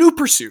to a new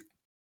pursuit,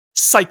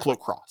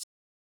 cyclocross.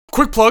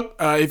 Quick plug,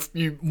 if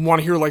you want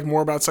to hear like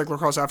more about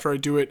cyclocross after I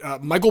do it,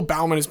 Michael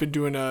Bauman has been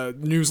doing a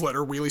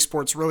newsletter, Wheelie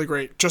Sports, really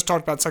great. Just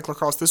talked about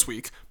cyclocross this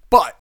week.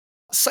 But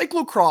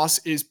cyclocross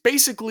is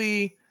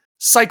basically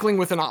cycling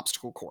with an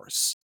obstacle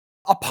course.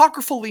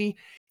 Apocryphally,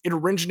 it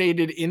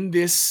originated in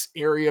this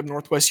area of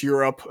Northwest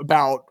Europe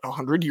about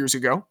 100 years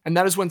ago, and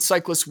that is when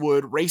cyclists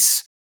would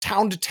race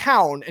town to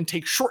town and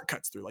take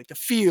shortcuts through like the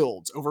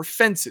fields, over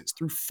fences,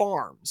 through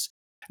farms.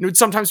 And it would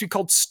sometimes be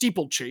called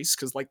steeplechase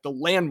because like the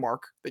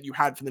landmark that you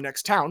had for the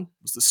next town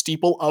was the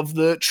steeple of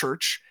the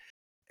church.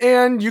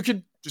 And you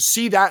could just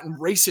see that and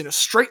race in a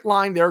straight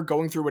line there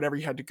going through whatever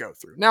you had to go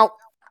through. Now,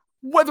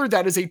 whether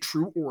that is a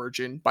true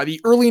origin, by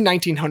the early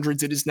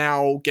 1900s, it is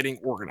now getting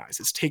organized.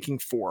 It's taking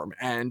form.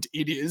 And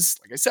it is,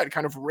 like I said,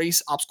 kind of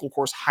race obstacle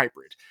course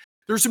hybrid.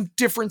 There's some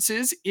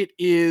differences. It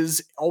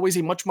is always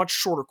a much, much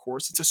shorter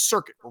course. It's a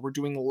circuit where we're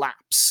doing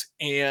laps.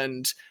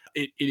 And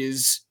it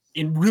is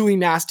in really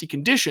nasty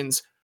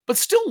conditions, but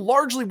still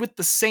largely with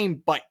the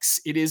same bikes.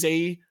 It is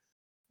a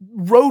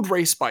road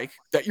race bike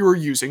that you're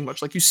using,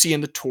 much like you see in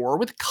the Tour,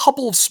 with a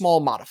couple of small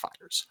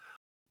modifiers.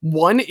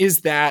 One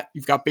is that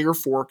you've got bigger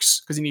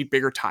forks because you need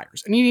bigger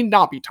tires, and you need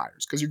knobby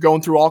tires because you're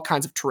going through all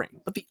kinds of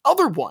terrain. But the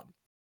other one,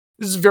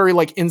 this is very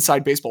like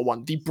inside baseball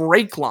one, the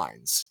brake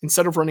lines,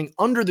 instead of running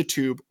under the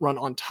tube, run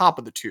on top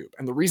of the tube.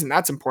 And the reason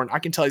that's important, I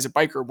can tell you as a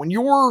biker, when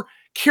you're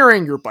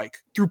carrying your bike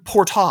through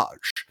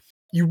portage,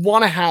 you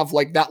want to have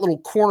like that little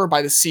corner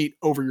by the seat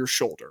over your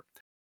shoulder.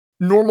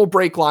 Normal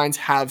brake lines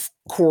have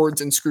cords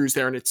and screws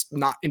there, and it's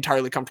not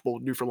entirely comfortable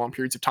to do for long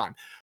periods of time.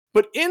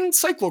 But in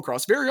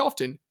cyclocross, very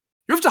often,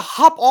 you have to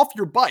hop off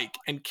your bike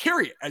and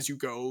carry it as you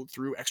go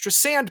through extra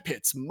sand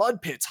pits,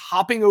 mud pits,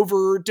 hopping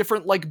over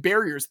different like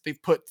barriers that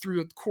they've put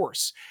through the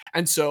course.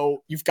 And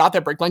so you've got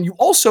that brake line. You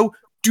also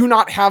do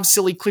not have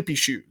silly clippy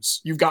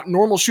shoes. You've got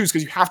normal shoes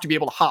because you have to be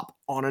able to hop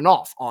on and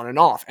off,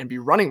 and be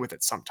running with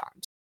it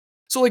sometimes.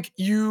 So like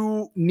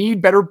you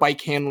need better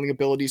bike handling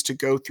abilities to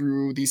go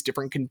through these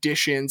different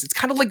conditions. It's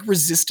kind of like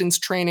resistance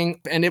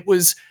training, and it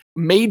was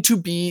made to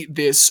be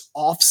this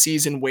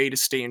off-season way to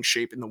stay in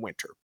shape in the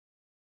winter.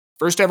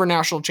 First ever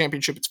national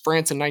championship, it's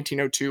France in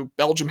 1902.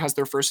 Belgium has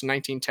their first in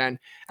 1910,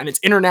 and it's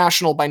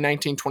international by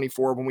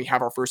 1924 when we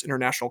have our first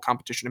international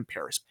competition in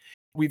Paris.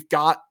 We've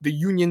got the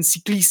Union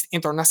Cycliste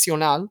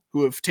Internationale,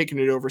 who have taken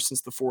it over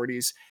since the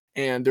 40s,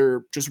 and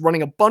they're just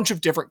running a bunch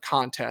of different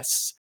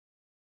contests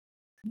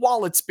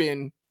while it's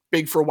been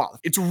big for a while.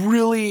 It's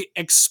really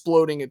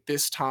exploding at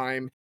this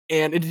time,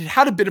 and it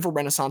had a bit of a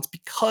renaissance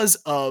because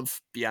of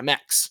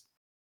BMX.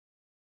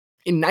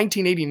 In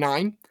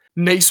 1989,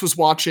 Nys was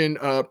watching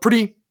a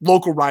pretty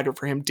local rider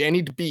for him,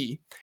 Danny DeBee,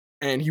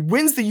 And he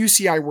wins the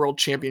UCI World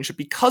Championship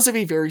because of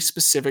a very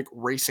specific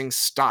racing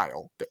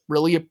style that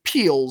really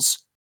appeals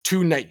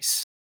to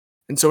Nice.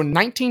 And so in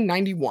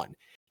 1991,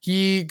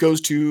 he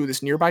goes to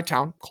this nearby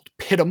town called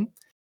Pittem.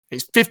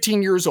 He's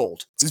 15 years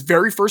old. It's his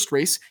very first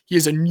race. He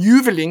is a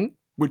Nieuweling,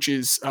 which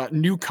is a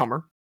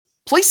newcomer.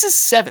 Places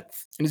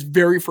 7th in his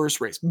very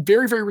first race.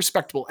 Very, very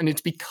respectable. And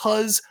it's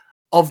because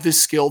of this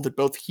skill that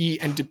both he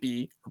and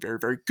DeBee are very,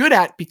 very good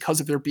at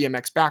because of their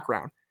BMX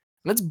background.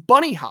 And that's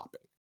bunny hopping.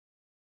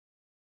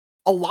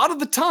 A lot of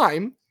the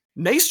time,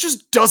 Nace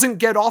just doesn't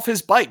get off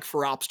his bike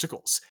for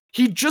obstacles.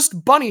 He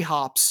just bunny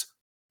hops,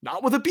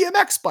 not with a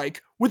BMX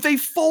bike, with a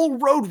full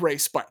road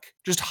race bike,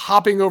 just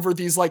hopping over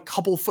these like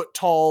couple foot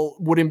tall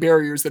wooden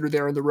barriers that are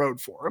there in the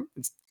road for him.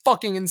 It's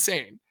fucking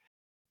insane.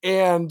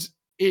 And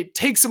it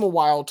takes him a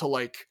while to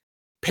like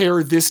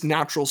pair this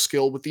natural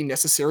skill with the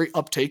necessary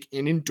uptake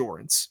in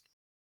endurance.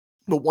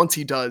 But once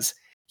he does,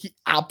 he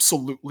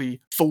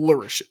absolutely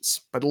flourishes.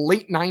 By the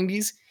late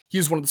 90s, he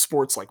was one of the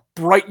sport's like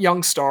bright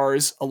young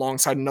stars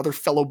alongside another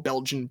fellow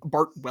Belgian,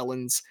 Bart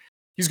Wellens.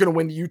 He's going to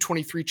win the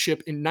U23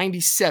 chip in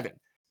 97,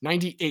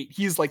 98.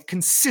 He's like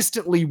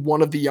consistently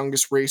one of the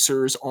youngest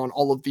racers on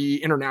all of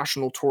the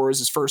international tours.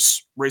 His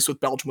first race with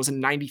Belgium was in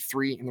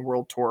 93 in the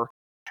World Tour.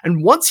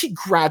 And once he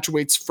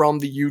graduates from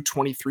the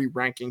U23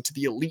 ranking to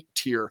the elite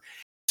tier,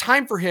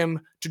 time for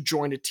him to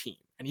join a team.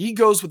 And he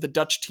goes with the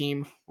Dutch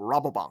team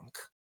Rabobank.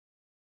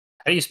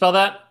 How do you spell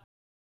that?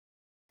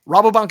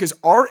 Rabobank is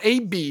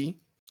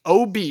Rabobank.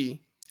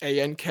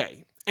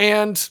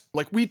 And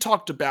like we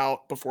talked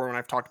about before when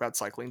I've talked about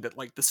cycling, that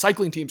like the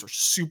cycling teams are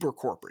super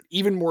corporate,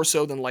 even more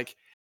so than like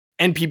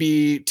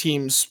NPB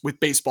teams with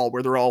baseball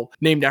where they're all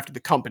named after the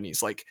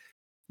companies. Like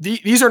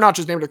these are not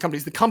just named after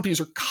companies. The companies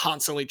are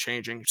constantly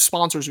changing.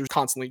 Sponsors are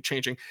constantly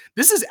changing.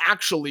 This is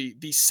actually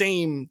the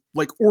same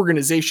like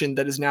organization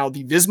that is now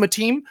the Visma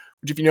team,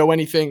 which if you know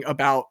anything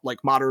about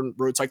like modern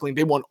road cycling,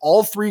 they won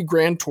all 3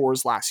 Grand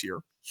Tours last year.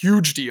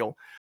 Huge deal.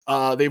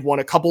 They've won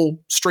a couple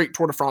straight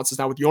Tour de France's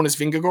now with Jonas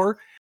Vingegaard,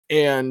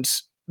 and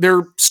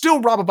they're still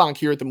Rabobank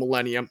here at the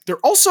Millennium. They're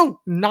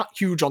also not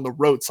huge on the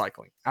road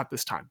cycling at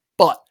this time,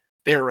 but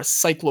they're a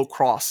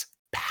cyclocross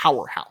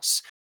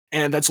powerhouse.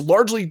 And that's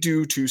largely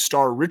due to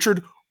star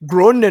Richard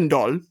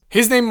Groenendaal.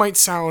 His name might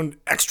sound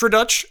extra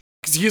Dutch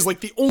because he is like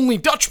the only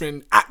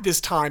Dutchman at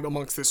this time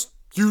amongst this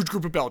huge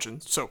group of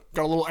Belgians. So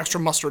got a little extra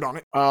mustard on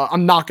it.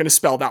 I'm not going to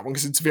spell that one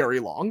because it's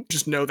very long.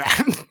 Just know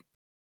that.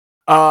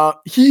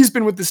 He's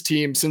been with this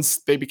team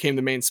since they became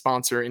the main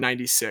sponsor in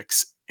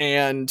 96.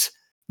 And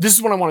this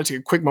is when I want to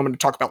take a quick moment to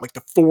talk about like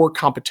the 4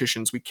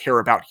 competitions we care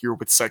about here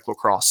with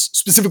cyclocross,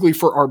 specifically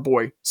for our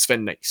boy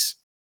Sven Nys.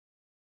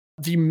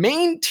 The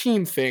main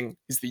team thing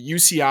is the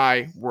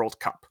UCI World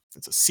Cup.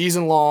 It's a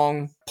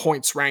season-long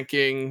points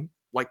ranking,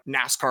 like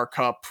NASCAR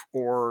Cup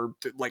or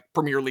like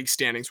Premier League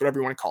standings, whatever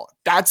you want to call it.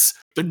 That's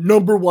the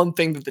number one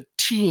thing that the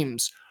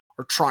teams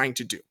are trying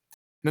to do.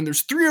 And then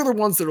there's 3 other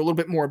ones that are a little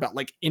bit more about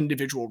like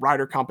individual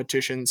rider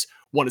competitions.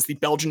 One is the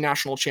Belgian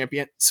national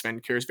champion. Sven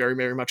cares very,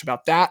 very much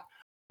about that.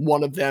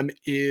 One of them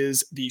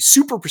is the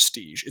Super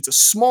Prestige. It's a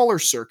smaller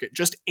circuit,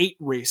 just 8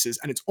 races,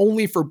 and it's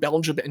only for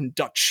Belgium and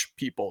Dutch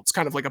people. It's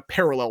kind of like a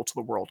parallel to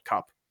the World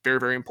Cup. Very,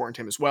 very important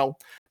to him as well.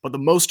 But the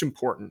most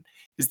important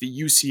is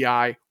the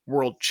UCI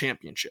World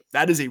Championship.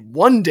 That is a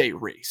one-day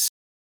race.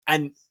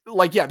 And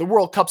like, yeah, the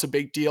World Cup's a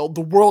big deal.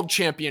 The World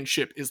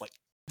Championship is like,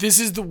 this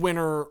is the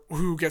winner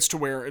who gets to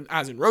wear,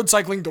 as in road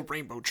cycling, the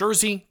rainbow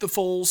jersey the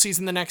full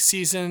season, the next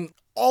season.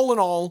 All in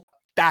all,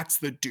 that's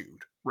the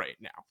dude right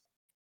now.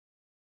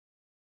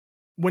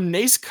 When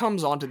Nace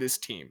comes onto this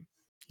team,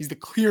 he's the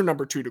clear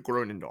number 2 to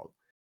Groenendaal.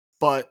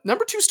 But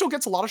number 2 still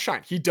gets a lot of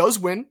shine. He does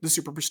win the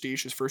Super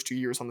Prestige his first 2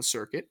 years on the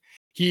circuit.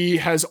 He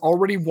has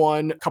already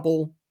won a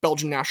couple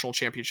Belgian national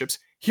championships.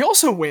 He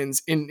also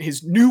wins in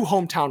his new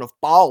hometown of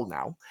Baal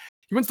now.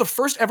 He wins the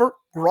first ever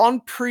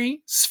Grand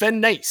Prix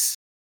Sven Nys.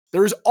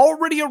 There is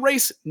already a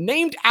race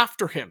named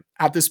after him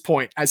at this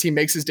point as he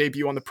makes his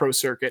debut on the pro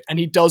circuit, and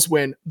he does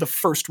win the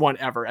first one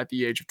ever at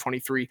the age of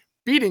 23,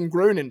 beating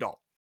Groenendaal.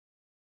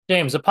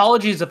 James,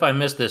 apologies if I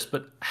missed this,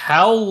 but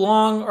how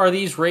long are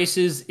these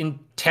races in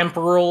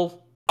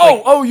temporal?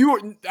 You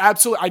were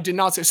absolutely. I did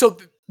not say. So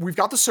we've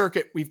got the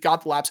circuit, we've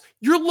got the laps.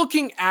 You're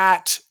looking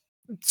at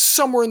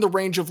somewhere in the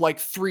range of like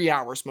 3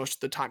 hours most of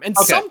the time. And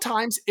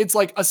sometimes it's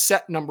like a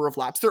set number of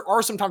laps. There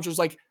are sometimes there's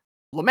like,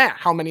 Le Mans,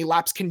 how many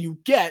laps can you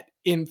get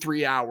in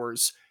 3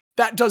 hours?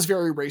 That does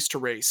vary race to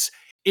race.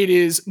 It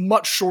is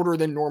much shorter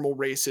than normal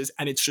races,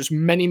 and it's just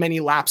many, many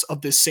laps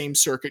of this same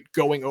circuit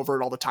going over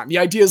it all the time. The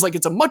idea is like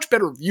it's a much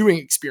better viewing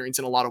experience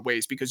in a lot of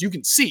ways because you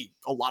can see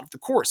a lot of the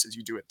course as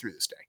you do it through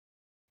this day.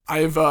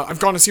 I've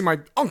gone to see my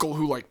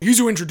uncle he's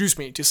who introduced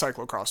me to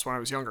cyclocross when I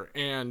was younger,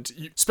 and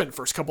you spend the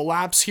first couple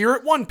laps here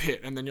at one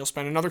pit, and then you'll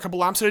spend another couple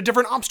laps at a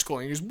different obstacle,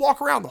 and you just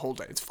walk around the whole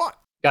day. It's fun.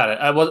 Got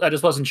it. I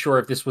just wasn't sure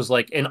if this was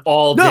like an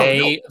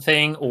all-day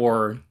thing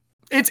or...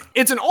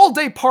 It's an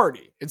all-day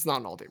party. It's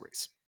not an all-day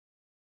race.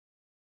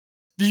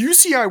 The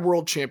UCI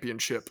World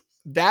Championship,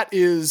 that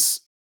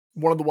is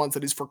one of the ones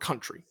that is for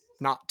country,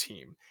 not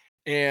team.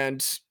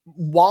 And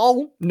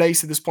while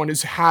Nice at this point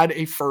has had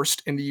a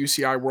first in the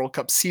UCI World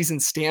Cup season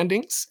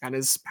standings and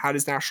has had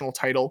his national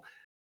title,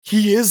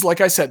 he is, like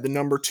I said, the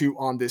number 2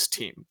 on this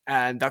team.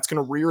 And that's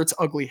going to rear its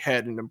ugly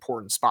head in an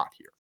important spot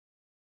here.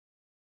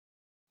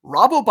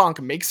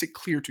 Rabobank makes it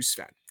clear to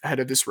Sven ahead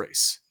of this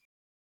race,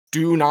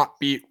 do not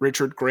beat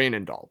Richard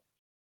Greinendal.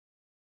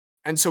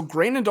 And so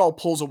Greinendal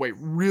pulls away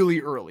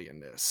really early in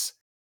this.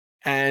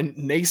 And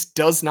Nace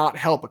does not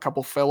help a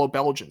couple fellow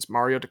Belgians,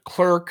 Mario de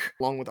Klerk,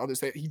 along with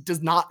others. He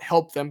does not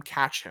help them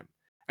catch him.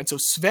 And so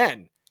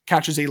Sven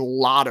catches a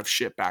lot of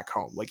shit back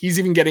home. Like, he's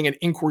even getting an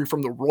inquiry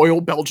from the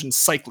Royal Belgian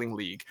Cycling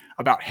League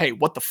about, hey,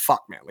 what the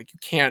fuck, man? Like, you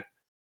can't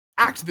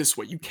act this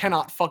way. You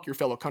cannot fuck your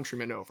fellow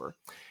countrymen over.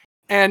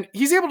 And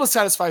he's able to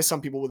satisfy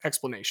some people with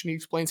explanation. He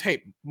explains,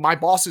 hey, my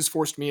bosses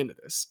forced me into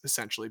this,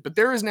 essentially. But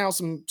there is now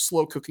some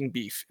slow cooking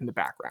beef in the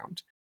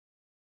background.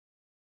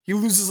 He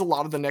loses a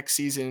lot of the next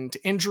season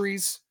to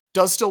injuries,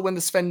 does still win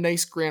the Sven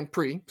Nys Grand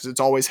Prix, because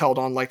it's always held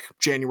on like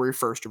January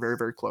 1st or very,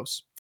 very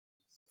close.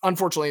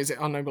 Unfortunately, he's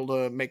unable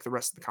to make the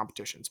rest of the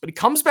competitions. But he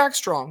comes back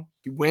strong.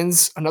 He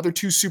wins another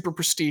 2 super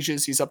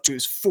prestiges. He's up to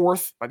his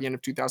 4th by the end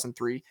of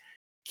 2003.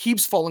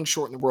 Keeps falling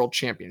short in the World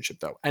Championship,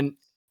 though. And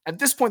at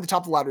this point, the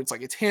top of the ladder, it's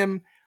like it's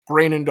him,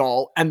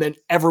 Greinendal, and then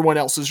everyone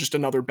else is just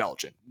another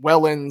Belgian.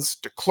 Wellens,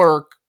 de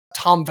Klerk,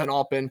 Tom van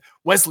Alpen,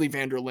 Wesley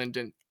van der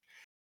Linden.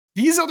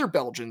 These other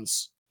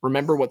Belgians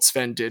remember what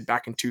Sven did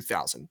back in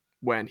 2000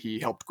 when he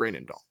helped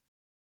Greinendal.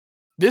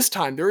 This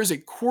time, there is a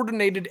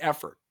coordinated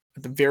effort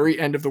at the very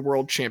end of the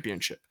World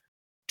Championship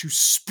to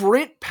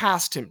sprint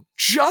past him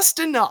just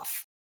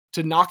enough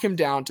to knock him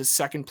down to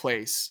second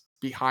place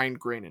behind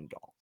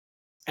Greinendal.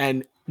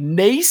 And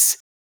Nace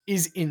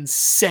is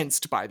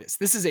incensed by this.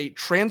 This is a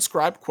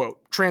transcribed quote,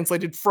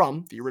 translated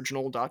from the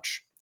original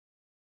Dutch.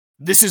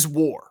 This is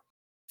war.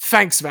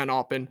 Thanks, Van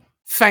Alpen.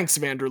 Thanks,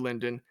 van der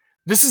Linden.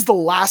 This is the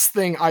last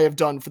thing I have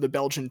done for the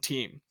Belgian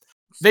team.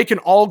 They can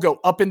all go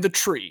up in the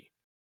tree.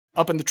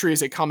 Up in the tree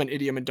is a common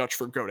idiom in Dutch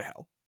for go to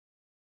hell.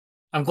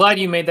 I'm glad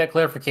you made that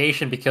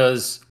clarification,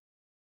 because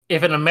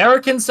if an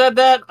American said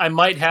that, I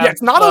might have... Yeah,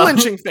 it's not a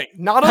lynching thing.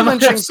 Not a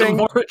lynching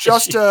thing.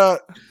 Just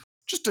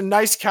a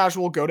nice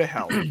casual go to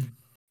hell.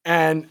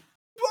 And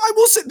I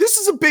will say this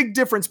is a big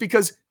difference,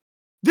 because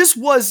this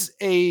was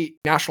a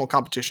national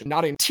competition,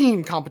 not a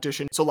team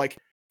competition. So like,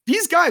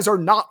 these guys are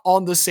not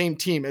on the same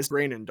team as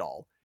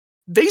Greinendal.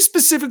 They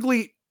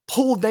specifically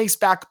pulled Nace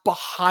back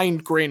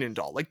behind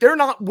Greinendal. Like, they're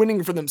not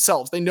winning for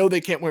themselves. They know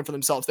they can't win for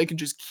themselves. They can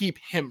just keep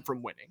him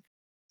from winning.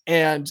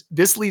 And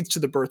this leads to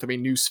the birth of a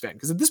new Sven.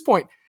 Because at this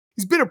point,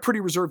 he's been a pretty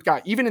reserved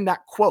guy. Even in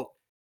that quote,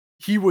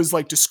 he was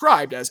like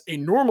described as a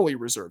normally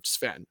reserved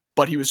Sven,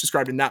 but he was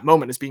described in that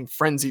moment as being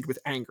frenzied with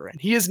anger.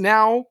 And he is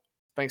now,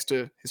 thanks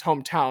to his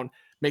hometown,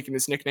 making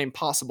this nickname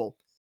possible,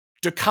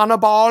 De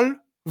Cannibal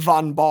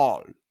van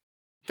Bal,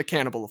 the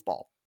Cannibal of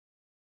Ball.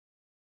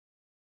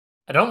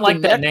 I don't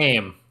like that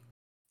name.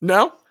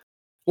 No?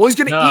 Well, he's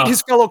going to eat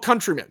his fellow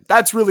countrymen.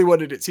 That's really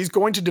what it is. He's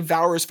going to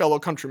devour his fellow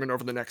countrymen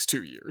over the next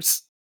 2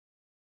 years.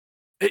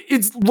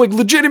 It's like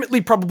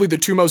legitimately probably the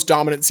 2 most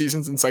dominant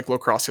seasons in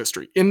cyclocross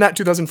history. In that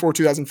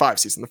 2004-2005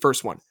 season, the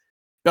first one,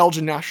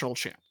 Belgian national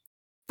champ,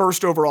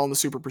 first overall in the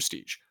Super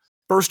Prestige,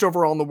 first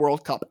overall in the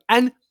World Cup,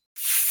 and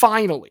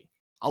finally,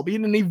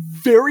 albeit in a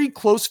very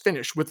close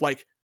finish with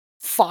like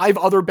 5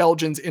 other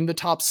Belgians in the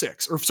top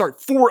 6, or sorry,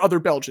 4 other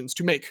Belgians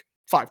to make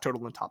 5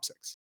 total in the top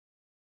 6.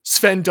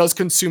 Sven does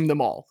consume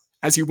them all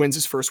as he wins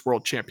his first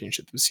World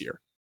Championship this year.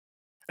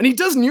 And he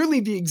does nearly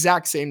the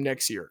exact same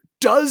next year.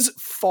 Does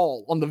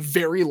fall on the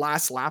very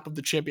last lap of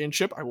the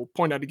championship. I will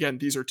point out again,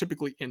 these are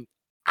typically in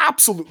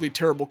absolutely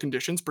terrible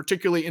conditions,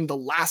 particularly in the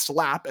last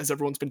lap, as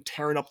everyone's been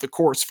tearing up the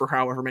course for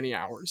however many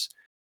hours.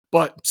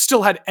 But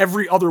still had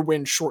every other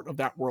win short of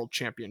that World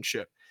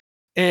Championship.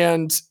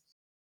 And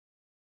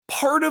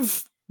part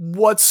of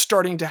what's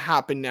starting to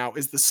happen now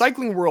is the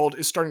cycling world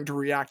is starting to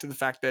react to the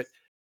fact that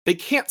they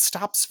can't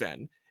stop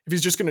Sven if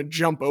he's just going to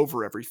jump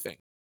over everything.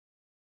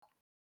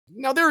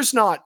 Now, there's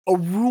not a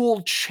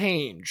rule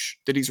change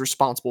that he's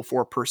responsible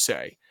for per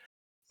se,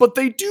 but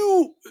they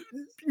do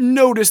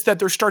notice that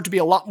there start to be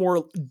a lot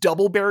more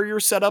double barrier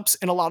setups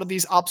in a lot of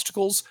these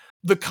obstacles,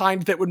 the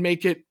kind that would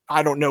make it,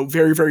 I don't know,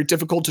 very, very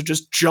difficult to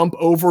just jump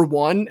over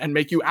one and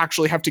make you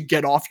actually have to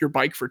get off your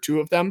bike for 2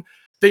 of them.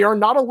 They are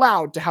not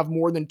allowed to have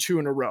more than 2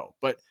 in a row,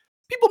 but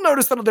people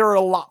notice that there are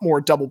a lot more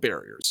double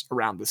barriers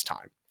around this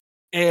time.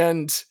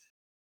 And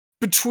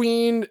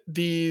between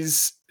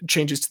these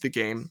changes to the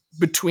game,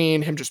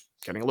 between him just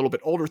getting a little bit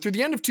older, through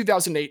the end of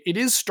 2008, it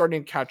is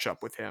starting to catch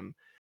up with him.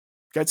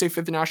 Gets a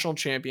 5th national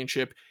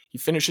championship. He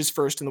finishes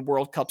first in the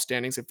World Cup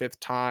standings a 5th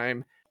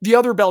time. The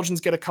other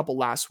Belgians get a couple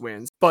last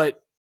wins.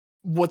 But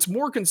what's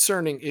more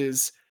concerning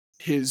is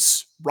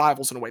his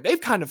rivals in a way.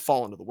 They've kind of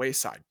fallen to the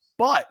wayside.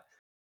 But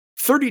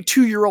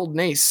 32-year-old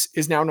Nace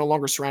is now no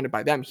longer surrounded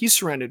by them. He's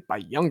surrounded by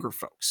younger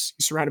folks.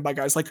 He's surrounded by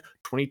guys like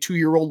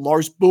 22-year-old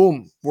Lars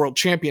Boom, world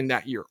champion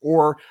that year,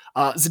 or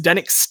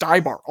Zdeněk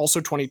Stybar, also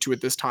 22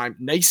 at this time.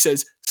 Nace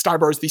says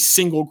Stybar is the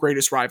single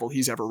greatest rival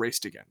he's ever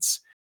raced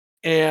against.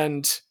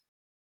 And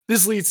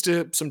This leads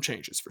to some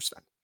changes for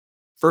Sven.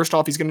 First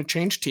off, he's going to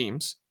change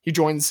teams. He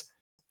joins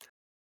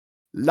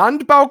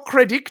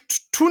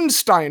Landbaukredit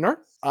Thunsteiner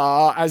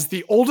as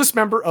the oldest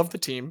member of the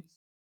team.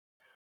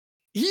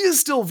 He is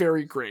still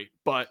very great,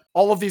 but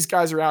all of these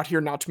guys are out here,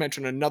 not to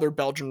mention another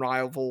Belgian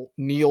rival,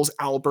 Niels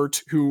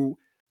Albert, who,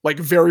 like,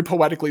 very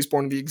poetically is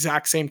born in the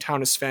exact same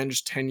town as Sven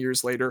just 10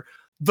 years later.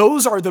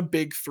 Those are the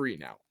big three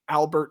now,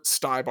 Albert,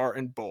 Stybar,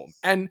 and Bohm.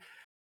 And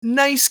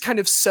Nice kind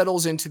of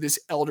settles into this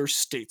elder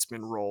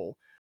statesman role.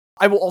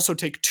 I will also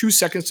take 2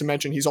 seconds to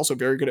mention he's also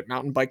very good at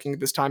mountain biking at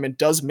this time and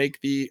does make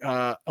the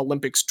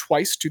Olympics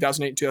twice,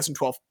 2008 and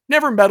 2012.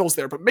 Never medals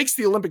there, but makes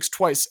the Olympics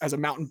twice as a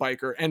mountain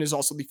biker and is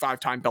also the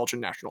 5-time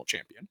Belgian national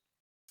champion.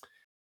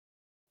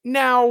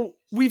 Now,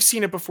 we've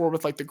seen it before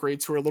with like the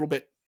greats who are a little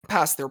bit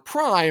past their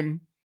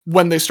prime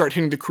when they start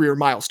hitting the career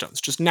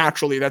milestones. Just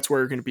naturally, that's where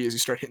you're going to be as you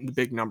start hitting the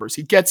big numbers.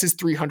 He gets his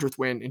 300th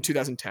win in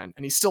 2010,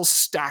 and he's still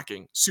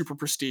stacking super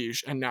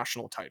prestige and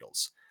national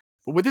titles.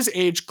 But with his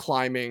age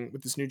climbing,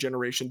 with this new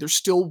generation, there's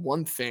still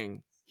one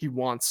thing he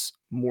wants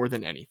more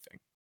than anything,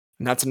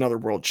 and that's another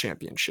world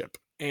championship.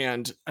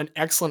 And an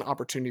excellent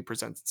opportunity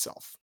presents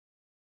itself.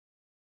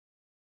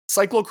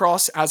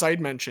 Cyclocross, as I had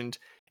mentioned,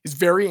 is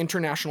very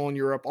international in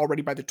Europe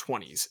already by the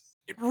 20s.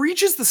 It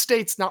reaches the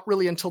States not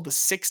really until the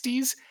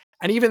 60s,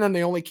 and even then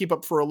they only keep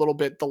up for a little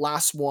bit, the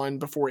last one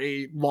before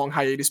a long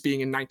hiatus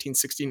being in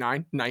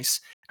 1969. Nice.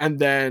 And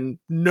then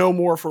no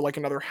more for like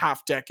another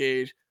half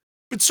decade.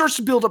 It starts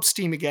to build up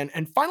steam again,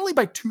 and finally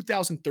by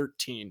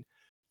 2013,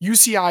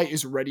 UCI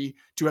is ready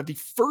to have the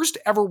first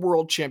ever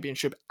world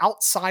championship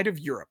outside of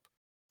Europe.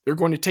 They're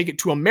going to take it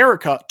to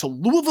America, to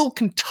Louisville,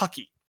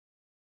 Kentucky.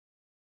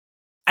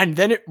 And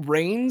then it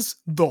rains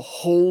the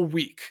whole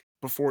week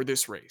before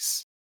this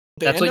race.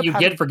 That's what you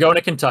get for going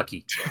to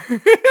Kentucky.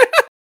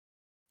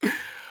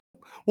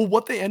 Well,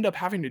 what they end up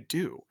having to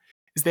do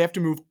is they have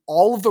to move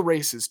all of the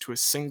races to a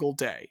single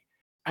day.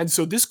 And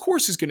so this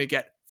course is going to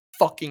get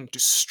fucking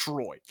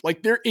destroyed.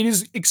 Like, it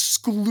is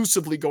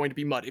exclusively going to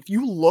be mud. If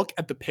you look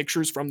at the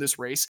pictures from this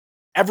race,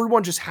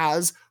 everyone just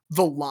has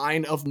the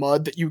line of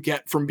mud that you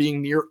get from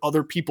being near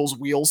other people's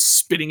wheels,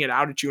 spitting it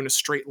out at you in a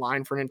straight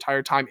line for an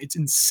entire time. It's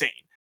insane.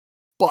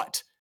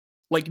 But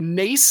like,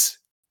 Nace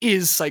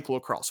is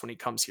cyclocross when he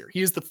comes here.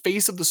 He is the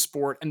face of the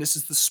sport, and this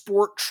is the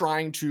sport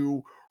trying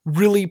to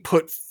really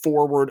put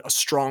forward a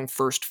strong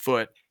first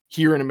foot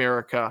here in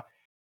America.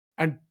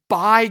 And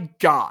by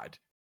God,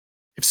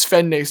 if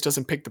Sven Nace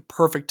doesn't pick the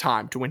perfect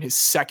time to win his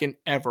second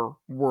ever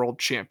world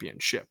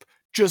championship,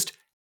 just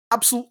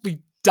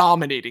absolutely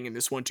dominating in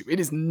this one too.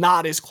 It is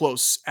not as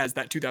close as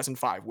that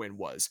 2005 win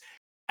was.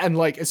 And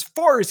like, as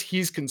far as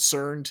he's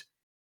concerned,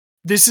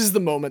 this is the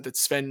moment that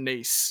Sven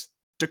Nace,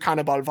 de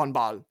Cannibal van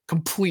Baal,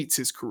 completes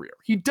his career.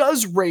 He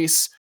does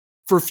race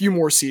for a few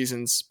more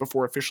seasons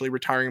before officially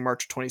retiring in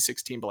March of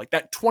 2016, but like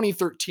that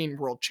 2013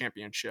 World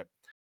Championship,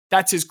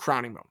 that's his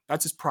crowning moment.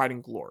 That's his pride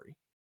and glory.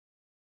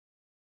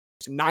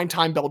 He's a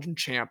 9-time Belgian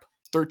champ,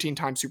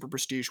 13-time Super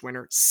Prestige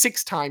winner,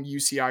 6-time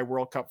UCI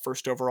World Cup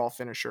first overall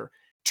finisher,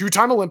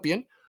 2-time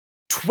Olympian,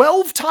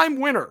 12-time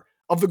winner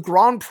of the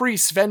Grand Prix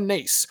Sven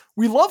Nace.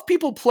 We love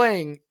people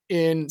playing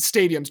in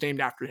stadiums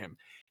named after him.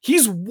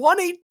 He's won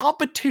a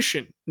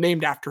competition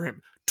named after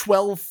him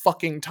 12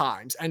 fucking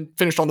times and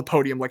finished on the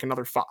podium like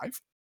another 5.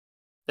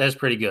 That's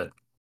pretty good.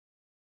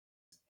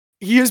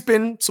 He has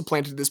been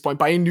supplanted at this point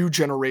by a new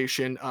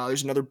generation.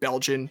 There's another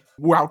Belgian,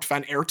 Wout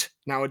van Aert,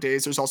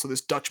 nowadays. There's also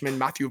this Dutchman,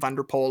 Mathieu van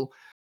der Poel.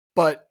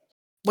 But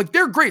like,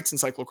 they're greats in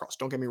cyclocross,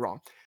 don't get me wrong.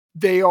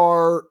 They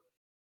are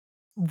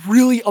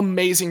really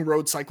amazing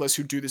road cyclists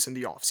who do this in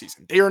the off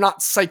season. They are not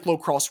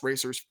cyclocross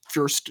racers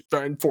first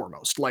and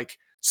foremost. Like,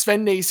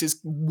 Sven Nace is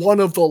one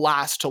of the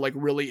last to like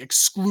really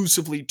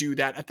exclusively do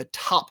that at the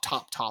top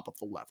of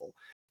the level.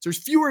 So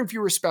there's fewer and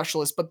fewer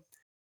specialists, but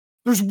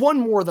there's one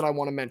more that I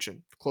want to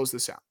mention to close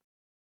this out.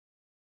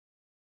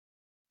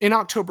 In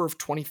October of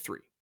 23,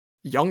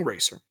 young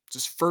racer, it's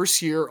his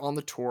first year on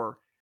the tour.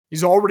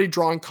 He's already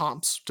drawing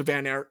comps to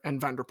Van Aert and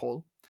Van der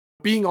Poel,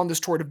 being on this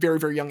tour at a very,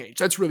 very young age.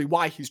 That's really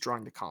why he's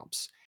drawing the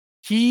comps.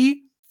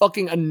 He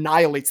fucking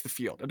annihilates the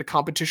field at a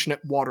competition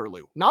at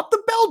Waterloo. Not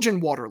the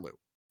Belgian Waterloo.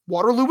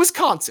 Waterloo,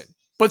 Wisconsin,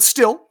 but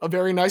still a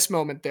very nice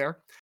moment there.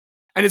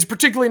 And it's a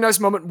particularly nice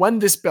moment when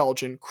this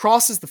Belgian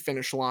crosses the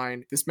finish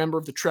line, this member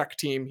of the Trek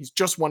team. He's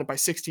just won it by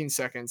 16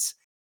 seconds.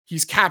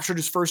 He's captured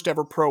his first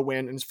ever pro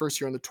win in his first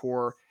year on the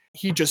tour.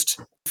 He just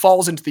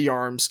falls into the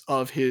arms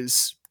of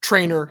his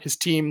trainer, his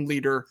team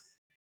leader,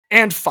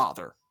 and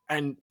father.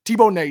 And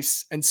Thibaut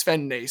Nace and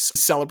Sven Nace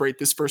celebrate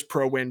this first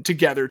pro win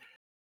together.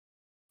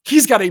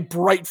 He's got a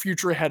bright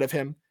future ahead of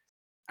him.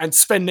 And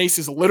Sven Nace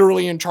is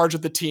literally in charge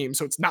of the team,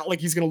 so it's not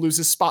like he's going to lose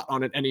his spot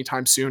on it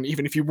anytime soon,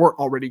 even if he weren't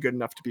already good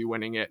enough to be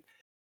winning it.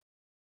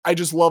 I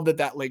just love that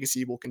that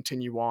legacy will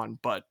continue on,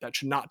 but that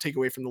should not take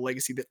away from the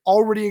legacy that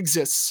already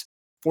exists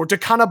for de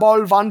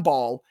Cannibal van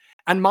Baal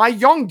and my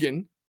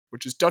jongen,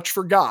 which is Dutch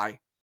for guy,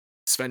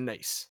 Sven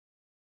Nace.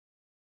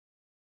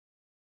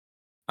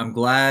 I'm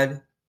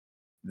glad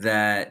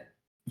that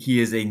he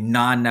is a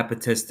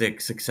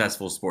non-nepotistic,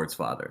 successful sports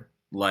father.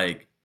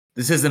 Like,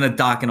 This isn't a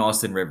Doc and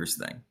Austin Rivers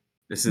thing.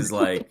 This is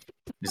like,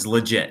 this is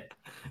legit.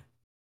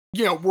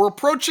 We're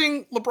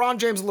approaching LeBron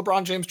James and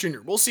LeBron James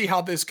Jr. We'll see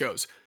how this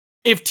goes.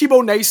 If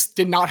Thibaut Nice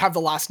did not have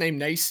the last name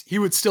Nice, he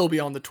would still be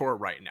on the tour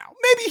right now.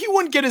 Maybe he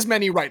wouldn't get as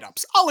many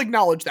write-ups. I'll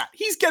acknowledge that.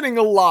 He's getting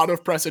a lot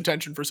of press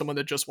attention for someone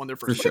that just won their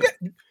first. For sure.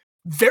 Again,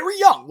 very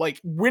young, like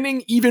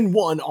winning even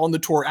one on the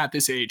tour at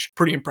this age,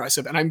 pretty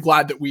impressive. And I'm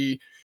glad that we,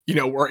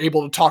 were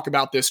able to talk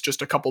about this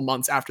just a couple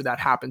months after that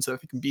happened so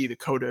that it can be the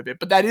coda of it.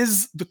 But that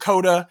is the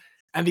coda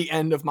and the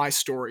end of my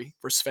story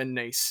for Sven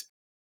Nys.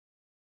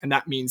 And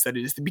that means that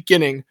it is the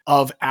beginning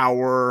of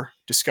our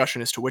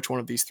discussion as to which one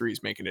of these three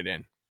is making it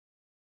in.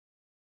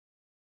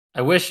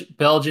 I wish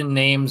Belgian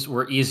names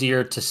were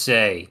easier to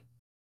say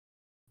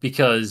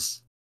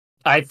because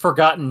I've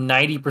forgotten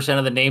 90%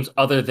 of the names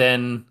other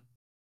than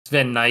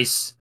Sven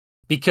Nys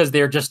because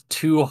they're just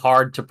too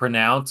hard to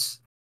pronounce.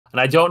 And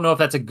I don't know if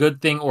that's a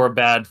good thing or a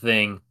bad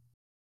thing.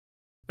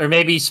 Or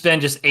maybe Sven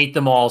just ate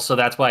them all, so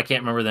that's why I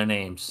can't remember their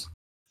names.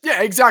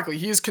 Yeah, exactly.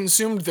 He has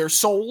consumed their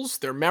souls,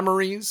 their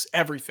memories,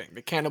 everything.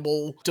 The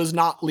cannibal does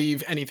not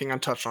leave anything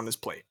untouched on his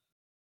plate.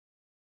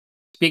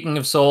 Speaking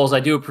of souls, I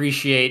do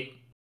appreciate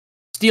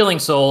stealing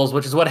souls,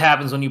 which is what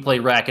happens when you play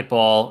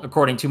racquetball,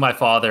 according to my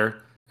father,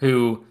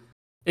 who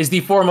is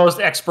the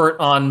foremost expert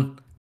on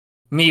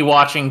me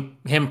watching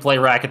him play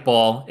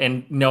racquetball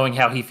and knowing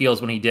how he feels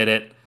when he did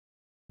it.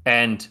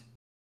 And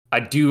I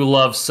do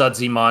love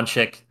Sudsy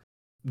Monchik,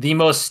 the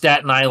most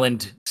Staten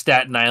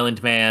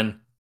Island man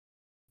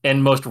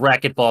and most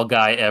racquetball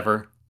guy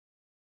ever.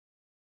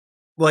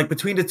 Like,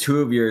 between the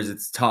two of yours,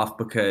 it's tough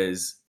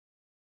because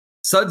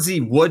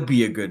Sudsy would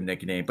be a good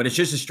nickname, but it's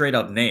just a straight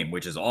up name,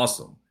 which is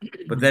awesome.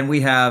 But then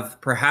we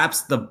have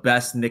perhaps the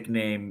best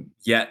nickname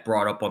yet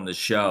brought up on the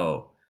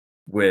show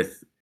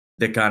with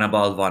the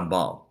Cannibal van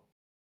Bal.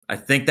 I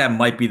think that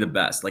might be the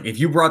best. Like, if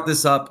you brought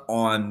this up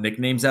on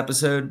nicknames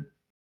episode,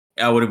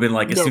 I would have been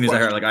like, as soon as I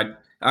heard, like,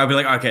 I'd be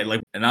like, okay,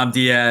 like, and I'm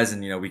Diaz,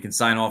 and we can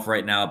sign off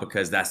right now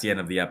because that's the end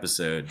of the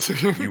episode.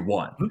 You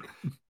won.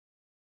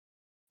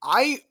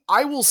 I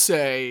will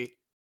say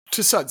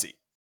to Sudsy,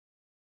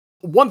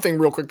 one thing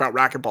real quick about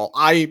racquetball,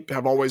 I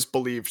have always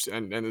believed,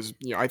 and is,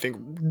 I think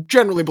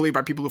generally believed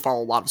by people who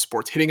follow a lot of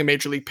sports, hitting a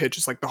major league pitch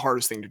is like the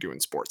hardest thing to do in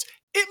sports.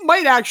 It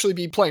might actually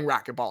be playing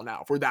racquetball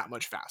now if we're that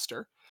much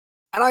faster.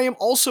 And I am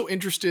also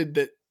interested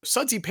that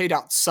Sudsy paid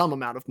out some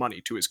amount of money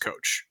to his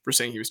coach for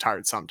saying he was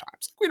tired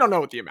sometimes. We don't know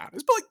what the amount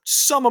is, but like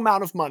some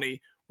amount of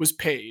money was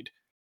paid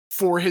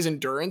for his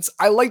endurance.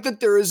 I like that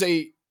there is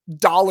a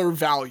dollar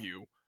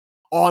value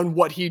on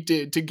what he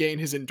did to gain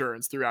his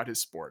endurance throughout his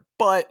sport.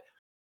 But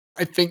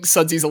I think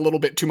Sudsy's a little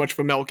bit too much of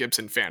a Mel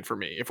Gibson fan for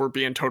me, if we're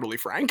being totally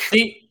frank.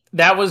 See,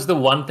 that was the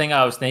one thing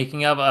I was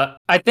thinking of.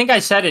 I think I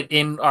said it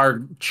in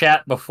our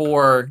chat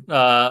before,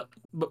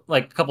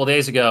 like a couple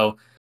days ago,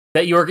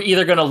 that you were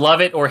either going to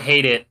love it or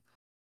hate it.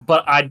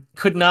 But I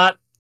could not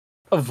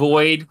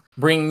avoid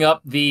bringing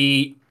up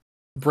the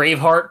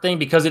Braveheart thing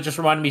because it just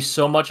reminded me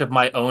so much of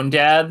my own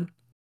dad.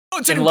 Oh,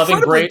 it's an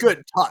incredibly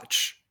good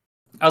touch.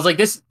 I was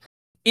like,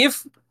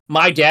 if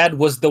my dad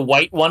was the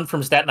white one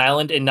from Staten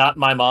Island and not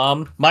my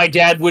mom, my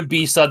dad would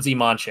be Sudsy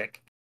Monchik.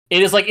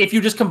 It is like if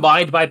you just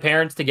combined my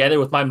parents together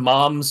with my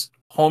mom's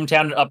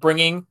hometown and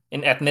upbringing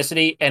and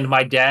ethnicity and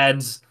my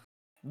dad's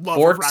love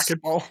of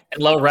racquetball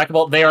and love of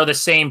racquetball, they are the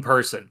same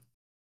person.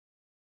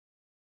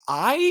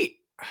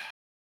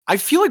 I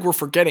feel like we're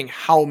forgetting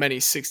how many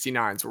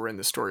 69s were in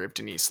the story of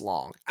Denise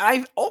Long.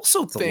 I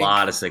also think it's a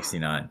lot of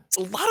 69. It's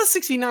a lot of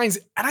 69s,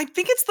 and I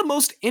think it's the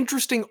most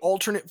interesting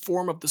alternate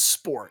form of the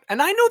sport. And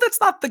I know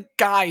that's not the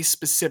guy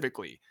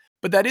specifically,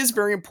 but that is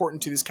very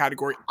important to this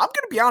category. I'm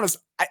going to be honest,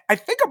 I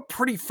think I'm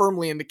pretty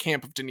firmly in the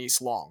camp of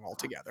Denise Long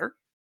altogether.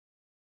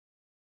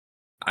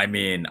 I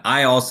mean,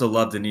 I also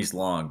love Denise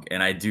Long,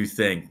 and I do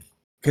think,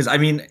 because I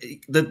mean,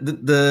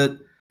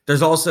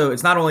 there's also,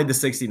 it's not only the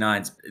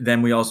 69s,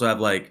 then we also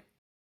have like,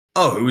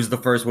 oh, who was the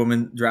first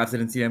woman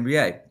drafted into the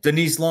NBA?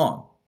 Denise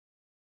Long.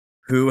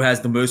 Who has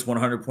the most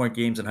 100-point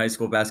games in high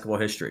school basketball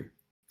history?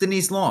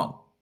 Denise Long.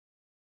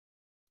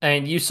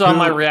 And you saw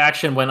my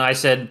reaction when I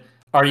said,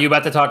 are you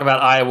about to talk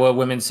about Iowa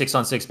women's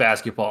 6-on-6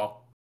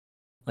 basketball?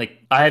 Like,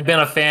 I had been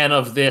a fan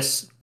of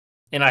this,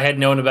 and I had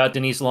known about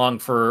Denise Long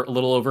for a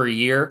little over a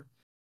year,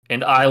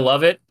 and I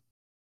love it.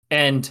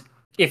 And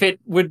if it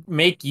would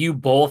make you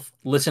both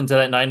listen to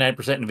that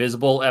 99%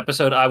 Invisible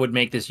episode, I would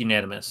make this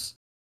unanimous.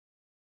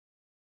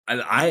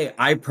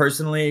 I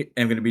personally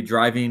am going to be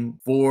driving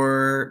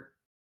 4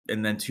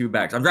 and then 2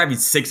 back. I'm driving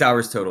 6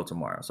 hours total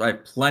tomorrow, so I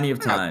have plenty of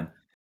time.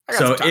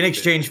 So in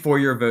exchange for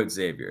your vote,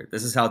 Xavier,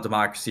 this is how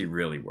democracy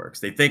really works.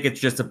 They think it's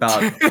just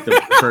about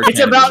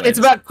it's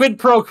about quid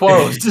pro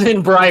quos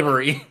and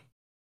bribery.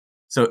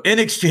 So in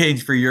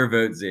exchange for your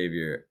vote,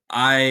 Xavier,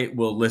 I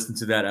will listen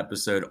to that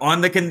episode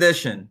on the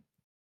condition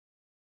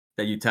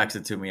that you text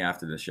it to me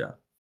after the show.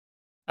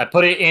 I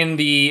put it in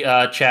the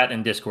chat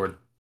and Discord.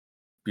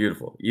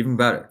 Beautiful. Even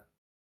better.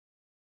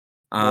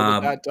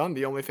 Well, with that done,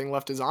 the only thing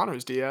left is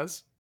honors,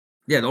 Diaz.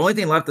 Yeah, the only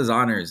thing left is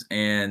honors.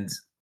 And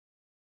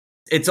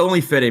It's only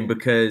fitting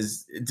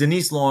because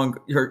Denise Long,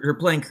 her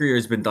playing career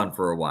has been done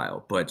for a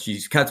while, but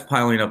she's kept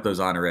piling up those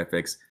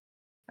honorifics.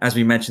 As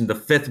we mentioned, the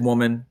 5th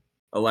woman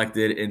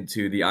elected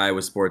into the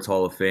Iowa Sports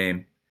Hall of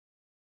Fame.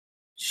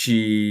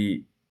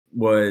 She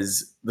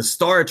was the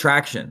star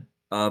attraction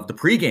of the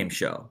pregame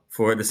show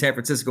for the San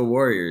Francisco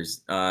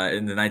Warriors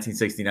in the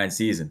 1969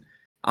 season.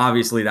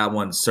 Obviously, that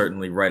one's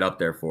certainly right up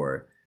there for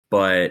her.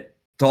 But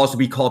to also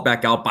be called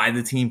back out by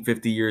the team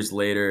 50 years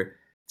later,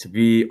 to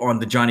be on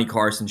the Johnny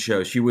Carson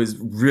show, she was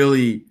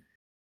really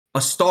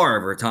a star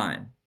of her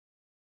time.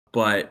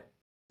 But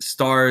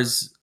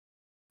stars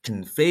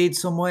can fade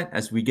somewhat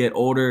as we get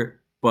older,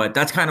 but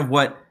that's kind of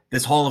what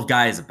this Hall of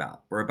Guy is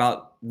about. We're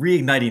about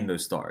reigniting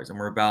those stars, and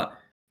we're about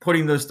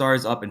putting those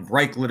stars up in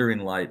bright glittering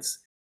lights.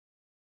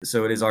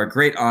 So it is our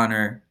great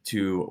honor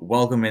to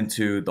welcome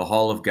into the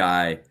Hall of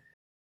Guy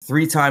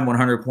 3-time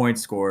 100-point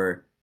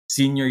scorer,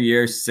 senior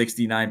year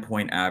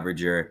 69-point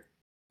averager,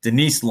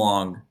 Denise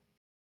Long,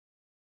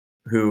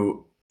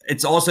 who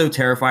it's also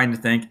terrifying to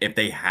think if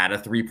they had a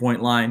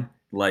 3-point line,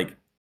 like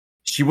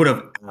she would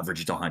have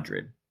averaged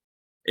 100.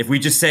 If we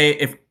just say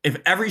if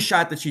every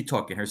shot that she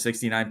took in her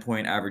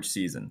 69-point average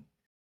season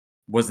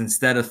was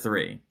instead of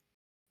 3,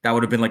 that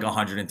would have been like a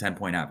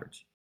 110-point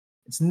average.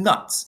 It's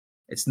nuts.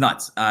 It's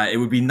nuts. It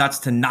would be nuts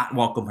to not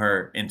welcome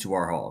her into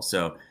our hall.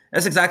 So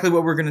that's exactly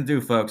what we're going to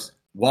do, folks.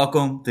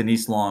 Welcome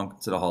Denise Long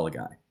to the Hall of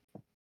Guy.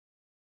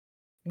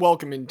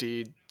 Welcome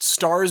indeed.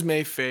 Stars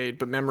may fade,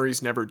 but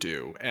memories never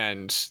do.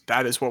 And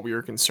that is what we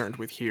are concerned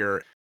with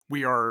here.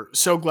 We are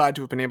so glad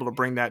to have been able to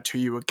bring that to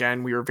you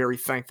again. We are very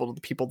thankful to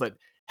the people that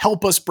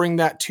help us bring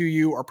that to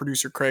you, our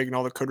producer Craig and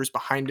all the coders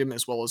behind him,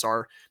 as well as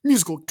our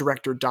musical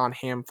director Don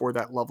Ham for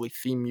that lovely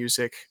theme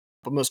music.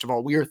 But most of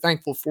all, we are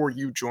thankful for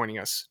you joining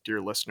us,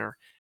 dear listener.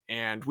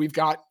 And we've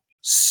got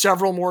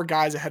several more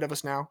guys ahead of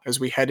us now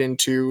as we head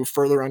into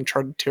further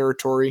uncharted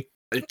territory.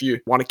 If you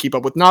want to keep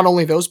up with not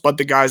only those, but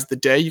the guys of the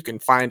day, you can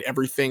find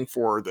everything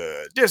for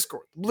the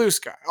Discord, the Blue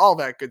Sky, all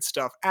that good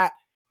stuff at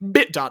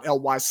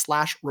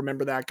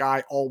bit.ly/remember that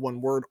guy, all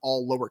one word,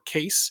 all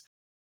lowercase.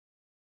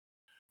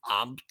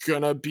 I'm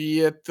gonna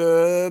be at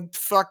the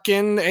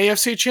fucking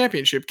AFC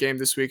Championship game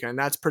this weekend.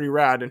 That's pretty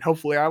rad, and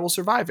hopefully I will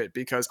survive it,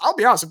 because I'll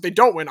be honest, if they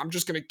don't win, I'm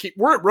just gonna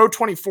we're at row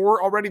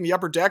 24 already in the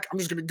upper deck. I'm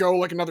just gonna go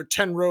like another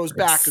 10 rows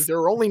back, because there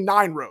are only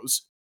 9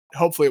 rows.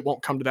 Hopefully it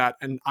won't come to that,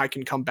 and I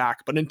can come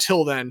back. But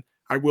until then,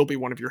 I will be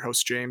one of your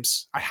hosts,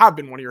 James. I have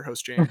been one of your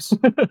hosts, James.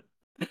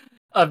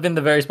 I've been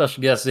the very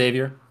special guest,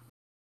 Xavier.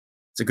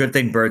 It's a good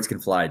thing birds can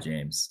fly,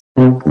 James.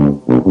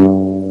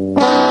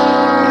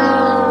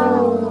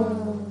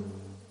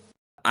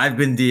 I've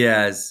been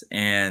Diaz,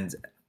 and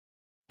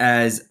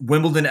as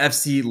Wimbledon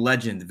FC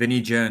legend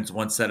Vinnie Jones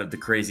once said of the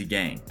crazy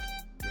gang,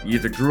 you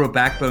either grew a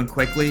backbone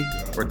quickly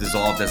or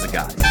dissolved as a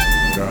guy.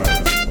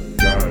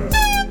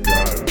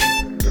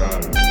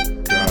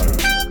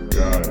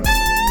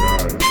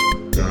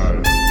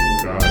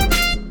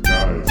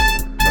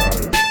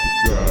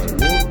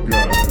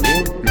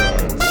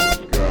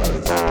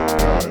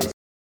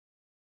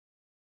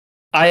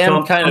 I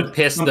am kind of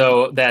pissed,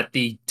 though, that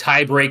the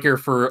tiebreaker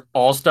for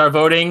All-Star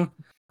voting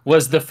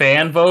was the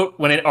fan vote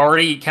when it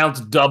already counts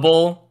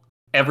double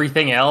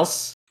everything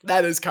else.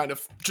 That is kind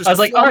of just I was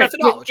like, all right,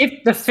 methodology.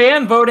 if the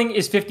fan voting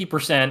is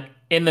 50%,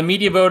 and the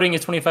media voting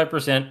is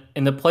 25%,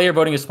 and the player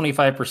voting is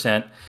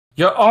 25%,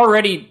 you're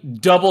already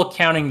double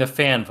counting the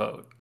fan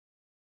vote.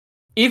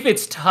 If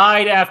it's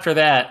tied after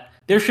that,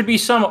 there should be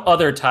some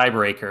other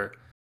tiebreaker.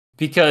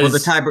 Because the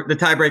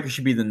tiebreaker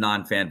should be the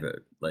non-fan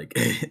vote. Like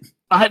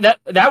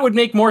that would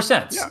make more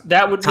sense. Yeah.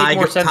 That would make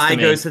more sense. Tie to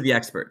me. goes to the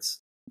experts.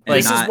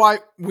 This is why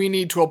we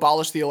need to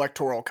abolish the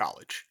Electoral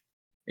College.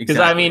 Because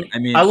I mean,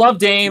 I love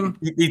Dame.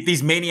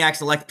 These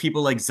maniacs elect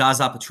people like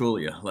Zaza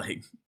Pachulia,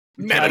 like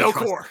Mehmet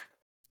Okur.